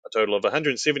Balkans. A total of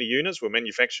 170 units were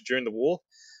manufactured during the war,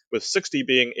 with 60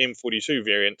 being M42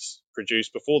 variants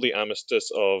produced before the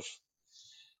armistice of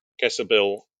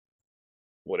Cassabile,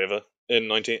 whatever, in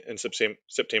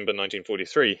September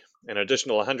 1943. An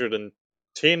additional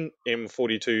 110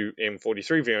 M42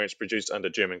 M43 variants produced under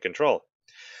German control.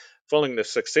 Following the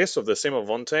success of the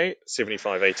Semovante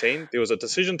 7518, there was a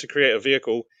decision to create a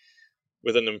vehicle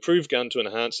with an improved gun to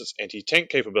enhance its anti-tank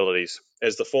capabilities,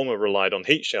 as the former relied on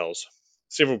heat shells.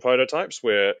 Several prototypes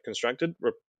were constructed,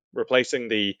 replacing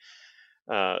the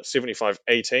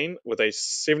 7518 with a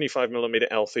 75mm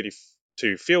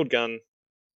L32 field gun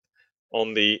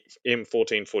on the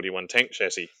M1441 tank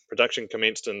chassis. Production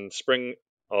commenced in spring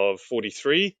of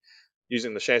 43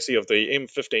 using the chassis of the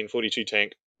M1542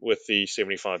 tank with the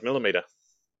 75mm,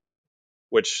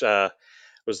 which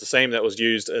was the same that was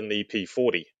used in the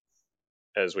P40,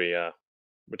 as we were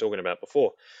talking about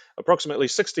before. Approximately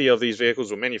 60 of these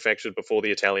vehicles were manufactured before the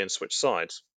Italians switched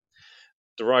sides.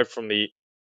 Derived from the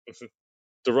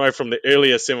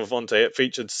earlier Semovante, it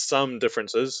featured some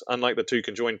differences. Unlike the two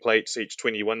conjoined plates, each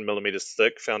 21mm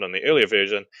thick, found on the earlier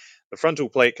version, the frontal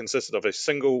plate consisted of a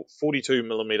single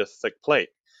 42mm thick plate.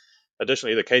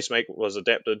 Additionally, the casemate was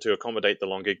adapted to accommodate the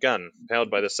longer gun. Powered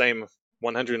by the same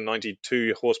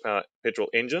 192 horsepower petrol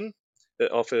engine,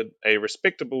 it offered a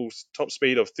respectable top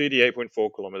speed of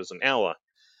 38.4 kilometers an hour.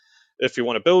 If you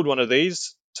want to build one of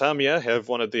these, Tamiya have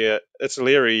one of their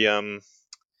Italy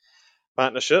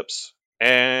partnerships,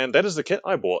 and that is the kit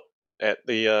I bought at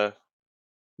the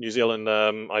New Zealand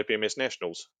IPMS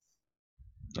Nationals.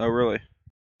 Oh, really?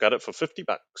 Got it for $50.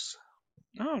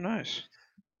 Oh, nice.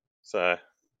 So,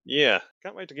 yeah,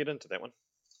 can't wait to get into that one.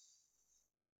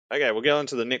 Okay, we'll go on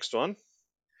to the next one.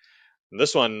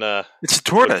 This one It's a looks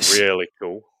tortoise. really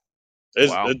cool.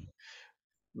 Wow.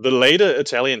 The later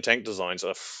Italian tank designs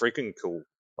are freaking cool.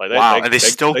 Like Wow, and they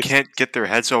still can't get their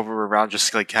heads over around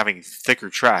just like having thicker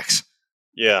tracks.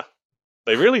 Yeah,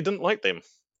 they really didn't like them.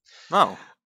 No.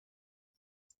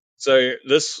 So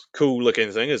this cool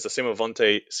looking thing is the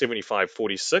Semovante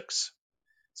 7546.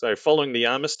 So following the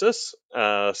armistice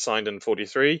signed in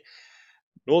 43,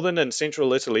 northern and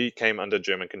central Italy came under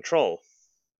German control.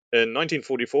 In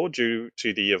 1944, due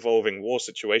to the evolving war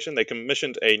situation, they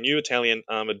commissioned a new Italian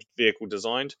armored vehicle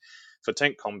designed for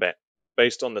tank combat,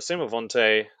 based on the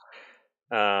Semovante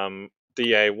DA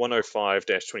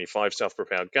 105-25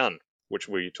 self-propelled gun, which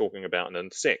we'll be talking about in a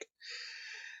sec.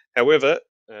 However,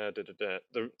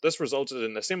 this resulted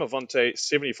in the Semovante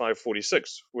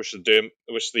 7546, which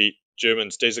the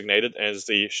Germans designated as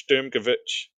the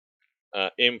Sturmgewicht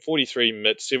M43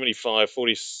 mit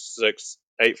 7546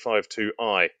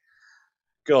 852I.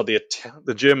 God,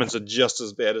 the Germans are just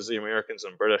as bad as the Americans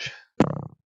and British.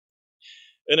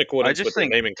 In I accordance just with the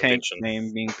think naming tank convention.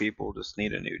 naming people just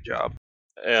need a new job.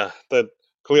 Yeah,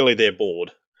 clearly they're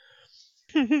bored.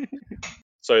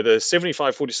 So the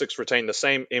 7546 retained the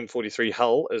same M43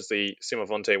 hull as the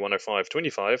Semovante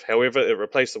 105-25. However, it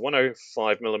replaced the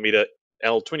 105mm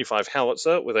L25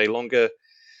 howitzer with a longer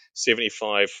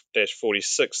 75-46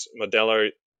 Modello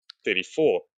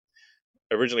 34.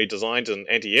 Originally designed as an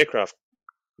anti-aircraft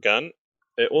gun,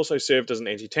 it also served as an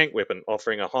anti-tank weapon,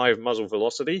 offering a high muzzle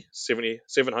velocity,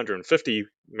 750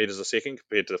 meters a second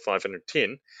compared to the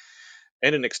 510,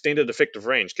 and an extended effective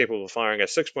range capable of firing a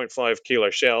 6.5 kilo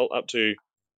shell up to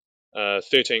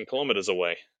 13 kilometers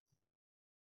away.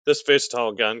 This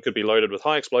versatile gun could be loaded with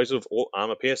high explosive or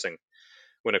armor piercing.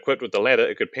 When equipped with the latter,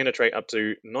 it could penetrate up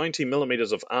to 90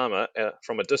 millimeters of armor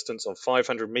from a distance of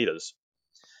 500 meters.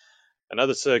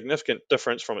 Another significant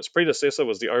difference from its predecessor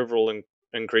was the overall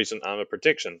increase in armor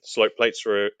protection. Slope plates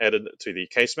were added to the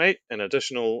casemate, and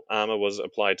additional armor was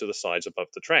applied to the sides above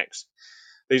the tracks.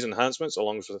 These enhancements,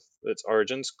 along with its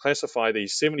origins, classify the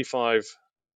 75-46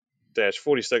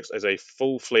 as a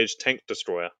full-fledged tank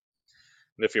destroyer.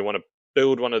 And if you want to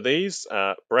build one of these,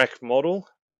 BRAC model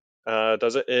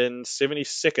does it in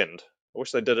 72nd. I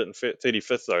wish they did it in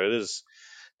 35th, though. It is,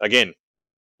 again,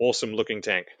 awesome looking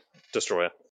tank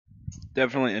destroyer.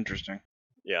 Definitely interesting.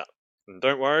 Yeah. And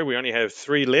don't worry, we only have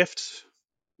 3 left.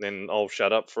 Then I'll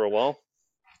shut up for a while.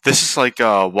 This is like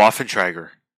Waffentrager.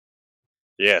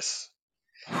 Yes.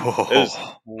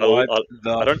 Oh. What I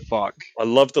the don't- fuck? I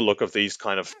love the look of these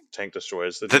kind of tank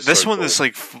destroyers. They're just This so one cool. is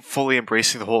like fully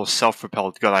embracing the whole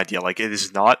self-propelled gun idea. Like, it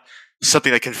is not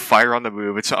something that can fire on the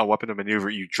move. It's a weapon to maneuver.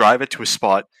 You drive it to a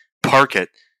spot, park it,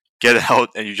 get it out,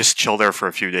 and you just chill there for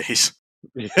a few days.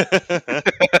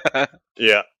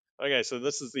 Yeah. Okay, so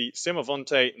this is the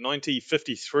Semovante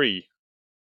 9053.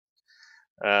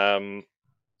 So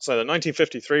the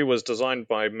 1953 was designed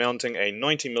by mounting a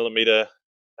 90mm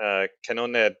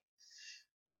Canonad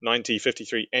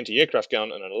 9053 anti-aircraft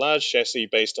gun on a large chassis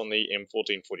based on the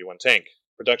M1441 tank.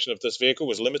 Production of this vehicle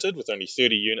was limited, with only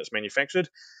 30 units manufactured,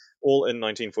 all in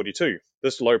 1942.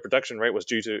 This low production rate was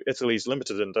due to Italy's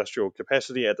limited industrial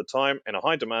capacity at the time and a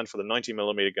high demand for the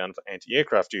 90mm gun for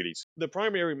anti-aircraft duties. The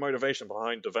primary motivation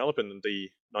behind developing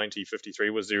the 9053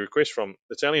 was the request from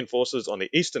Italian forces on the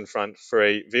Eastern Front for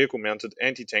a vehicle-mounted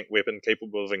anti-tank weapon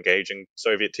capable of engaging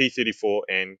Soviet T-34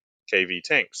 and KV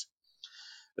tanks.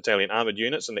 Italian armoured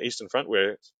units on the Eastern Front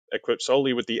were equipped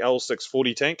solely with the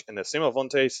L640 tank and the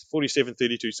Semovante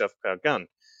 4732 self-propelled gun,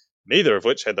 neither of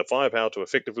which had the firepower to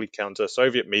effectively counter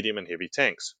Soviet medium and heavy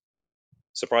tanks.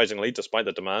 Surprisingly, despite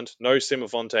the demand, no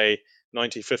Semovante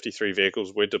 9053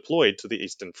 vehicles were deployed to the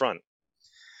Eastern Front.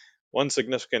 One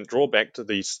significant drawback of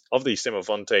the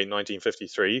Semovante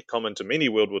 1953, common to many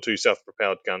World War II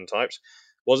self-propelled gun types,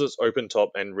 was its open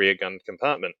top and rear gun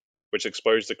compartment, which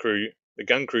exposed the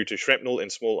gun crew to shrapnel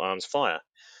and small arms fire.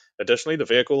 Additionally, the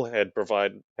vehicle had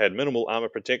minimal armor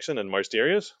protection in most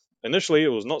areas. Initially, it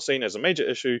was not seen as a major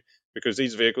issue because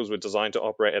these vehicles were designed to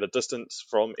operate at a distance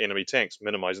from enemy tanks,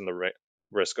 minimizing the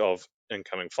risk of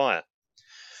incoming fire.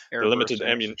 The limited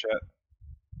ammunition.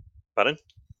 Pardon?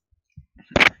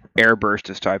 Airburst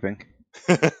is typing.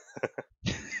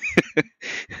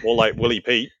 More like Willie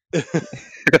Pete.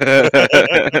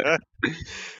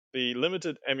 The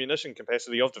limited ammunition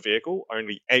capacity of the vehicle,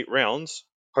 only 8 rounds,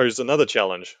 posed another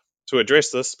challenge. To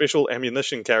address this, special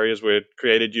ammunition carriers were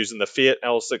created using the Fiat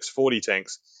L640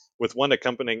 tanks, with one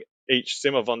accompanying each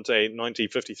Semovante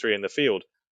 9053 in the field.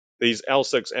 These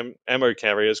L6 ammo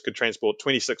carriers could transport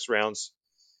 26 rounds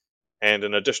and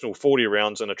an additional 40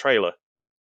 rounds in a trailer.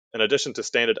 In addition to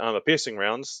standard armor-piercing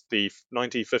rounds, the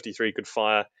 9053 could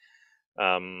fire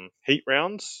heat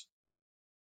rounds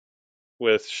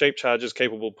with shape charges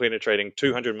capable of penetrating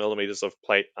 200 millimeters of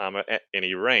plate armor at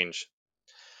any range.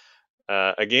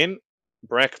 Again,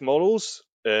 BRAC models,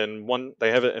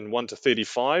 they have it in 1 to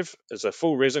 35, is a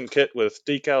full resin kit with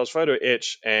decals, photo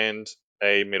etch, and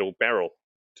a metal barrel.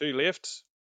 2 left.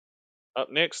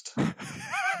 Up next,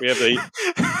 we have the...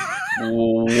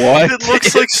 What? It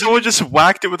looks like someone just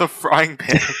whacked it with a frying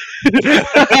pan.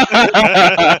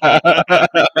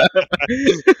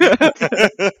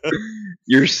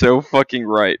 You're so fucking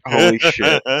right. Holy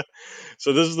shit.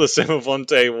 So this is the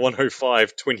Semovante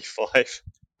 105-25.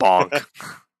 Bonk.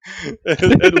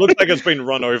 It looks like it's been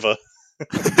run over.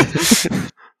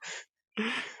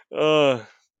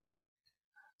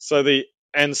 So the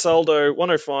Ansaldo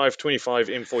 105-25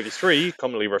 M43,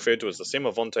 commonly referred to as the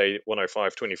Semovante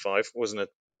 105-25,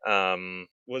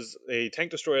 was a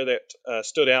tank destroyer that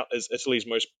stood out as Italy's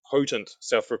most potent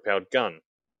self-propelled gun,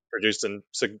 produced in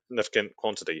significant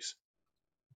quantities.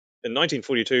 In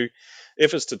 1942,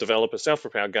 efforts to develop a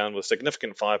self-propelled gun with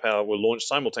significant firepower were launched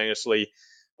simultaneously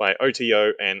by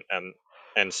OTO and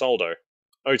Ansaldo.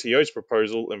 OTO's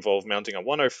proposal involved mounting a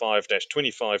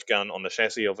 105-25 gun on the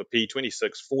chassis of a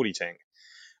P-2640 tank,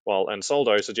 while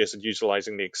Ansaldo suggested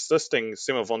utilizing the existing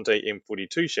Semovante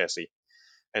M42 chassis.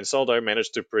 Ansaldo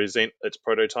managed to present its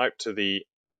prototype to the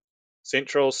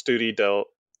Central Studi del...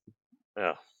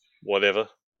 the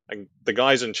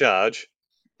guys in charge,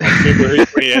 on February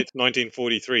 28,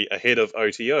 1943, ahead of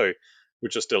OTO,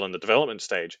 which is still in the development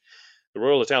stage. The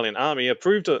Royal Italian Army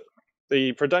approved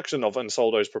the production of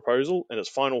Ansaldo's proposal in its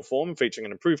final form, featuring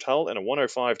an improved hull and a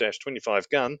 105-25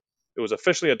 gun, It was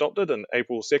officially adopted on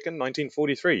April 2nd,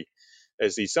 1943,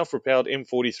 as the self-propelled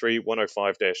M43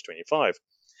 105-25,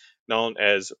 known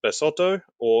as Basotto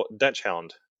or Dutch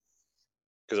Hound,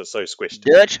 because it's so squished.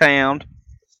 Dutch Hound.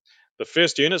 The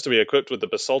first units to be equipped with the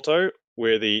Basotto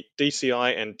were the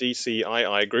DCI and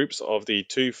DCII groups of the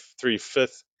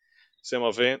 235th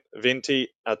Semoventi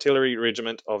Artillery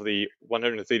Regiment of the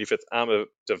 135th Armour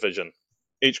Division.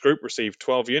 Each group received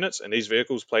 12 units, and these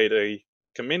vehicles played a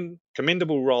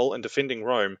commendable role in defending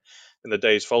Rome in the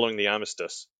days following the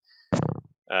armistice.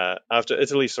 After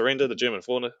Italy surrendered, the German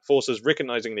forces,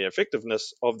 recognizing the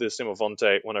effectiveness of the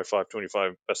Semovente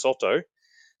 105-25 Basotto,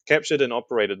 captured and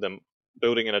operated them,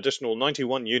 building an additional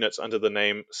 91 units under the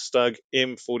name Stug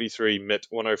M43 MIT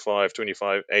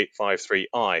 105-25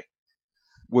 853I.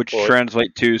 Which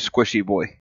translate to Squishy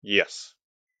Boy. Yes,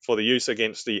 for the use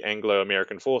against the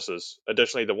Anglo-American forces.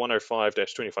 Additionally, the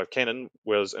 105-25 cannon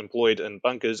was employed in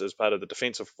bunkers as part of the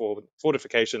defensive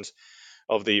fortifications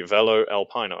of the Vallo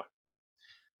Alpino.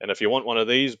 And if you want one of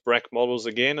these BRAC models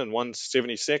again in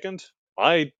 1/72nd,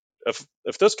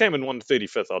 if this came in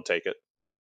 1/35th, I'd take it.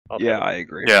 I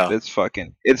agree. Yeah.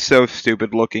 It's so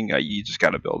stupid looking. You just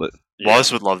gotta build it. Yeah.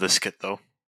 Woz would love this kit, though.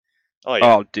 Oh,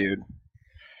 yeah. Oh, dude.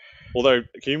 Although,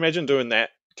 can you imagine doing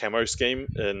that camo scheme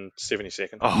in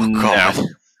 72nd? Oh, No. God.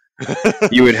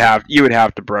 You would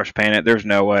have to brush paint it. There's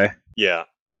no way. Yeah.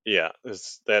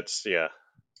 That's.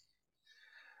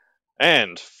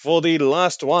 And for the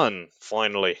last one,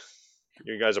 finally.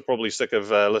 You guys are probably sick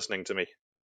of listening to me.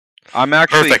 I'm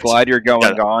actually Perfect. glad you're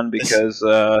going on because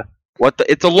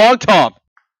it's a log top.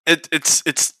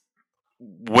 It's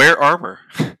wear armor.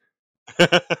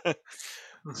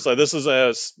 So this is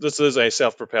a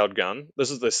self-propelled gun. This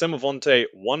is the Semovente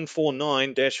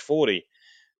 149-40,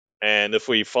 and if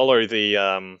we follow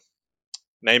the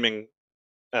naming,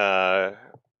 no,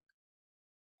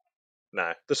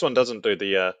 this one doesn't do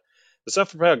the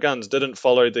self-propelled guns didn't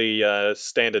follow the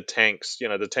standard tanks. You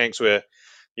know, the tanks were,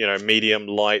 medium,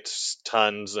 light,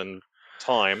 tons, and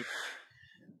time.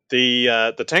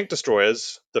 The tank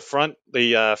destroyers, the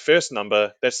first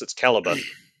number, that's its caliber.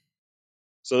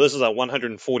 So this is a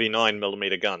 149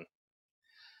 millimeter gun.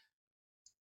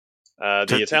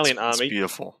 The Italian Army. It's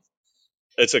beautiful.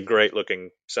 It's a great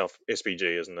looking self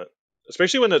SPG, isn't it?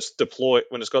 Especially when it's deployed,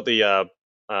 when it's got the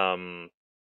When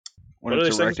what are it's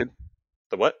these things? erected.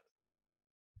 The what?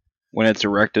 When it's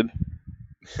erected.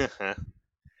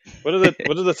 What are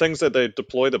the things that they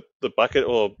deploy, the bucket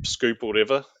or scoop or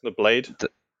whatever, the blade,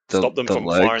 stop them from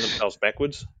legs. firing themselves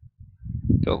backwards?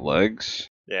 The legs.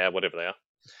 Yeah, whatever they are.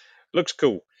 Looks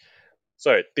cool.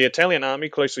 So, the Italian army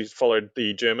closely followed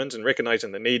the Germans in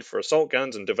recognizing the need for assault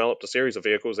guns and developed a series of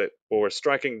vehicles that bore a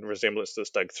striking resemblance to the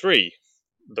Stug 3,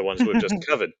 the ones we've just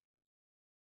covered.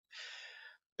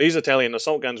 These Italian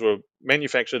assault guns were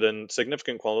manufactured in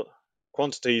significant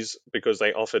quantities because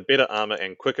they offered better armor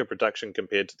and quicker production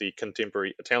compared to the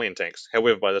contemporary Italian tanks.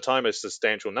 However, by the time a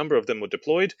substantial number of them were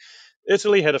deployed,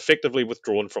 Italy had effectively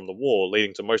withdrawn from the war,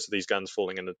 leading to most of these guns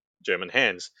falling into German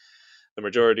hands. The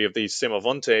majority of these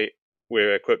Semovente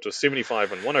were equipped with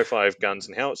 75 and 105 guns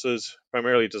and howitzers,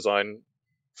 primarily designed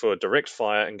for direct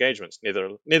fire engagements.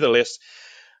 Nevertheless,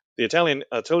 the Italian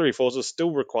artillery forces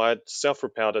still required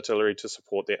self-propelled artillery to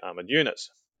support their armored units.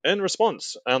 In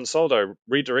response, Ansaldo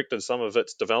redirected some of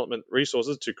its development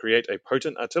resources to create a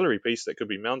potent artillery piece that could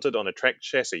be mounted on a tracked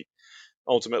chassis.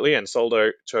 Ultimately,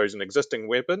 Ansaldo chose an existing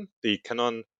weapon, the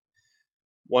Canon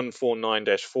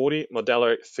 149-40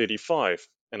 Modello 35,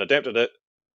 and adapted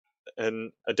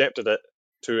it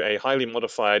to a highly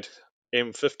modified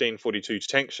M1542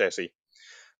 tank chassis.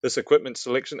 This equipment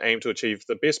selection aimed to achieve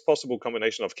the best possible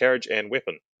combination of carriage and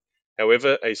weapon.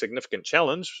 However, a significant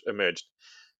challenge emerged.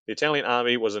 The Italian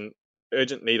army was in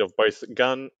urgent need of both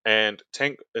gun and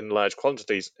tank in large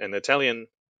quantities, and the Italian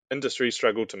industry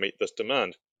struggled to meet this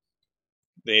demand.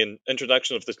 The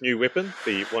introduction of this new weapon,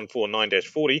 the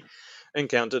 149-40,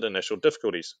 encountered initial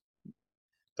difficulties.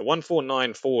 The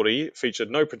 149-40 featured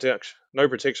no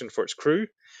protection for its crew,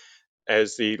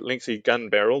 as the lengthy gun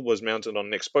barrel was mounted on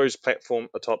an exposed platform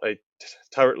atop a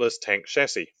turretless tank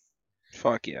chassis.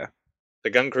 Fuck yeah. The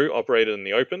gun crew operated in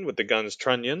the open with the gun's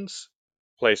trunnions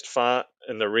placed far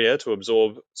in the rear to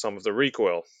absorb some of the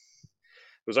recoil.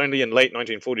 It was only in late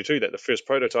 1942 that the first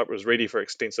prototype was ready for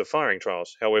extensive firing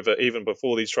trials. However, even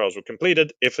before these trials were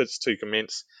completed, efforts to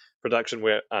commence production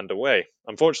were underway.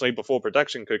 Unfortunately, before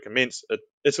production could commence,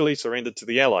 Italy surrendered to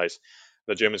the Allies.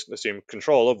 The Germans assumed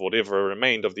control of whatever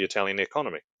remained of the Italian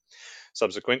economy.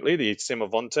 Subsequently, the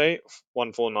Semovente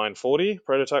 149-40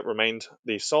 prototype remained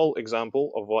the sole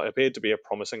example of what appeared to be a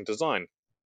promising design.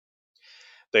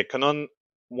 The Canon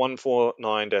 149-40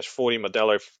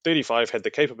 Modelo 35 had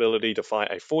the capability to fire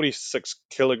a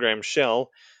 46-kilogram shell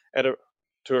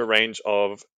to a range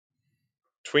of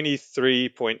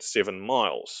 23.7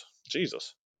 miles.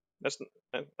 Jesus. That's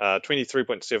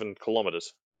 23.7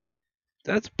 kilometers.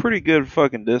 That's pretty good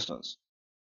fucking distance.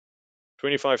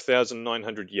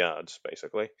 25,900 yards,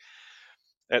 basically.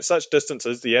 At such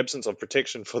distances, the absence of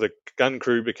protection for the gun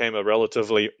crew became a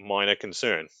relatively minor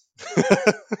concern.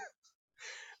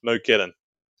 No kidding.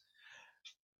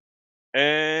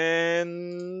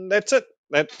 And that's it.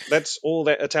 That's all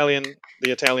that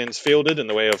the Italians fielded in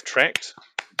the way of tracked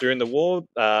during the war,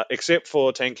 except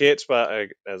for tankettes. But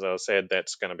as I said,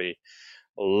 that's going to be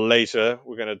later.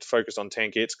 We're going to focus on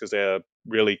tankettes because they're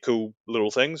really cool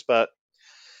little things. But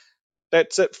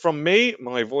that's it from me.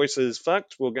 My voice is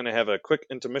fucked. We're going to have a quick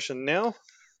intermission now.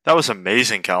 That was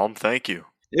amazing, Callum. Thank you.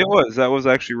 It was. That was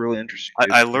actually really interesting.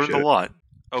 dude. I learned a Appreciate it. lot.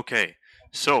 Okay,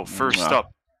 so first Wow.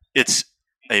 up, it's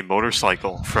a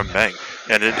motorcycle from Meng,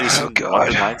 and it is Oh, in God. 1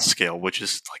 to 9 scale, which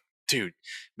is like, dude,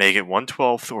 make it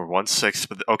 1/12 or 1/6,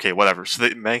 but okay, whatever. So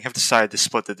Meng have decided to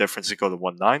split the difference and go to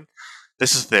 1/9.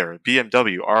 This is their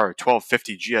BMW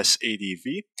R1250 GS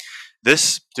ADV.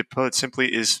 This, to put it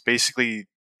simply, is basically,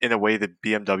 in a way, the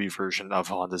BMW version of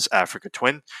Honda's Africa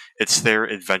Twin. It's their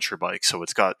adventure bike, so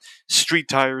it's got street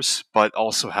tires, but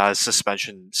also has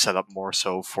suspension set up more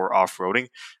so for off-roading.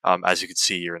 As you can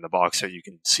see here in the box, there you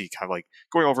can see kind of like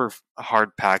going over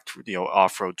hard-packed,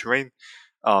 off-road terrain.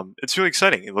 It's really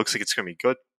exciting. It looks like it's going to be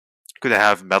good. Good to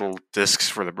have metal discs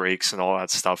for the brakes and all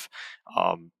that stuff.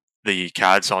 The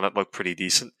CADs on it look pretty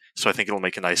decent, so I think it'll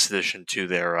make a nice addition to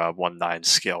their 1/9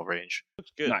 scale range.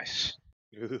 That's good. Nice.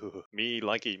 Ooh, me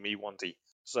likey, me wanty.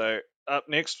 So up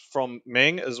next from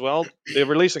Meng as well, they're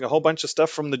releasing a whole bunch of stuff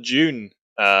from the Dune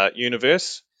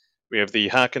universe. We have the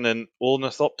Harkonnen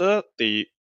Ornithopter, the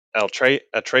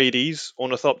Atreides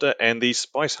Ornithopter, and the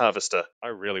Spice Harvester. I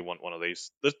really want one of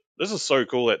these. This is so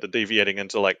cool that they're deviating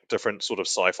into like different sort of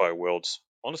sci-fi worlds.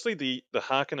 Honestly, the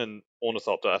Harkonnen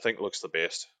Ornithopter I think looks the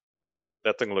best.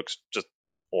 That thing looks just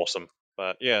awesome.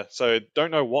 But yeah, so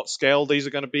don't know what scale these are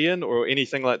going to be in or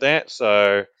anything like that.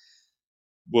 So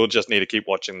we'll just need to keep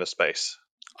watching the space.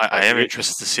 I am Okay.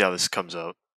 interested to see how this comes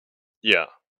out. Yeah,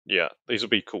 these will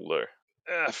be cool though.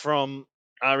 From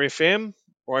RFM,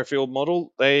 Ryefield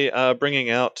Model, they are bringing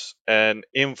out an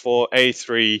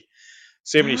M4A3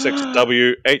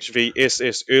 76W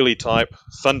HVSS early type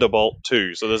Thunderbolt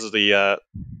 2. So this is the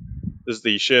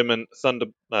Sherman Thunder.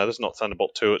 No, this is not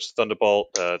Thunderbolt 2. It's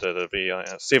Thunderbolt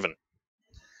 7.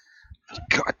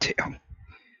 God damn.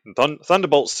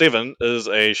 Thunderbolt 7 is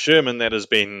a Sherman that has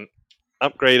been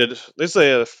upgraded. These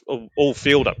are all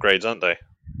field upgrades, aren't they?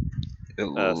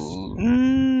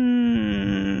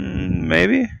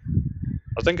 Maybe.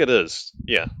 I think it is.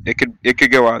 Yeah. It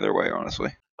could go either way,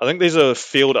 honestly. I think these are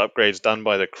field upgrades done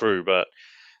by the crew, but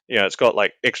it's got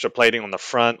like extra plating on the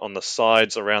front, on the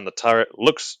sides, around the turret.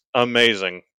 Looks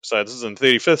amazing. So this is in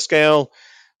 35th scale.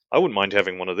 I wouldn't mind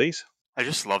having one of these. I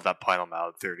just love that final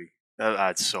mount 30. That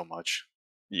adds so much.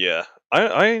 Yeah.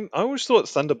 I always thought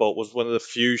Thunderbolt was one of the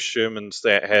few Shermans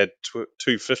that had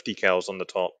 250 cals on the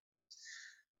top.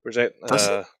 Was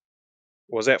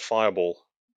that Fireball?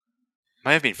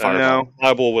 Might have been Fireball. No.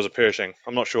 Fireball was a Pershing.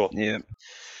 I'm not sure. Yeah.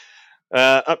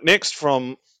 Up next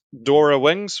from Dora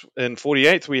Wings in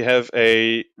 48th, we have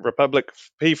a Republic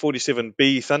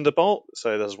P-47B Thunderbolt.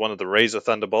 So this is one of the Razor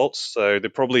Thunderbolts. So they're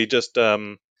probably just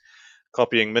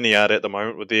copying Miniart at the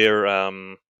moment with their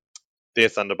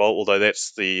Thunderbolt, although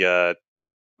that's the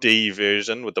D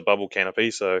version with the bubble canopy.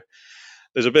 So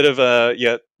there's a bit of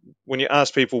when you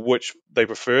ask people which they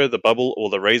prefer, the bubble or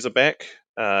the Razorback,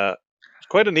 it's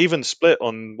quite an even split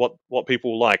on what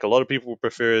people like. A lot of people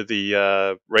prefer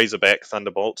the Razorback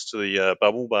Thunderbolts to the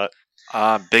bubble, but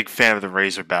Big fan of the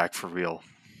Razorback for real.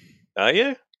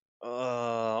 yeah,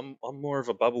 I'm more of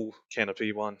a bubble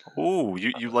canopy one. Ooh,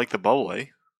 you like the bubble, eh?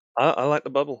 I like the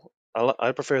bubble.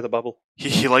 I prefer the bubble.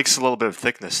 He likes a little bit of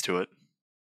thickness to it,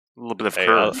 a little bit of Hey,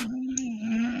 curve.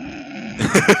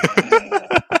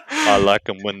 I like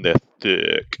them when they're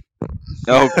thick.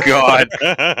 Oh God.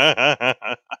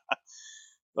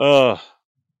 Oh,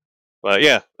 but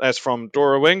yeah, that's from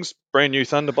Dora Wings, brand new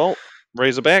Thunderbolt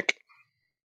Razorback.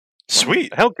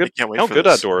 Sweet. How good? I can't wait How for good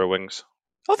this. are Dora Wings?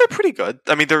 Oh, they're pretty good.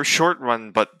 I mean, they're short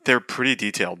run, but they're pretty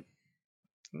detailed.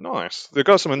 Nice. They've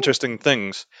got some interesting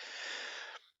things.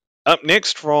 Up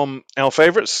next from our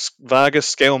favourites, Vargas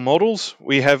scale models,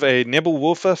 we have a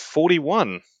Nebelwerfer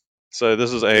 41. So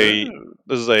this is a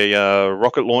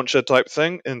rocket launcher type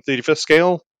thing in 35th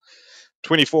scale,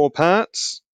 24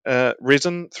 parts.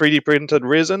 resin, 3D printed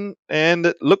resin, and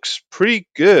it looks pretty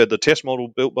good. The test model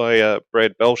built by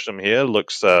Brad Belsham here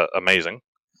looks amazing.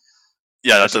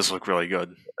 Yeah, that That's does look really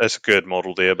good. That's a good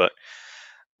model there, but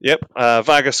yep,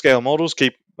 Vargas scale models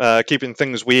keep keeping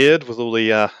things weird with all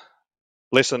the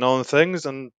lesser known things,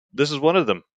 and this is one of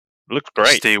them. It looks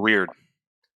great. Stay weird.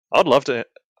 I'd love to.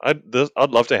 I'd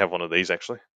love to have one of these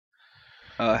actually.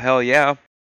 Hell yeah.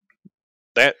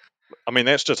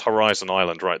 That's just Horizon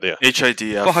Island right there.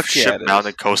 HIDF Fuck yeah, ship it mounted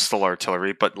is. coastal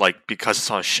artillery, but like because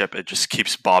it's on a ship, it just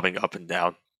keeps bobbing up and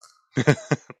down.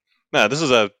 No, this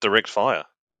is a direct fire.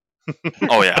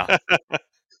 Oh yeah.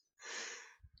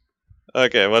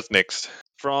 Okay, what's next?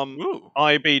 From Ooh.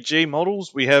 IBG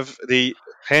models, we have the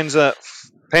Panzer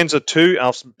II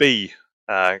Alps B.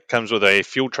 Comes with a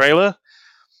fuel trailer,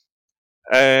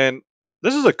 and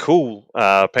this is a cool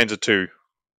Panzer II.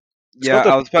 Yeah,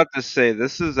 I was about to say,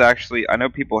 this is actually, I know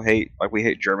people we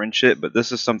hate German shit, but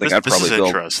this is something I'd This probably is build.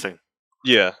 interesting.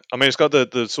 Yeah, I mean, it's got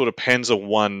the sort of Panzer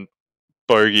I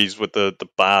bogies with the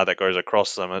bar that goes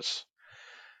across them.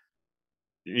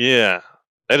 Yeah,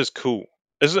 that is cool.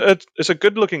 It's a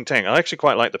good looking tank. I actually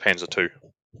quite like the Panzer II.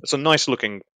 It's a nice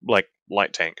looking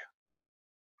light tank.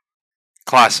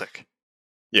 Classic.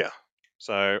 Yeah.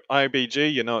 So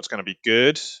IBG, you know it's going to be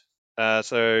good.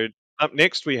 So up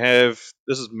next we have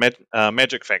this is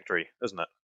Magic Factory, isn't it?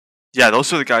 Yeah,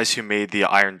 those are the guys who made the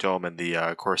Iron Dome and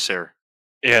the Corsair.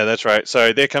 Yeah, that's right.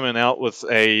 So they're coming out with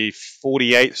a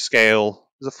 48 scale.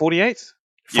 Is it 48?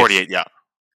 48, yeah.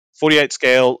 48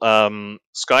 scale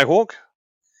Skyhawk,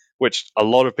 which a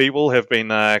lot of people have been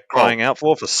crying out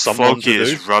for someone Floki to do.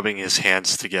 is rubbing his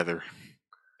hands together.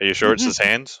 Are you sure it's his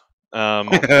hands? Oh,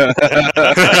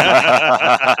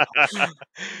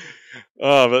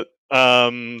 but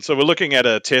so we're looking at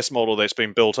a test model that's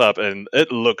been built up, and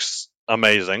it looks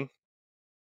amazing.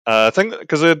 I think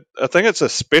it's a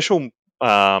special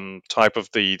type of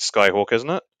the Skyhawk, isn't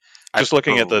it? Just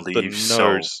looking at the nose,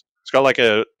 so. it's got like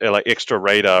a extra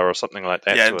radar or something like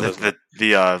that. Yeah, to it, isn't it?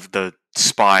 the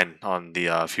spine on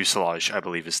the fuselage, I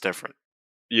believe, is different.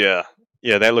 Yeah,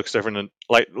 that looks different. And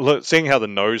seeing how the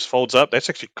nose folds up, that's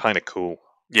actually kind of cool.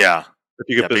 Yeah,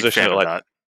 If you could position it like that.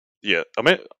 Yeah, I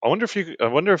mean, I wonder if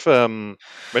imagine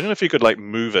if you could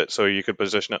move it so you could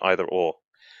position it either or.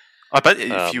 I bet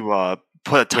if you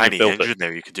put a tiny built engine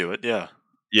there, you could do it. Yeah.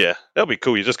 Yeah, that'd be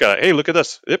cool. You just go, hey, look at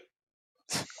this. Yep.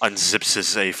 Unzips his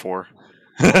A4.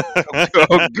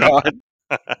 Oh god.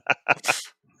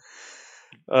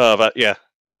 But yeah,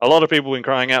 a lot of people have been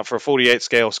crying out for a 48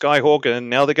 scale Skyhawk, and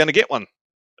now they're going to get one.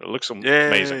 It looks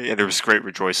amazing. Yeah, there was great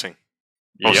rejoicing.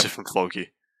 Yep. Mostly from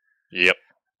Floki. Yep.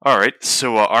 All right,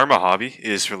 so Arma Hobby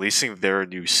is releasing their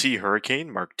new Sea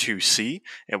Hurricane Mark II-C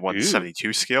at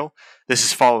 1/72 scale. This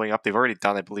is following up. They've already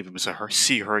done, I believe it was a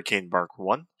Sea Hurricane Mark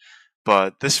I,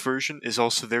 but this version is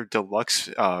also their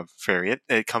deluxe variant.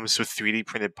 It comes with 3D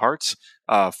printed parts,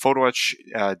 photo etch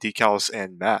decals,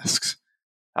 and masks.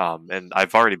 And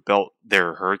I've already built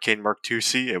their Hurricane Mark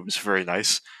II-C. It was very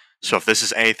nice. So if this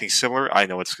is anything similar, I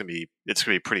know it's gonna be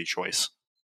pretty choice.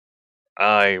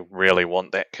 I really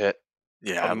want that kit.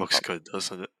 Yeah, it looks good,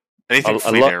 doesn't it? Anything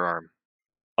Fleet Air Arm.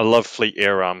 I love Fleet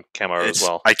Air Arm camo as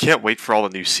well. I can't wait for all the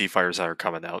new Seafires that are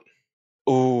coming out.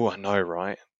 Oh, I know,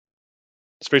 right?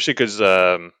 Especially because,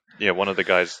 one of the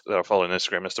guys that I follow on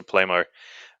Instagram, Mr. Playmo,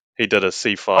 he did a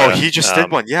Seafire. Oh, he just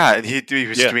did one, yeah, and he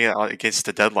was doing it against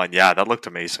the deadline. Yeah, that looked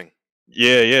amazing.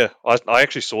 Yeah. I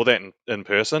actually saw that in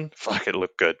person. Fuck, it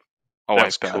looked good. Oh, that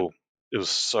was cool. It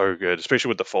was so good, especially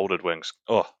with the folded wings.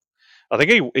 Oh, I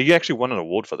think he actually won an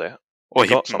award for that. Well,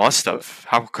 he must have.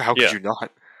 How could you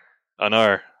not? I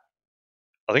know.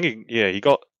 I think he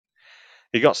got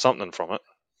something from it.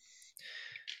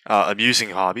 Amusing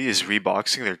Hobby is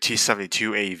reboxing their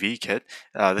T-72 AV kit,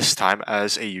 this time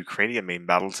as a Ukrainian main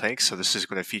battle tank, so this is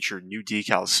going to feature new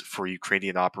decals for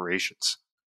Ukrainian operations.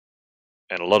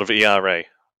 And a lot of ERA.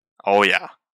 Oh, yeah.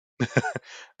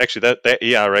 Actually, that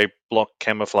ERA block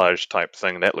camouflage type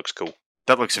thing, that looks cool.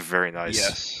 That looks very nice.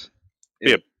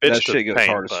 Yes. That shit goes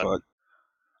hard as fuck.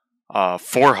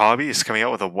 4 Hobby is coming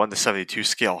out with a 1/72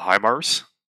 scale HIMARS.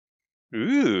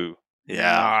 Ooh.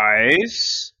 Yeah.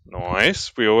 Nice.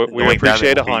 We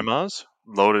appreciate a HIMARS.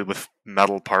 Loaded with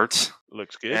metal parts.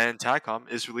 Looks good. And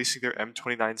TACOM is releasing their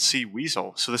M29C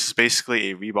Weasel. So this is basically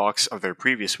a rebox of their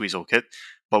previous Weasel kit,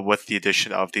 but with the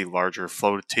addition of the larger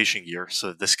flotation gear, so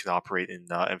that this can operate in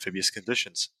amphibious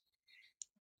conditions.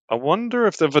 I wonder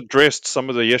if they've addressed some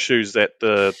of the issues that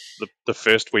the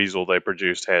first Weasel they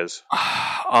produced has.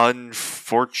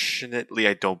 Unfortunately,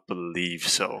 I don't believe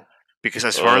so. Because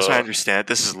as far as I understand,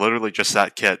 this is literally just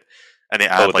that kit, and they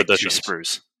add like 2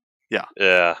 sprues. Yeah.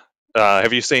 Yeah.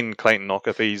 Have you seen Clayton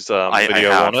Okapi's I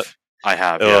video on it? have. I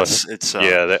have. Oh, Yes, it's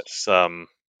yeah, that's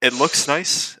It looks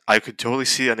nice. I could totally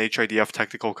see an HIDF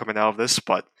technical coming out of this,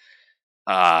 but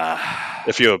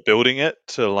if you were building it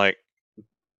to like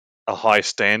a high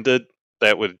standard,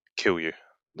 that would kill you.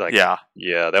 Like, yeah,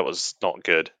 yeah, that was not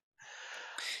good.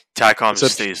 TACOM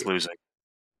Except, stays losing.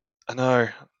 I know.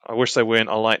 I wish they weren't.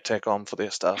 I like Tacom for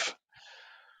their stuff.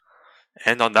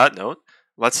 And on that note,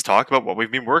 let's talk about what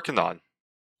we've been working on.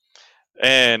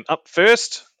 And up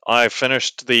first, I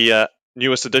finished the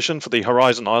newest edition for the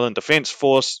Horizon Island Defense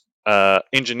Force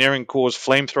Engineering Corps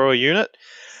Flamethrower Unit.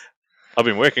 I've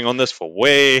been working on this for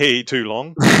way too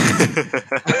long.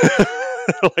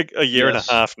 Like a year and a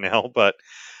half now, but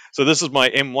so this is my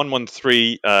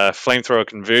M113 flamethrower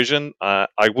conversion.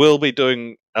 I will be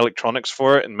doing electronics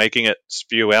for it and making it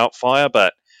spew out fire,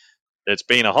 but it's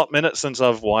been a hot minute since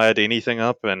I've wired anything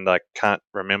up, and I can't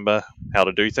remember how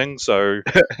to do things. So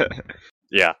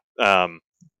yeah,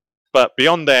 but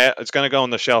beyond that, it's going to go on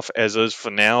the shelf as is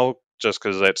for now, just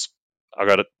because I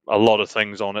got a lot of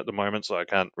things on at the moment, so I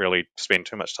can't really spend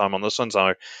too much time on this one.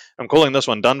 So I'm calling this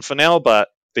one done for now. But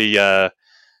the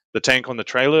tank on the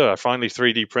trailer, I finally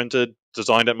 3D printed,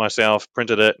 designed it myself,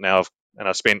 printed it. And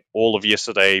I spent all of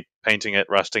yesterday painting it,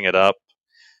 rusting it up,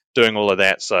 doing all of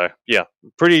that. So yeah,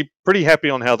 pretty happy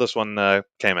on how this one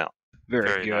came out.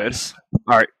 Very good. Nice.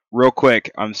 All right, real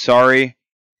quick. I'm sorry.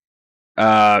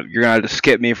 You're gonna have to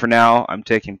skip me for now. I'm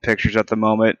taking pictures at the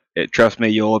moment. Trust me,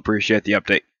 you'll appreciate the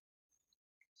update.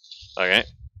 Okay.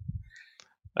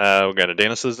 We'll go to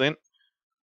Dennis's then.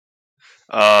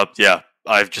 Yeah,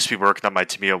 I've just been working on my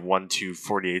Tamiya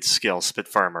 1/48 scale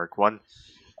Spitfire Mark 1.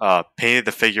 Painted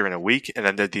the figure in a week and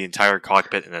then did the entire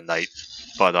cockpit in a night.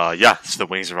 But yeah, so the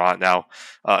wings are on it now.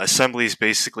 Assembly is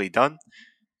basically done,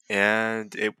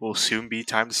 and it will soon be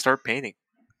time to start painting.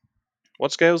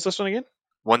 What scale is this one again?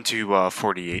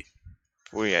 1/48.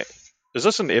 Is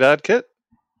this an Edard kit?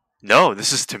 No,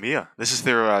 this is Tamiya. This is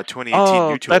their 2018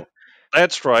 new tool.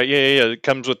 That's right. Yeah. It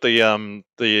comes with the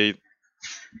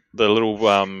little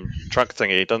truck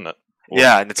thingy, doesn't it?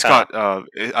 Yeah, and it's got.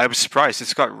 I was surprised.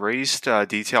 It's got raised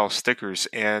detail stickers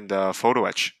and photo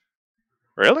etch.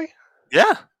 Really?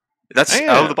 Yeah, that's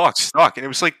Damn. out of the box stock, and it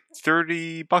was like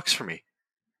 $30 for me.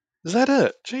 Is that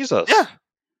it? Jesus. Yeah.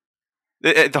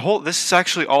 This is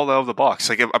actually all out of the box.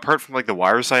 Like apart from like the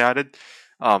wires I added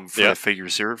for the figure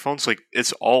zero phones, like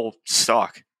it's all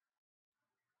stock.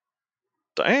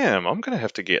 Damn, I'm gonna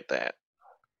have to get that.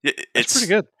 It's pretty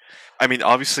good. I mean,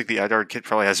 obviously the Edard kit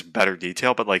probably has better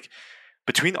detail, but like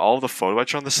between all the photo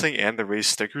etch on this thing and the raised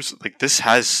stickers, like this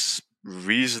has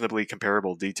reasonably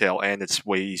comparable detail, and it's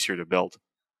way easier to build.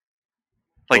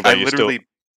 Like I literally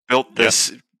built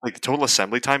this. Like the total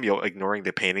assembly time, ignoring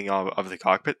the painting of the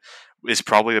cockpit, is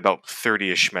probably about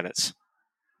 30-ish minutes.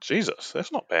 Jesus,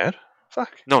 that's not bad.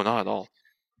 Fuck. No, not at all.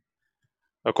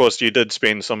 Of course, you did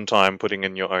spend some time putting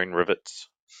in your own rivets.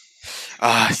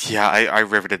 Yeah, I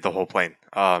riveted the whole plane,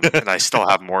 and I still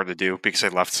have more to do because I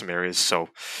left some areas. So,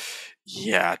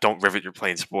 yeah, don't rivet your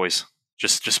planes, boys.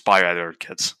 Just buy other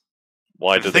kits.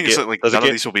 Why the thing is that like none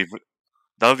of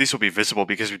these will be visible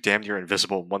because you're damn near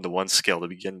invisible 1-to-1 scale to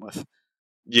begin with.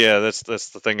 Yeah, that's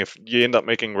the thing. If you end up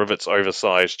making rivets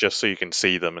oversized just so you can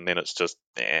see them, and then it's just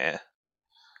Yeah,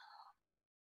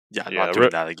 not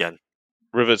doing that again.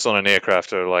 Rivets on an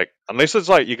aircraft are like, unless it's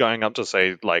like you're going up to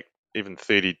say like even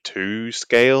 32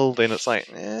 scale, then it's like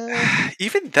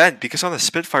even then, because on the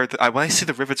Spitfire, when I say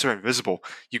the rivets are invisible,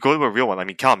 you go to a real one. I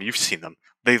mean, Callum, you've seen them.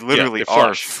 They literally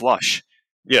are flush.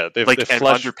 Yeah, they're and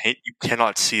flush. Under paint, you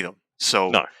cannot see them.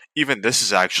 So even this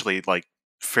is actually like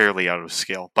fairly out of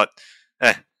scale. But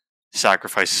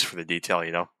sacrifices for the detail,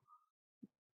 you know.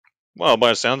 Well, by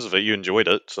the sounds of it, you enjoyed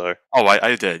it, so. Oh,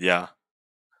 I did, yeah.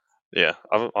 Yeah,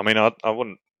 I mean, I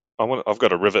wouldn't. I've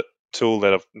got a rivet tool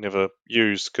that I've never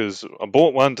used because I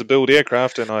bought one to build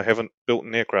aircraft, and I haven't built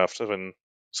an aircraft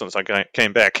since I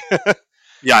came back.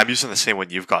 Yeah, I'm using the same one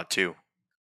you've got too.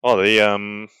 Oh,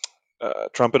 the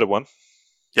trumpeted one.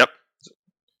 Yep.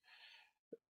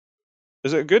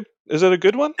 Is it good? Is it a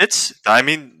good one? I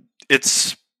mean,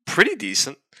 it's pretty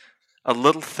decent. A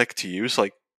little thick to use.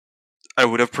 Like, I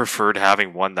would have preferred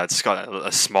having one that's got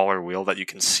a smaller wheel that you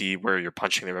can see where you're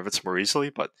punching the rivets more easily.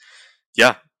 But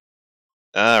yeah.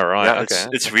 Ah, right. Yeah, okay.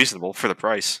 It's reasonable for the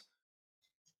price.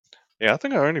 Yeah, I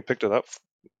think I only picked it up.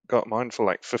 Got mine for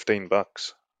like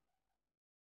 $15.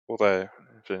 Although,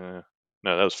 no,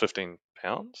 that was £15.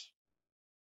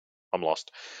 I'm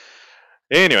lost.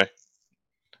 Anyway.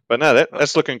 But no,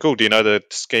 that's looking cool. Do you know the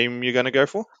scheme you're going to go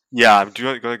for? Yeah, I'm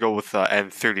going to go with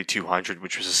N3200,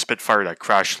 which was a Spitfire that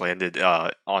crash landed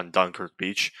on Dunkirk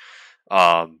Beach.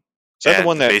 Is that the And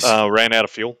one that ran out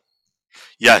of fuel?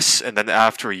 yes, and then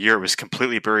after a year, it was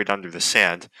completely buried under the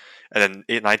sand. And then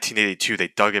in 1982, they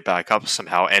dug it back up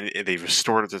somehow, and they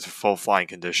restored it to full flying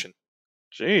condition.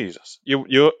 Jesus,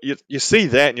 you see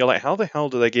that, and you're like, how the hell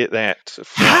do they get that to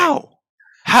fly?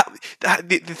 How?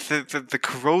 The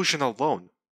corrosion alone,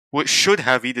 what should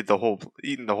have eaten the whole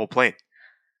plane.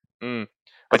 Mm.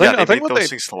 But yeah, they made those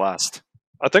things to last.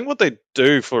 I think what they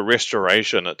do for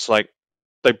restoration, it's like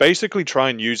they basically try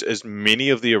and use as many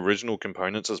of the original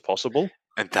components as possible.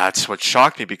 And that's what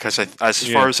shocked me, because as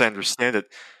far as I understand it,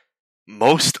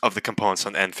 most of the components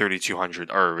on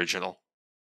N3200 are original.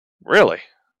 Really?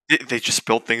 They just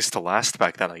built things to last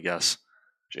back then, I guess.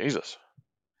 Jesus.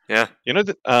 Yeah. You know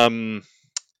that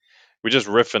we're just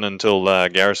riffing until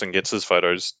Garrison gets his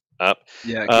photos up.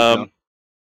 Yeah. Keep going.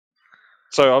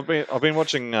 So I've been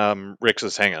watching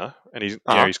Rex's Hangar, and he's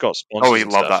he's got sponsors. Oh, we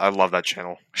and love stuff. that. I love that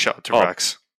channel. Shout out to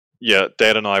Rex. Yeah,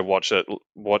 Dad and I watch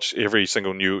every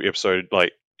single new episode,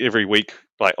 like every week.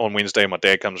 Like on Wednesday, my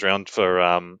dad comes around for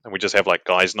and we just have like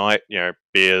guys' night.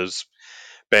 Beers,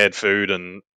 bad food,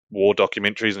 and war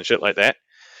documentaries and shit like that.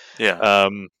 Yeah.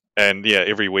 And yeah,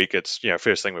 every week it's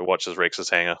first thing we watch is Rex's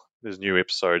Hangar. There's new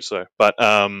episodes. So, but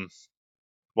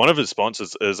one of his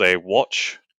sponsors is a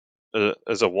watch.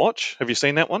 Have you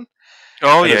seen that one?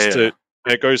 Oh, And yeah.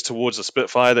 it goes towards a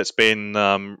Spitfire that's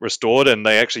been restored, and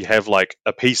they actually have like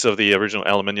a piece of the original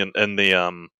aluminium in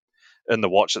the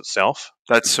watch itself.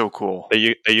 That's so cool. That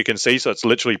you can see, so it's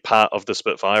literally part of the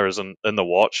Spitfire is in the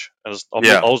watch. I was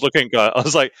looking, I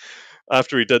was like,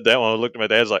 after he did that one, I looked at my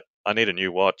dad, I was like, I need a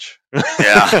new watch.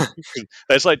 Yeah.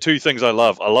 That's like two things I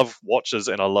love. I love watches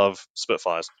and I love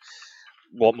Spitfires.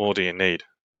 What more do you need?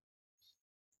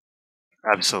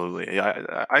 Absolutely.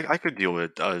 I could deal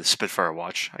with a Spitfire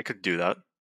watch. I could do that.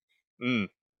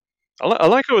 I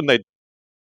like it when they.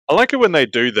 I like it when they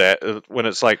do that, when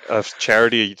it's like a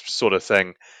charity sort of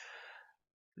thing.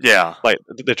 Yeah. Like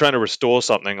they're trying to restore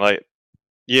something. Like,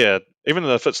 yeah, even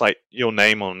if it's like your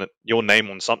name on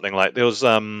something. Like there was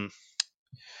I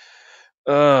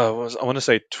want to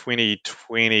say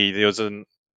 2020. There was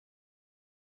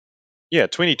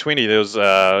 2020. There was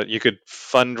you could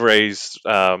fundraise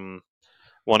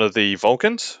one of the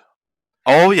Vulcans.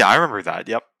 Oh yeah, I remember that.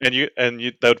 Yep. And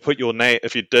you they would put your name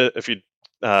if you did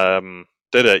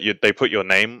it. They put your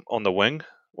name on the wing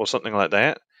or something like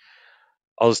that.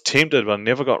 I was tempted, but I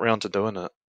never got around to doing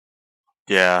it.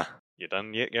 Yeah. You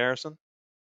done yet, Garrison?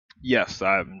 Yes,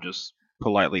 I'm just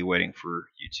politely waiting for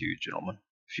you two gentlemen.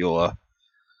 If you'll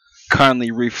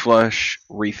kindly refresh.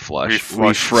 Reflush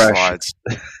the slides.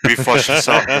 Reflush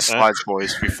the slides,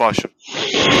 boys. Reflush them.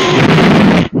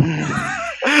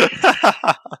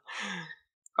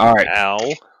 All right.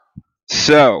 Ow.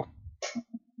 So,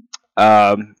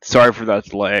 sorry for that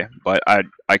delay, but I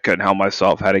couldn't help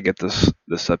myself. Had to get this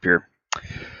up here.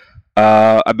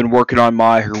 I've been working on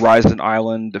my Horizon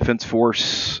Island Defense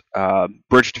Force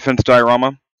bridge defense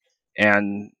diorama,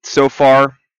 and so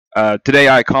far, today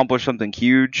I accomplished something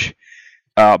huge.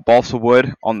 Balsa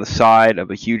wood on the side of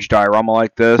a huge diorama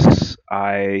like this.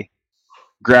 I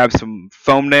grabbed some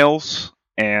foam nails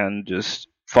and just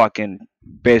fucking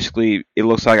basically, it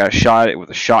looks like I shot it with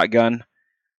a shotgun.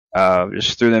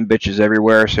 Just threw them bitches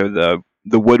everywhere so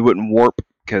the wood wouldn't warp,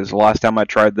 because the last time I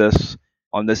tried this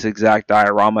on this exact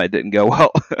diorama, it didn't go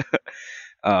well.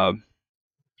 But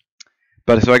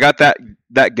so I got that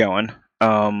going.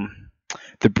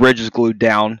 The bridge is glued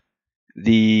down.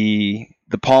 The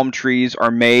palm trees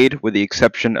are made, with the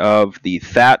exception of the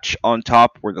thatch on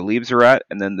top where the leaves are at,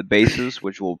 and then the bases,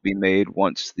 which will be made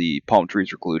once the palm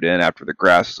trees are glued in after the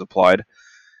grass is applied.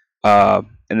 And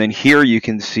then here you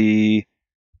can see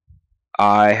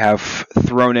I have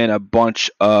thrown in a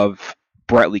bunch of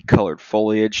brightly colored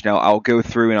foliage. Now I'll go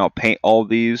through and I'll paint all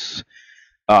these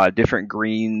different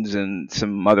greens and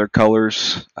some other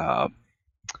colors. I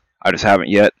just haven't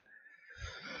yet.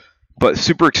 But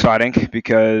super exciting,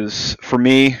 because for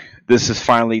me, this is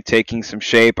finally taking some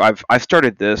shape. I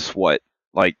started this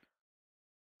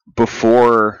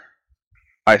before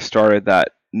I started that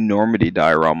Normandy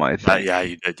diorama, I think. Yeah,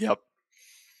 you did. Yep.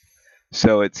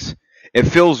 So it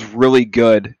feels really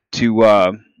good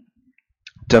to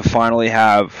finally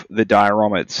have the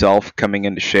diorama itself coming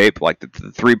into shape, like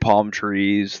the three palm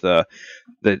trees, the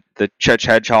Chetch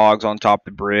hedgehogs on top of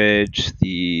the bridge,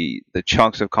 the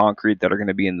chunks of concrete that are going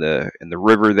to be in the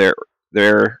river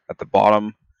there at the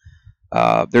bottom.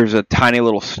 There's a tiny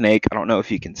little snake. I don't know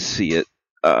if you can see it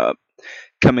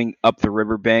coming up the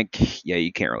riverbank. Yeah,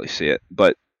 you can't really see it,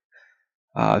 but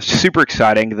it's super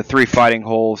exciting. The three fighting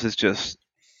holes is just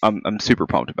I'm super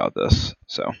pumped about this.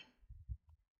 So.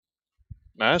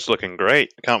 No, it's looking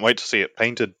great. I can't wait to see it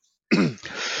painted.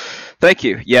 Thank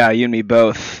you. Yeah, you and me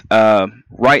both.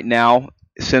 Right now,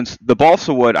 since the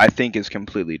balsa wood I think is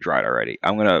completely dried already,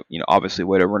 I'm gonna obviously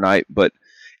wait overnight. But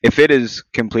if it is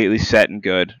completely set and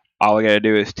good, all I gotta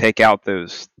do is take out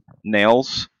those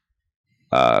nails,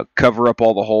 cover up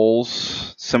all the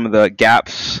holes, some of the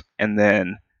gaps, and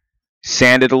then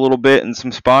sand it a little bit in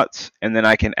some spots, and then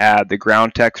I can add the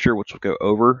ground texture, which will go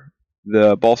over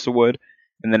the balsa wood,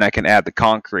 and then I can add the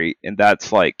concrete, and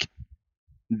that's like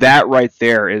that right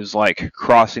there is like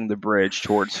crossing the bridge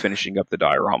towards finishing up the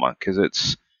diorama because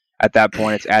it's at that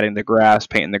point it's adding the grass,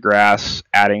 painting the grass,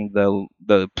 adding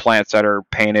the plants that are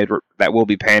painted or that will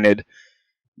be painted,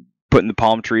 putting the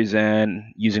palm trees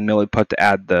in, using milliput to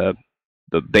add the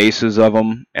bases of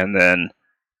them, and then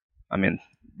I mean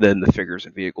then the figures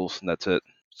and vehicles, and that's it.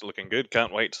 It's looking good.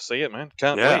 Can't wait to see it, man.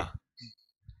 Can't wait. Yeah.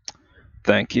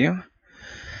 Thank you.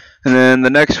 And then the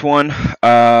next one,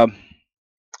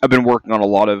 I've been working on a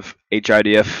lot of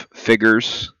HIDF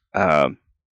figures,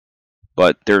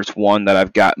 but there's one that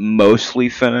I've got mostly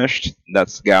finished.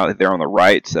 That's the guy there on the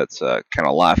right. So that's kind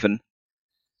of laughing.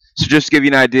 So just to give you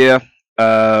an idea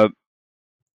of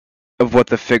what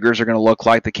the figures are going to look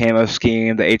like, the camo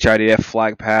scheme, the HIDF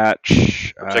flag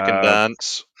patch, Chicken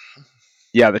dance.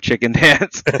 Yeah, the chicken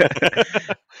dance.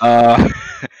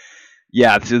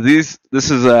 Yeah, so this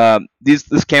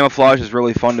camouflage is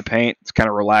really fun to paint. It's kind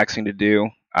of relaxing to do.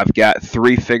 I've got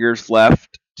 3 figures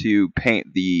left to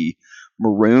paint. The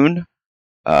maroon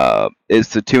is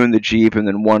the 2 in the Jeep, and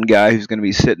then one guy who's going to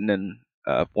be sitting in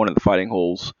one of the fighting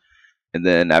holes. And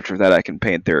then after that, I can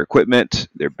paint their equipment,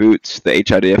 their boots, the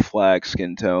HIDF flag,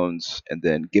 skin tones, and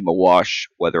then give them a wash,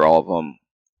 weather all of them,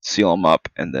 seal them up,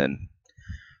 and then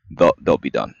they'll be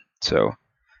done. So,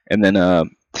 and then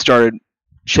started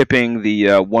chipping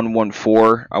the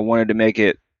 114. I wanted to make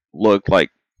it look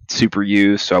like super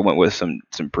used, so I went with some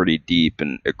pretty deep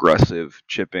and aggressive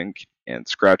chipping and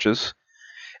scratches.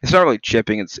 It's not really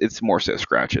chipping; it's more so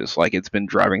scratches. Like it's been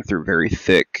driving through very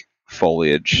thick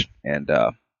foliage and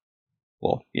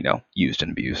used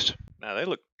and abused. Now they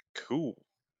look cool.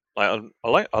 I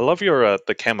love your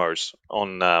the camos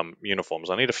on uniforms.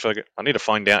 I need to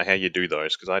find out how you do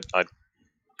those because I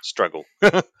struggle.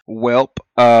 Welp,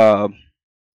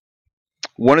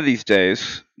 one of these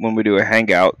days when we do a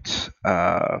hangout,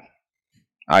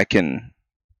 I can.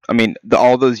 I mean,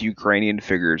 all those Ukrainian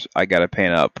figures I gotta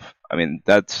paint up. I mean,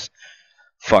 that's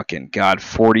fucking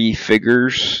 40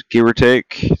 figures, give or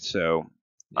take. So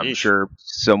I'm Yeesh. sure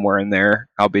somewhere in there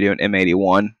I'll be doing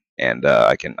M81, and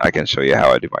I can show you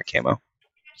how I do my camo.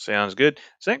 Sounds good.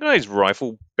 Is that guy's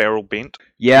rifle barrel bent?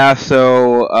 Yeah,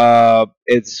 so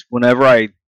it's whenever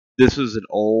this was an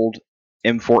old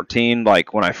M14,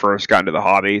 like when I first got into the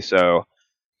hobby, so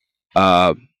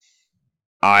I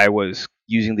was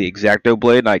using the X-Acto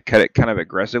blade, and I cut it kind of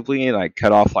aggressively, and I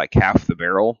cut off like half the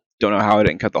barrel. Don't know how I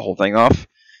didn't cut the whole thing off.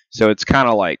 So it's kind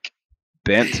of like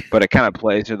bent, but it kind of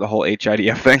plays to the whole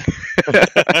HIDF thing.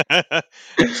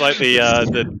 It's like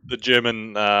the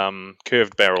German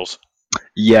curved barrels.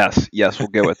 Yes, we'll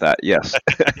go with that. Yes.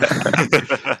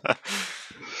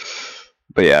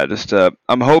 But yeah, just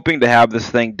I'm hoping to have this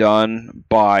thing done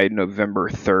by November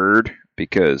 3rd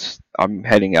because I'm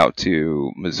heading out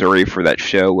to Missouri for that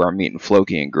show where I'm meeting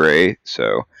Floki and Gray.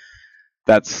 So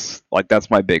that's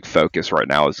my big focus right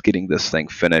now is getting this thing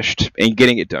finished and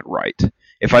getting it done right.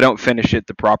 If I don't finish it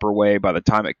the proper way by the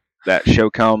time that show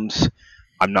comes,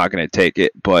 I'm not going to take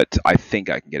it, but I think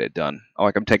I can get it done.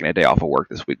 Like I'm taking a day off of work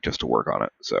this week just to work on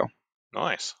it. So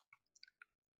Nice.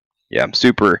 yeah, I'm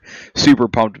super, super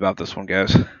pumped about this one,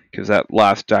 guys, because that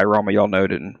last diorama y'all know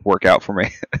didn't work out for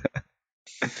me.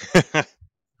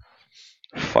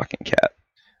 Fucking cat.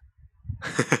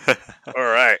 All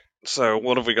right. So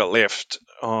what have we got left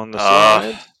on the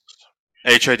slide?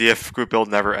 HIDF group build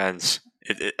never ends.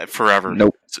 It forever.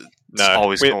 Nope. It's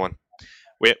always going.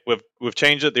 We've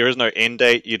changed it. There is no end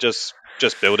date. You just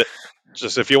build it.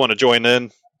 Just if you want to join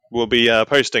in, we'll be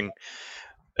posting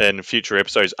in future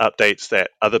episodes updates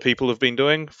that other people have been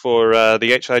doing for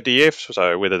the HIDF.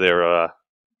 So whether they're a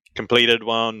completed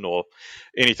one or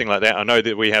anything like that. I know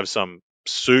that we have some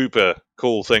super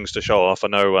cool things to show off. I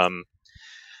know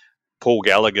Paul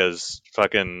Gallagher's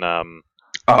fucking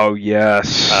Oh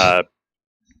yes.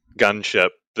 gunship.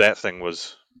 That thing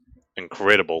was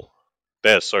incredible.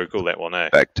 That's so cool, that one, eh?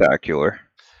 Spectacular.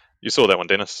 You saw that one,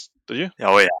 Dennis, did you?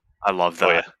 Oh yeah, I love that.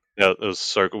 Oh, yeah. Yeah, it was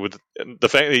so cool. With the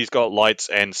fact that he's got lights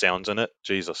and sounds in it,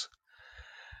 Jesus.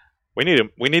 We need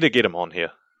him. We need to get him on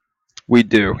here. We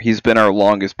do. He's been our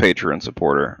longest patron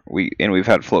supporter. We've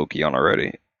had Floki on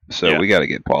already, so Yeah. we got to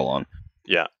get Paul on.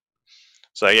 Yeah.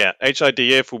 So yeah,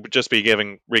 HIDF will just be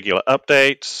giving regular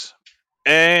updates.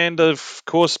 And of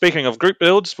course, speaking of group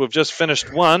builds, we've just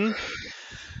finished one,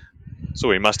 so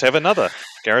we must have another.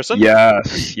 Garrison?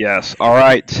 Yes. All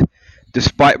right.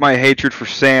 Despite my hatred for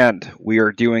sand, we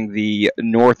are doing the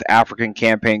North African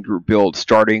campaign group build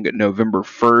starting November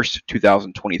 1st,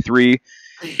 2023,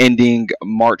 ending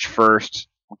March 1st,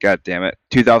 god damn it,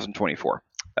 2024.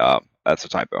 That's a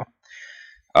typo.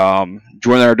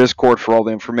 Join our Discord for all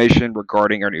the information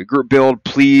regarding our new group build.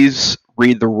 Please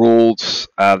read the rules.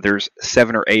 There's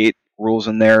 7 or 8 rules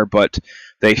in there, but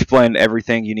they explain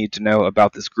everything you need to know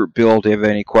about this group build. If you have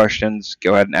any questions,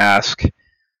 go ahead and ask.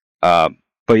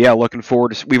 But yeah, looking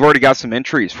forward to. We've already got some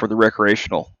entries for the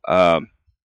recreational,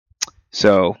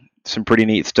 so some pretty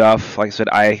neat stuff. Like I said,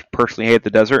 I personally hate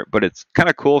the desert, but it's kind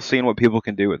of cool seeing what people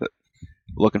can do with it.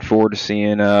 Looking forward to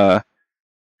seeing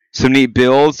some neat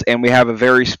builds, and we have a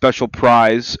very special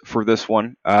prize for this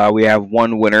one. We have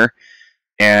one winner,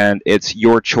 and it's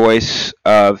your choice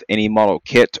of any model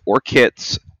kit or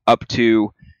kits up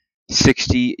to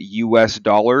 $60 US,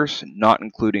 not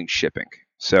including shipping.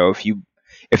 So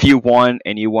if you won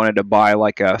and you wanted to buy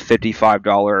like a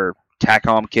 $55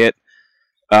 TACOM kit,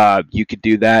 you could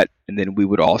do that, and then we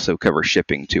would also cover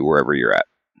shipping to wherever you're at.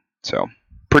 So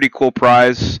pretty cool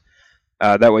prize.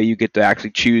 That way you get to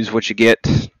actually choose what you get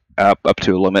up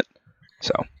to a limit.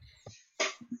 So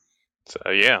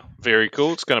yeah, very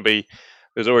cool. It's going to be.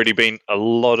 There's already been a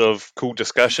lot of cool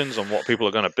discussions on what people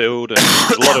are going to build, and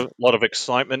there's a lot of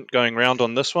excitement going around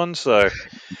on this one. So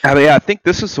I think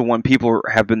this is the one people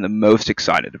have been the most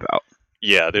excited about.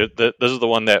 Yeah, this is the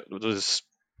one that was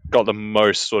got the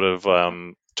most sort of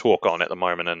talk on at the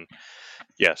moment, and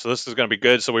yeah, so this is going to be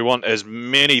good. So we want as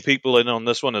many people in on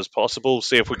this one as possible.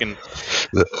 See if we can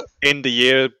end the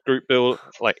year group build,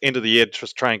 like end of the year,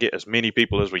 just try and get as many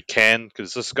people as we can,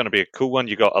 because this is going to be a cool one.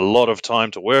 You got a lot of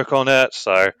time to work on it,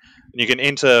 so you can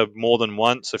enter more than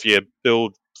once. If you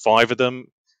build 5 of them,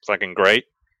 fucking great.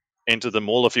 Enter them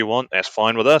all if you want. That's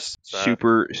fine with us. So.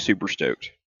 Super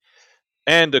stoked.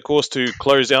 And of course, to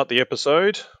close out the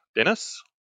episode, Dennis.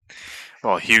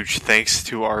 Well, huge thanks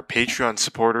to our Patreon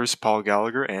supporters, Paul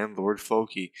Gallagher and Lord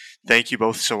Floki. Thank you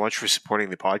both so much for supporting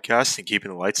the podcast and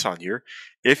keeping the lights on here.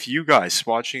 If you guys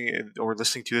watching or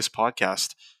listening to this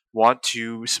podcast want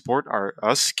to support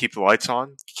us, keep the lights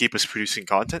on, keep us producing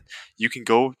content, you can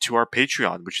go to our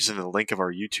Patreon, which is in the link of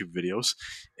our YouTube videos,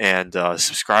 and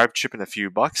subscribe, chip in a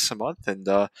few bucks a month, and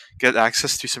get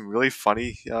access to some really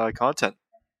funny content.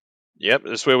 Yep,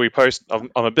 that's where we post.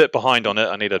 I'm a bit behind on it.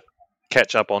 I need to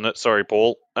catch up on it. Sorry,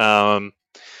 Paul.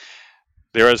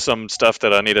 There is some stuff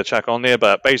that I need to check on there,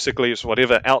 but basically it's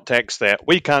whatever outtakes that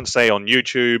we can't say on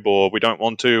YouTube or we don't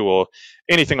want to or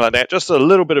anything like that. Just a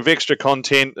little bit of extra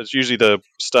content. It's usually the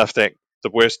stuff that the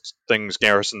worst things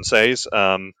Garrison says.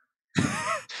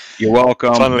 You're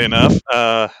welcome. Funnily enough.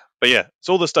 But yeah, it's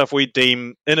all the stuff we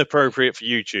deem inappropriate for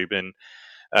YouTube.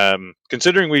 And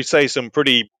considering we say some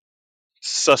pretty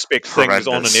suspect things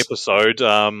on an episode,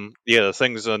 the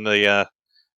things in the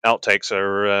outtakes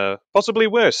are possibly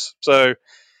worse. So,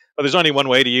 but there's only one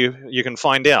way to you can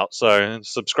find out. So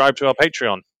subscribe to our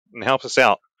Patreon and help us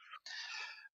out.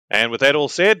 And with that all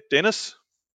said, Dennis.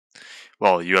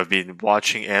 Well, you have been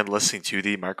watching and listening to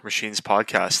the Micro Machines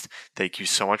podcast. Thank you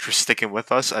so much for sticking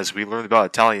with us as we learn about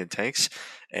Italian tanks,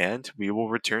 and we will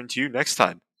return to you next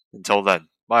time. Until then,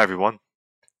 bye everyone.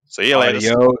 See you later.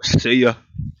 See ya.